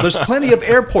 There's plenty of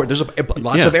airport. There's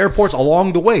lots of airports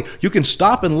along the way. You can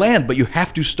stop and land, but you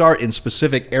have to start in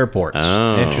specific airports.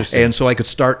 Oh. Interesting. And so I could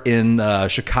start in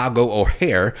Chicago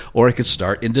O'Hare, or I could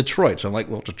start in Detroit. So I'm like,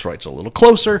 well, Detroit's a little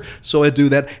closer, so I do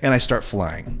that, and I start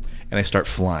flying.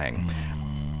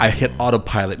 I hit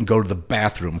autopilot and go to the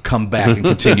bathroom, come back and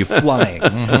continue flying.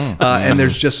 And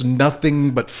there's just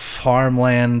nothing but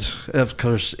farmland. Of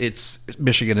course, it's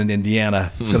Michigan and Indiana.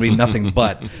 It's going to be nothing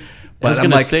but. I was But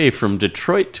going I'm to say, from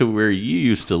Detroit to where you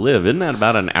used to live, isn't that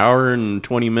about an hour and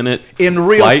 20-minute In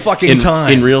real flight? fucking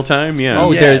time. In real time, yeah.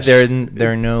 Oh, Yes.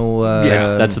 there are no.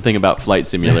 That's the thing about Flight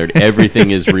Simulator. Everything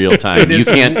is real time. You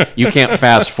can't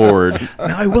fast forward.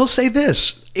 Now, I will say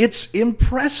this. It's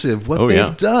impressive what Oh, they've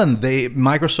yeah. done.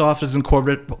 Microsoft has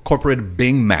incorporated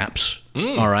Bing Maps.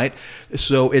 All right.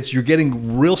 So you're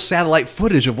getting real satellite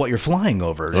footage of what you're flying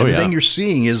over. Everything yeah. you're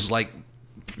seeing is like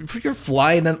you're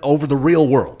flying over the real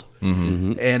world.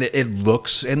 And it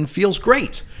looks and feels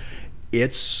great.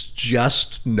 It's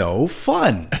just no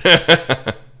fun.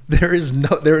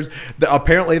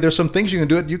 Apparently there's some things you can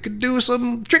do it. You could do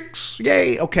some tricks.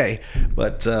 Yay. Okay.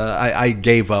 But I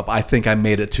gave up. I think I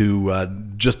made it to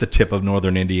just the tip of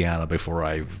northern Indiana before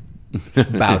I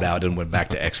bowed out and went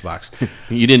back to Xbox.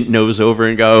 You didn't nose over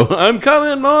and go, "I'm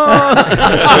coming, Mom."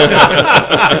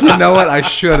 You know what? I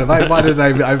should have. Why didn't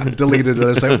I've deleted it. I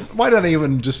was like, why don't I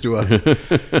even just do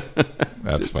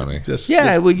That's funny.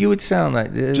 Yeah, well, you would sound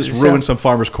like just ruin some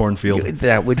farmer's cornfield.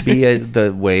 That would be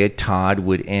the way a Todd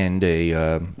would end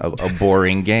a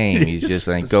boring game. He's just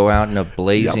like go out in a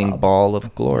blazing ball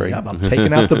of glory. Yeah, I'm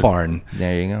taking out the barn.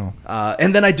 There you go.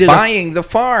 And then I did Buying the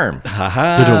farm.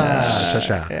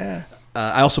 Yeah.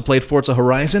 I also played Forza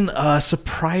Horizon, a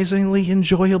surprisingly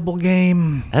enjoyable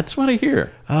game. That's what I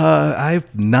hear.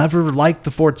 I've never liked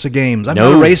the Forza games. I'm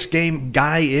No. not a race game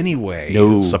guy anyway.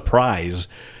 No. Surprise.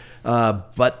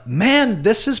 But man,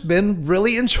 this has been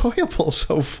really enjoyable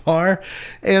so far.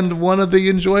 And one of the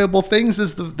enjoyable things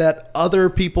is that other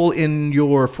people in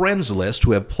your friends list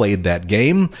who have played that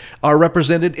game are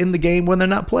represented in the game when they're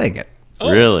not playing it.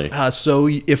 Really? So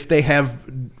if they have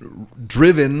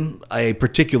driven a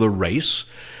particular race,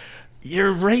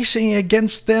 you're racing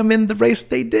against them in the race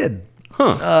they did.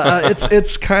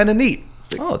 It's kind of neat.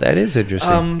 Oh, that is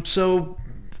interesting. So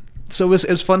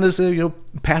it's fun to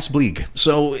pass Bleak.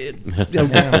 So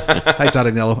hi Todd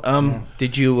Agnello.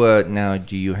 Did you now?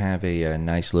 Do you have a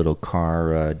nice little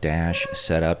car dash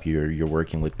set up? You're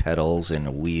working with pedals and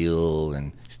a wheel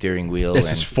and steering wheel.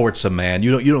 This is Forza, man.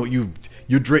 You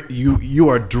you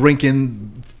are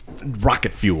drinking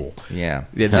rocket fuel. Yeah.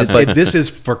 This is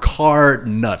for car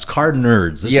nuts, car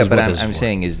nerds. This Yeah, is but what this is I'm for.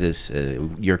 saying, is this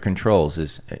your controls?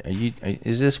 Is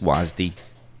this WASD?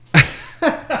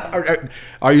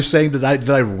 Are you saying did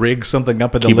I rig something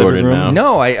up in the Keyboard living and room? mouse.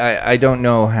 No, I don't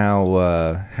know how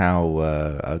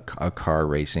a car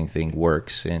racing thing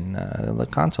works in the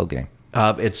console game.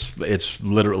 It's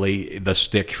literally the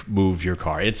stick moves your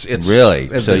car. It's Really?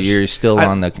 So there's- you're still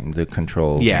on the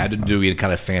controls? Yeah, I didn't do any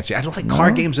kind of fancy. I don't like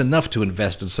car games enough to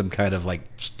invest in some kind of like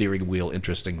steering wheel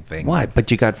interesting thing. What?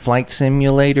 But you got Flight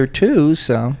Simulator too,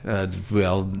 so.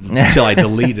 Well, until I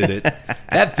deleted it.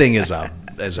 That thing is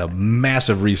a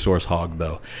massive resource hog,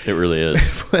 though. It really is.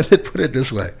 Put it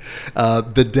this way: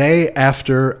 the day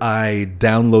after I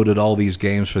downloaded all these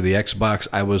games for the Xbox,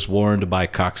 I was warned by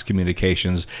Cox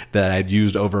Communications that I'd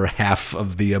used over half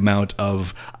of the amount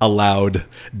of allowed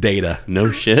data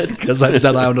No shit. because I've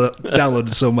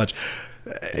downloaded so much.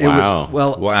 Wow.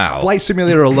 Wow. Flight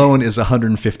Simulator alone is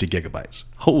 150 gigabytes.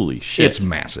 Holy shit. It's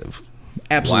massive,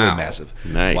 absolutely Wow. massive.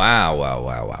 nice. Wow.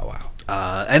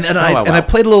 And wow. I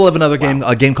played a little of another game,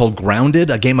 a game called Grounded,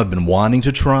 a game I've been wanting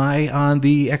to try on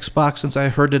the Xbox since I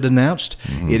heard it announced.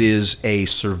 It is a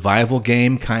survival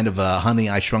game, kind of a Honey,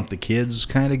 I Shrunk the Kids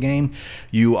kind of game.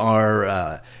 You are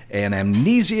an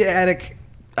amnesiac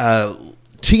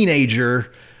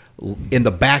teenager in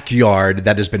the backyard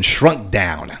that has been shrunk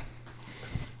down.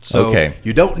 So Okay.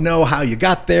 you don't know how you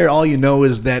got there. All you know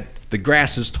is that the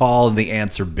grass is tall and the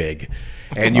ants are big.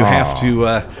 And you have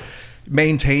to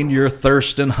maintain your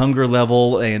thirst and hunger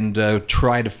level and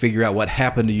try to figure out what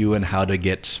happened to you and how to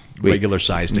get regular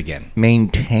sized again.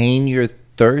 Maintain your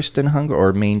thirst and hunger,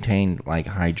 or maintain like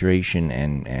hydration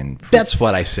and That's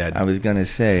what I said. I was gonna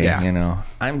say, Yeah.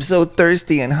 I'm so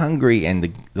thirsty and hungry,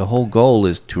 and the whole goal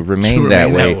is to remain, To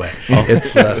that remain way.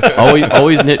 It's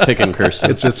always nitpicking, Kirsten.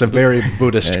 it's a very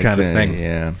Buddhist It's kind of a- thing.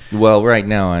 Yeah. Well, right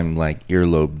now I'm like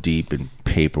earlobe deep in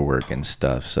paperwork and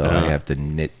stuff, so I have to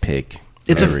nitpick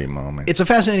every moment. It's a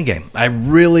fascinating game. I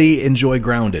really enjoy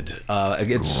Grounded.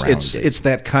 It's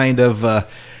that kind of a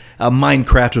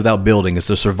Minecraft without building. It's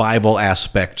the survival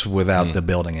aspect without the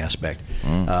building aspect.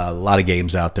 A lot of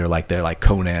games out there like that, like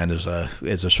Conan is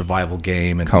a survival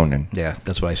game. And, Conan. yeah,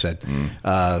 that's what I said.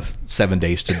 7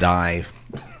 Days to Die,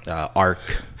 Ark.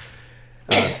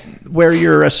 Where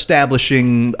you're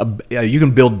establishing, you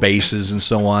can build bases and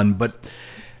so on, but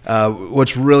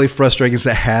what's really frustrating is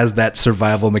it has that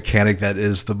survival mechanic that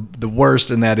is the worst,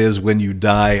 and that is when you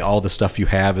die, all the stuff you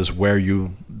have is where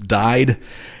you died.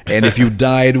 And if you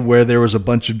died where there was a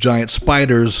bunch of giant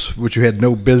spiders, which you had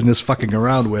no business fucking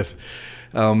around with,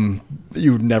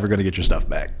 you're never going to get your stuff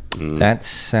back. That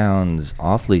sounds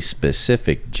awfully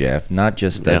specific, Jeff. Not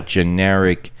just a Yeah.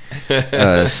 generic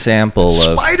sample of.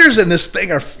 Spiders in this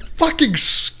thing are fucking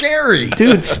scary.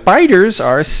 Dude, spiders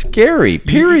are scary.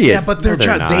 Period. Yeah, but they're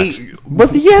they're giant.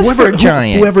 But yes, they're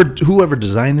giant. Whoever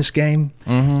designed this game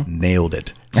nailed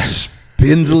it.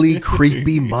 Spindly,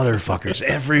 creepy motherfuckers,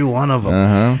 every one of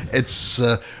them. It's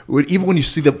even when you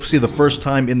see the first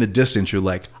time in the distance, you're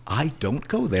like, I don't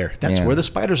go there. That's Yeah. where the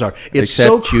spiders are. It's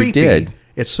so Except you creepy. did.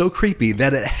 It's so creepy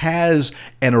that it has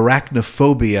an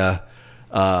arachnophobia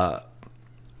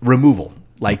removal.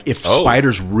 Like if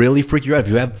spiders really freak you out, if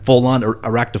you have full-on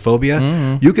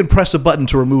arachnophobia, you can press a button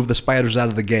to remove the spiders out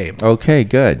of the game. Okay,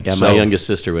 good. Yeah, my youngest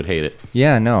sister would hate it.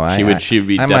 Yeah, no, She'd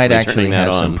be I might definitely actually turning that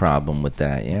have some on. problem with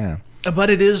that. Yeah. But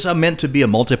it is meant to be a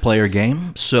multiplayer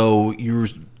game, so you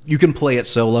can play it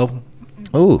solo,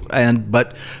 Ooh.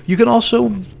 but you can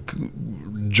also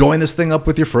join this thing up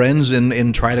with your friends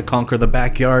and try to conquer the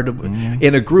backyard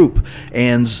in a group.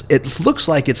 And it looks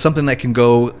like it's something that can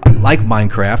go like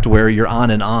Minecraft, where you're on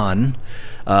and on,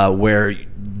 where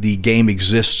the game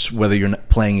exists whether you're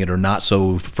playing it or not,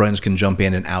 so friends can jump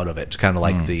in and out of it, kind of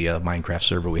like the Minecraft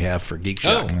server we have for Geek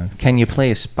Shock. Can you play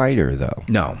a spider though?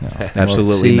 No,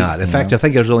 absolutely see, not. In fact, I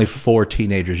think there's only 4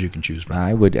 teenagers you can choose from.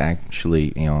 I would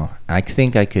actually, I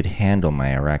think I could handle my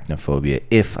arachnophobia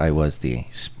if I was the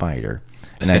spider,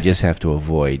 and I just have to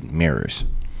avoid mirrors.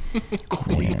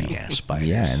 Creepy ass spiders.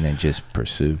 Yeah, and then just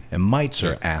pursue And mites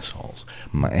are assholes.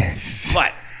 my.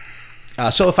 But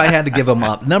so if I had to give them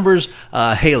up numbers,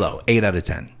 Halo 8 out of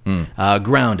 10,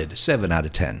 Grounded 7 out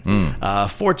of 10,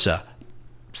 Forza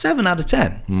 7 out of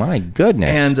 10, My goodness.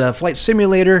 and Flight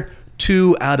Simulator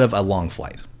 2 out of a long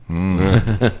flight.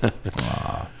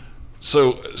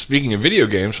 So, speaking of video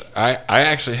games, I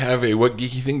actually have a What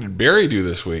Geeky Thing Did Barry Do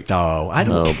this week? No, I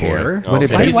don't Oh, boy. care.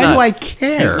 Okay. Why He's do not- I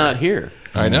care? He's not here.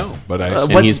 I know, but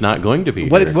and What- he's not going to be.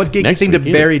 What here geeky next thing did week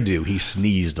either. Barry do? He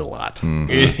sneezed a lot.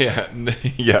 yeah,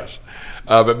 yes.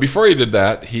 But before he did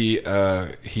that, he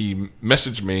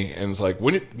messaged me and was like,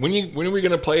 "When are we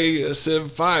gonna play Civ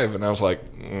 5?" And I was like,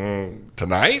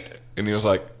 "Tonight." And he was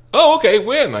like, "Oh, okay.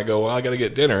 When?" I go, "Well, I got to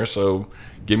get dinner, so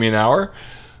give me an hour."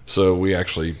 So we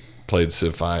actually played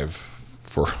Civ 5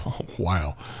 for a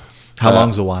while. How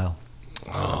long's a while?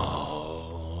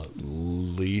 At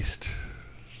least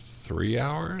 3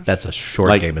 hours. That's a short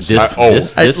Like game of this,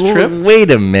 Civ. this trip?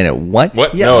 Wait a minute. What?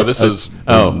 What? Yeah. No, this is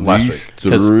last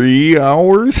week. 3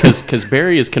 hours? Because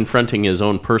Barry is confronting his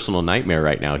own personal nightmare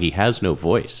right now. He has no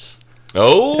voice.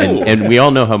 Oh, And we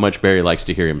all know how much Barry likes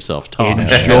to hear himself talk.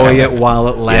 Enjoy it while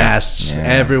it lasts. Yeah.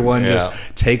 Everyone Yeah.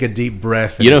 just take a deep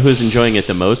breath. You know who's enjoying it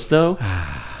the most, though?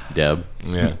 Deb.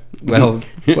 yeah. well,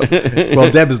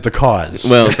 Deb is the cause.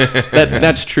 Well,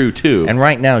 that's true, too. And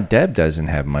right now, Deb doesn't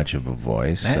have much of a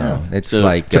voice. So it's So-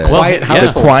 like It's a quiet the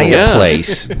household. quiet Yeah.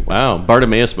 place. Wow,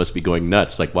 Bartimaeus must be going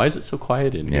nuts. Like, why is it so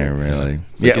quiet in Yeah, here? really.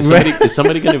 Like, is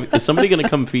somebody gonna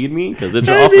come feed me? Because it's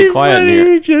awfully quiet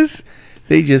in here.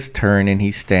 They just turn and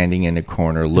he's standing in a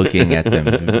corner looking at them,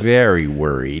 very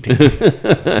worried.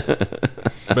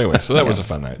 But anyway, so that was a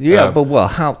fun night. Yeah, but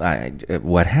what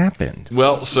happened?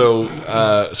 Well, so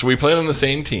we played on the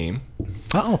same team,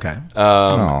 Oh, okay.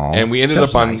 and we ended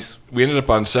That's up on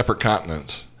nice. separate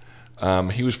continents.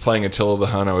 He was playing Attila the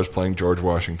Hun. I was playing George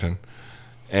Washington,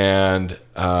 and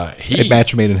A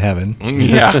match made in heaven.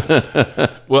 yeah.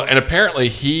 Well, and apparently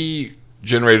he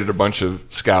generated a bunch of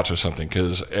scouts or something,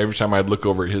 because every time I'd look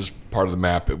over at his part of the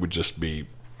map, it would just be,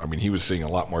 I mean, he was seeing a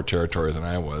lot more territory than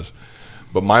I was.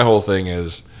 But my whole thing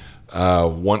is,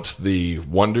 once the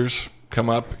wonders come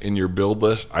up in your build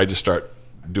list, I just start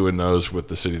doing those with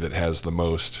the city that has the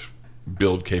most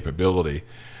build capability.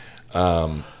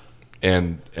 And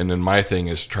then my thing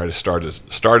is to try to start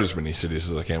as many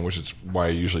cities as I can, which is why I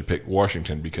usually pick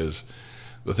Washington, because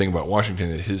the thing about Washington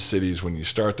is his cities, when you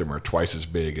start them, are twice as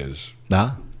big as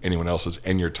anyone else's,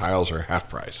 and your tiles are half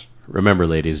price. Remember,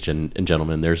 ladies and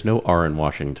gentlemen, there's no R in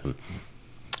Washington.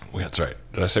 Well, that's right.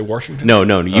 Did I say Washington? No,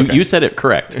 you Okay. you said it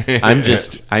correct. I'm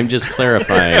just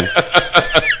clarifying.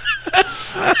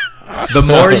 The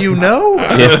more you know.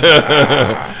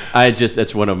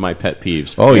 That's one of my pet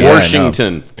peeves. Oh, yeah, I know.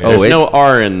 Washington. Oh, There's no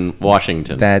R in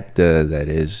Washington. That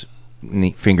is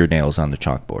neat fingernails on the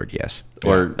chalkboard. Yes.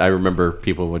 Or I remember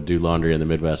people would do laundry in the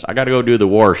Midwest. I got to go do the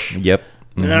wash. Yep.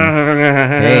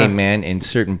 Hey man, in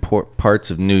certain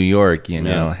parts of New York,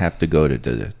 Yeah. have to go to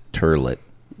the toilet.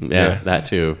 Yeah, that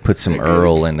too. Put some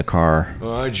Earl in the car.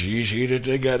 Oh, geez, Edith,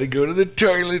 I got to go to the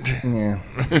toilet. Yeah.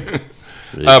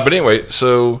 But anyway,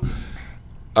 so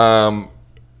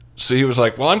he was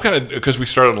like, well, I'm kind of, because we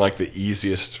started like the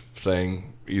easiest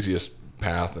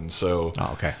path, and so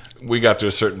Okay. we got to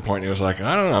a certain point, and he was like,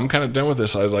 I don't know, I'm kind of done with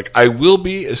this. I was like, I will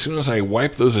be as soon as I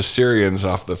wipe those Assyrians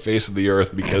off the face of the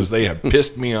earth, because they have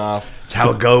pissed me off. That's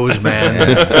how it goes, man.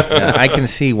 Yeah, I can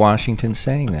see Washington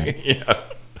saying that.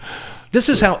 This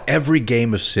is how every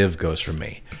game of Civ goes for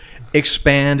me.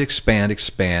 Expand, expand,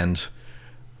 expand.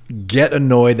 Get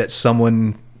annoyed that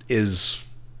someone is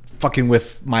fucking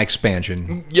with my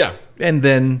expansion. Yeah. And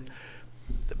then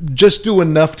just do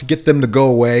enough to get them to go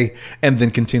away and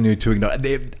then continue to ignore.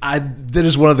 That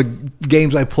is one of the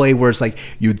games I play where it's like,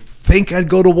 you'd think I'd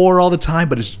go to war all the time,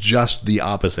 but it's just the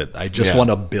opposite. I just Yeah. want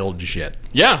to build shit.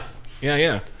 Yeah.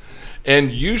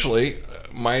 And usually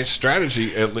my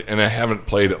strategy, and I haven't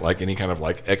played at like any kind of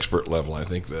like expert level. I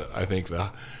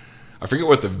forget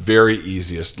what the very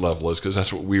easiest level is, because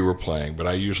that's what we were playing. But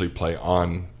I usually play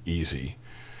on easy,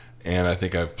 and I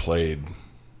think I've played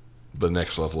the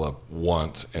next level up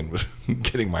once and was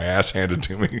getting my ass handed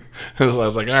to me. So I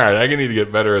was like, all right, I need to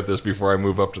get better at this before I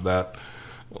move up to that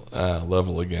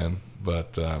level again.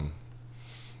 But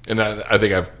and I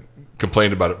think I've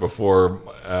complained about it before,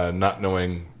 not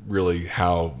knowing really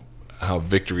how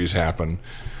victories happen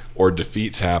or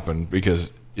defeats happen, because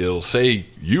it'll say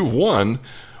you've won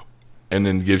and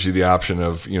then gives you the option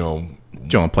of, Do you want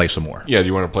to play some more? yeah, do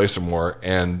you want to play some more?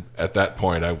 And at that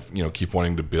point, I keep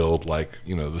wanting to build like,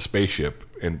 the spaceship,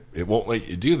 and it won't let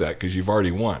you do that because you've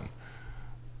already won.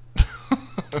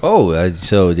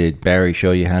 So did Barry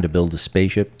show you how to build a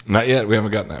spaceship? Not yet. We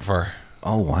haven't gotten that far.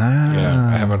 Oh, wow. Yeah,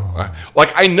 I haven't.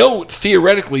 I know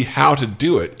theoretically how to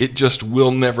do it. It just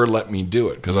will never let me do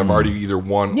it because I've already either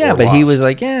won Yeah, or but he lost. was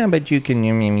like, yeah, but you can,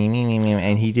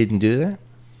 and he didn't do that?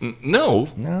 No.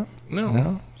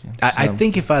 No. I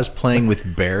think if I was playing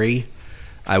with Barry,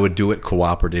 I would do it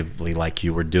cooperatively like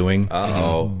you were doing.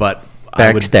 Uh-oh. But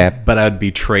Backstab. But I'd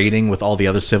be trading with all the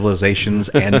other civilizations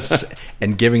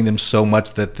and giving them so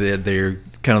much that they're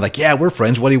kind of like, yeah, we're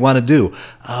friends. What do you want to do?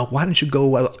 Why don't you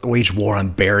go wage war on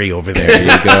Barry over there? There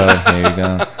you go. There you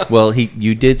go. Well,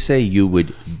 you did say you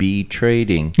would be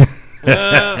trading.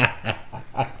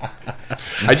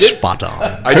 I did. Spot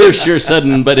on. Curse your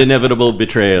sudden but inevitable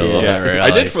betrayal. Yeah, Really.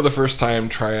 I did for the first time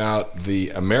try out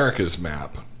the Americas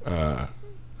map a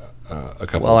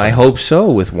couple. Well, of I times. hope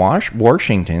so with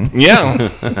Washington. Yeah,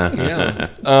 yeah.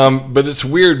 But it's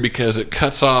weird because it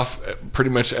cuts off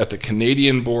pretty much at the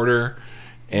Canadian border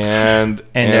and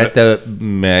at the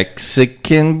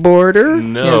Mexican border?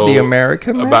 no, Yeah, the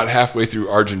American map? about halfway through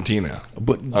Argentina.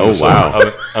 wow.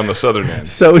 On the southern end.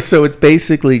 So it's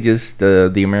basically just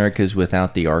the Americas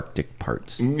without the Arctic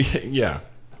parts. Yeah,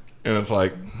 and it's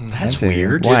like That's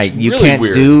weird. Why? It's You really can't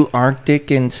weird. do Arctic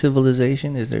and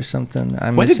civilization? Is there something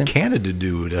I'm What missing? did Canada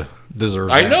do to deserve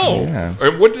I that? know. Yeah.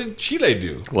 Or what did Chile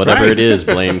do? Whatever Right. it is,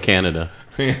 blame Canada.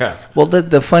 Yeah, Well,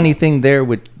 the funny thing there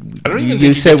with I don't even you think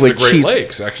you said get to the with Great Chile.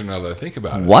 Lakes. Actually, now that I think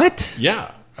about it, What?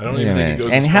 Yeah, I don't Wait a even think it minute.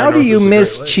 goes. And as how far do north you as the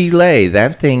miss Great Lakes. Chile?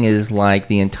 That thing is like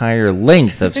the entire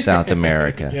length of South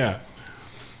America. Yeah.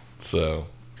 So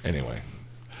anyway,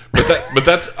 but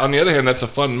that's on the other hand, that's a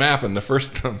fun map. And the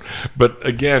first, but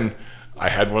again, I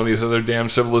had one of these other damn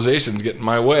civilizations get in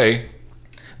my way.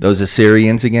 Those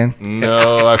Assyrians again?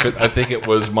 No, I think it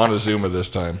was Montezuma this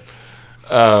time.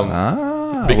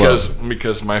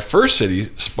 Because my first city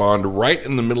spawned right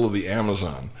in the middle of the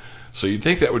Amazon. So you'd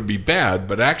think that would be bad,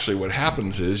 but actually what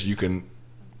happens is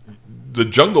the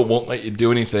jungle won't let you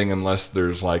do anything unless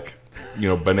there's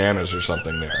bananas or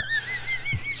something there.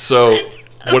 So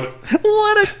what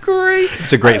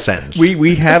It's a great sentence.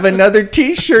 We have another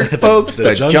T-shirt, folks.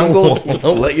 The jungle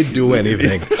won't let you do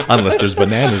anything unless there's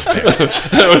bananas there.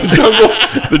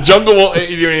 the jungle won't let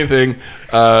you do anything.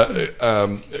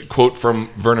 Quote from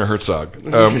Werner Herzog.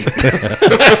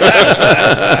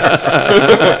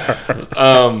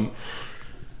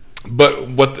 But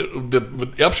what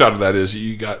the upshot of that is,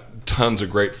 you got tons of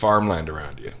great farmland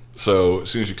around you. So as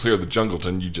soon as you clear the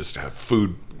jungleton, you just have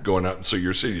food going out, and so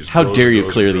your city just How grows dare and you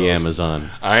grows clear and the grows. Amazon?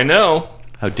 I know.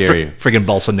 How dare you? Friggin'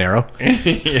 Bolsonaro.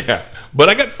 Yeah, but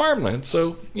I got farmland,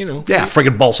 so Yeah,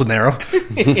 friggin' Bolsonaro.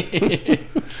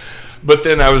 But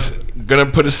then I was gonna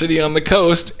put a city on the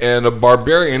coast, and a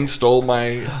barbarian stole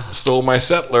my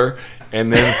settler,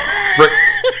 and then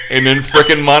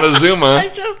frickin'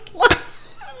 Montezuma.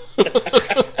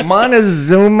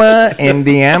 Montezuma and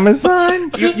the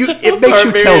Amazon? It makes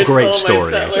you tell great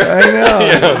stories. I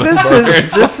know.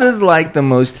 This is like the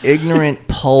most ignorant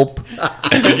pulp.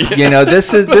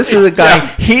 This is a guy.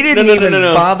 He didn't even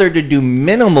No. bother to do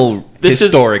minimal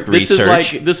historic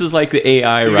research. This is like the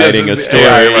AI writing a is the story.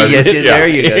 AI writing- Yes, Yeah. there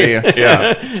you go. Yeah.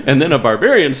 Yeah, And then a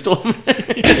barbarian stole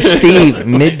Steve,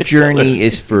 Midjourney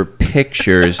is for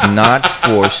pictures, not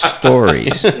for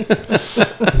stories.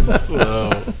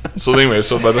 So anyway,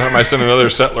 by the time I sent another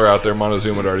settler out there,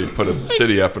 Montezuma had already put a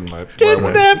city up in my. Where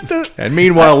I went. And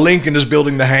meanwhile, Lincoln is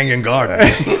building the Hanging Garden.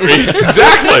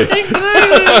 Exactly.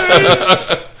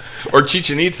 Or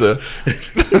Chichen Itza.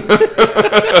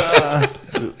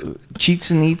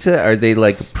 Chichen Itza, are they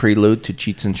like a prelude to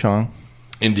Cheech and Chong?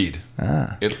 Indeed.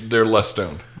 They're less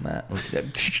stoned.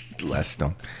 Less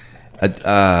stone.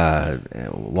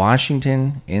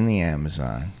 Washington in the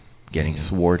Amazon getting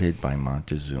thwarted by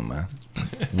Montezuma.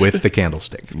 With the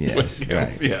candlestick. Yes,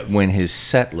 right. yes. When his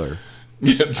settler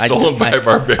Stolen by a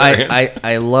barbarian.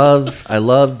 I love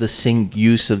the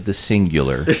use of the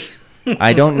singular.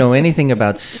 I don't know anything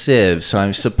about Civ, so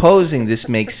I'm supposing this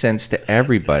makes sense to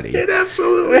everybody. It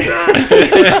absolutely does.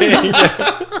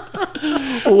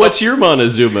 What's your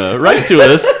Montezuma? Write to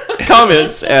us.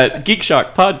 Comments at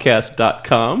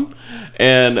geekshockpodcast.com.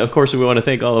 And, of course, we want to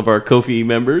thank all of our Ko-fi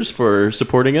members for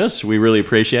supporting us. We really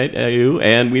appreciate you,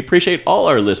 and we appreciate all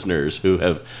our listeners who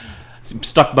have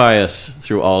stuck by us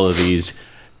through all of these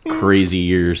crazy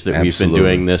years that we've been Absolutely.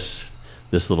 doing this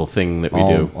little thing that we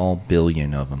do. All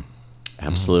billion of them.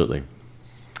 Absolutely.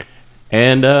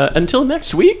 And until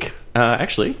next week,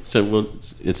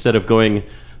 instead of going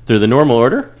through the normal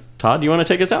order, Todd, do you want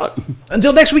to take us out?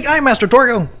 Until next week, I'm Master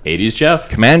Torgo. 80s Jeff.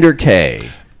 Commander K.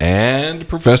 And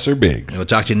Professor Biggs. We'll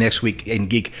talk to you next week in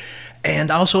Geek. And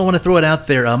I also want to throw it out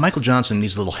there. Michael Johnson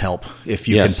needs a little help. If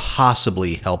you Yes. can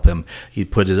possibly help him, he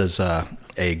put his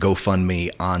a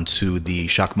GoFundMe onto the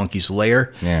Shock Monkey's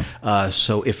lair. Yeah.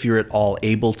 So if you're at all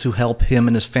able to help him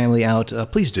and his family out,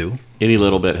 please do. Any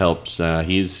little bit helps.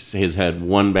 He's had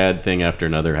one bad thing after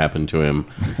another happen to him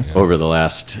over the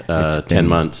last 10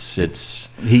 months.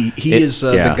 He is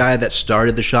the guy that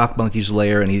started the Shock Monkey's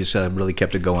lair, and he's really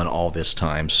kept it going all this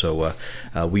time. So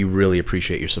we really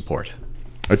appreciate your support.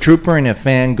 A trooper and a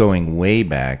fan going way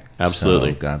back.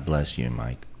 Absolutely. So God bless you,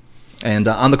 Mike. And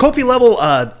on the Ko-fi level,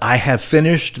 I have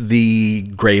finished the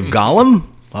Grave Golem.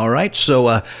 All right, so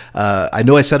I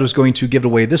know I said I was going to give it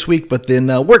away this week, but then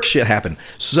work shit happened.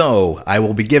 So I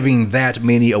will be giving that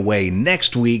mini away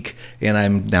next week, and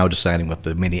I'm now deciding what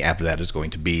the mini after that is going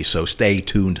to be. So stay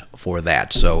tuned for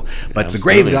that. So, but the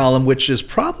Grave Golem, which is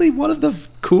probably one of the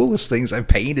coolest things I've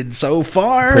painted so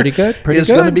far, Pretty good. is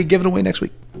going to be given away next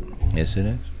week. Yes, it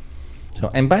is. So,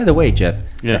 and by the way, Jeff,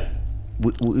 Yeah.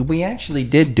 we actually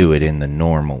did do it in the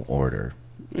normal order.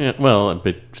 Yeah, well,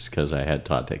 but just because I had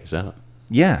Todd take us out.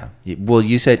 Yeah. Well,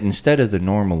 you said instead of the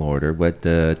normal order, but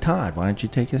Todd, why don't you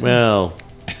take us out? Well,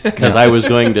 because I was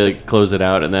going to close it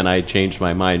out, and then I changed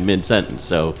my mind mid-sentence,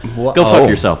 so Wha- go fuck oh.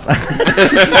 yourself.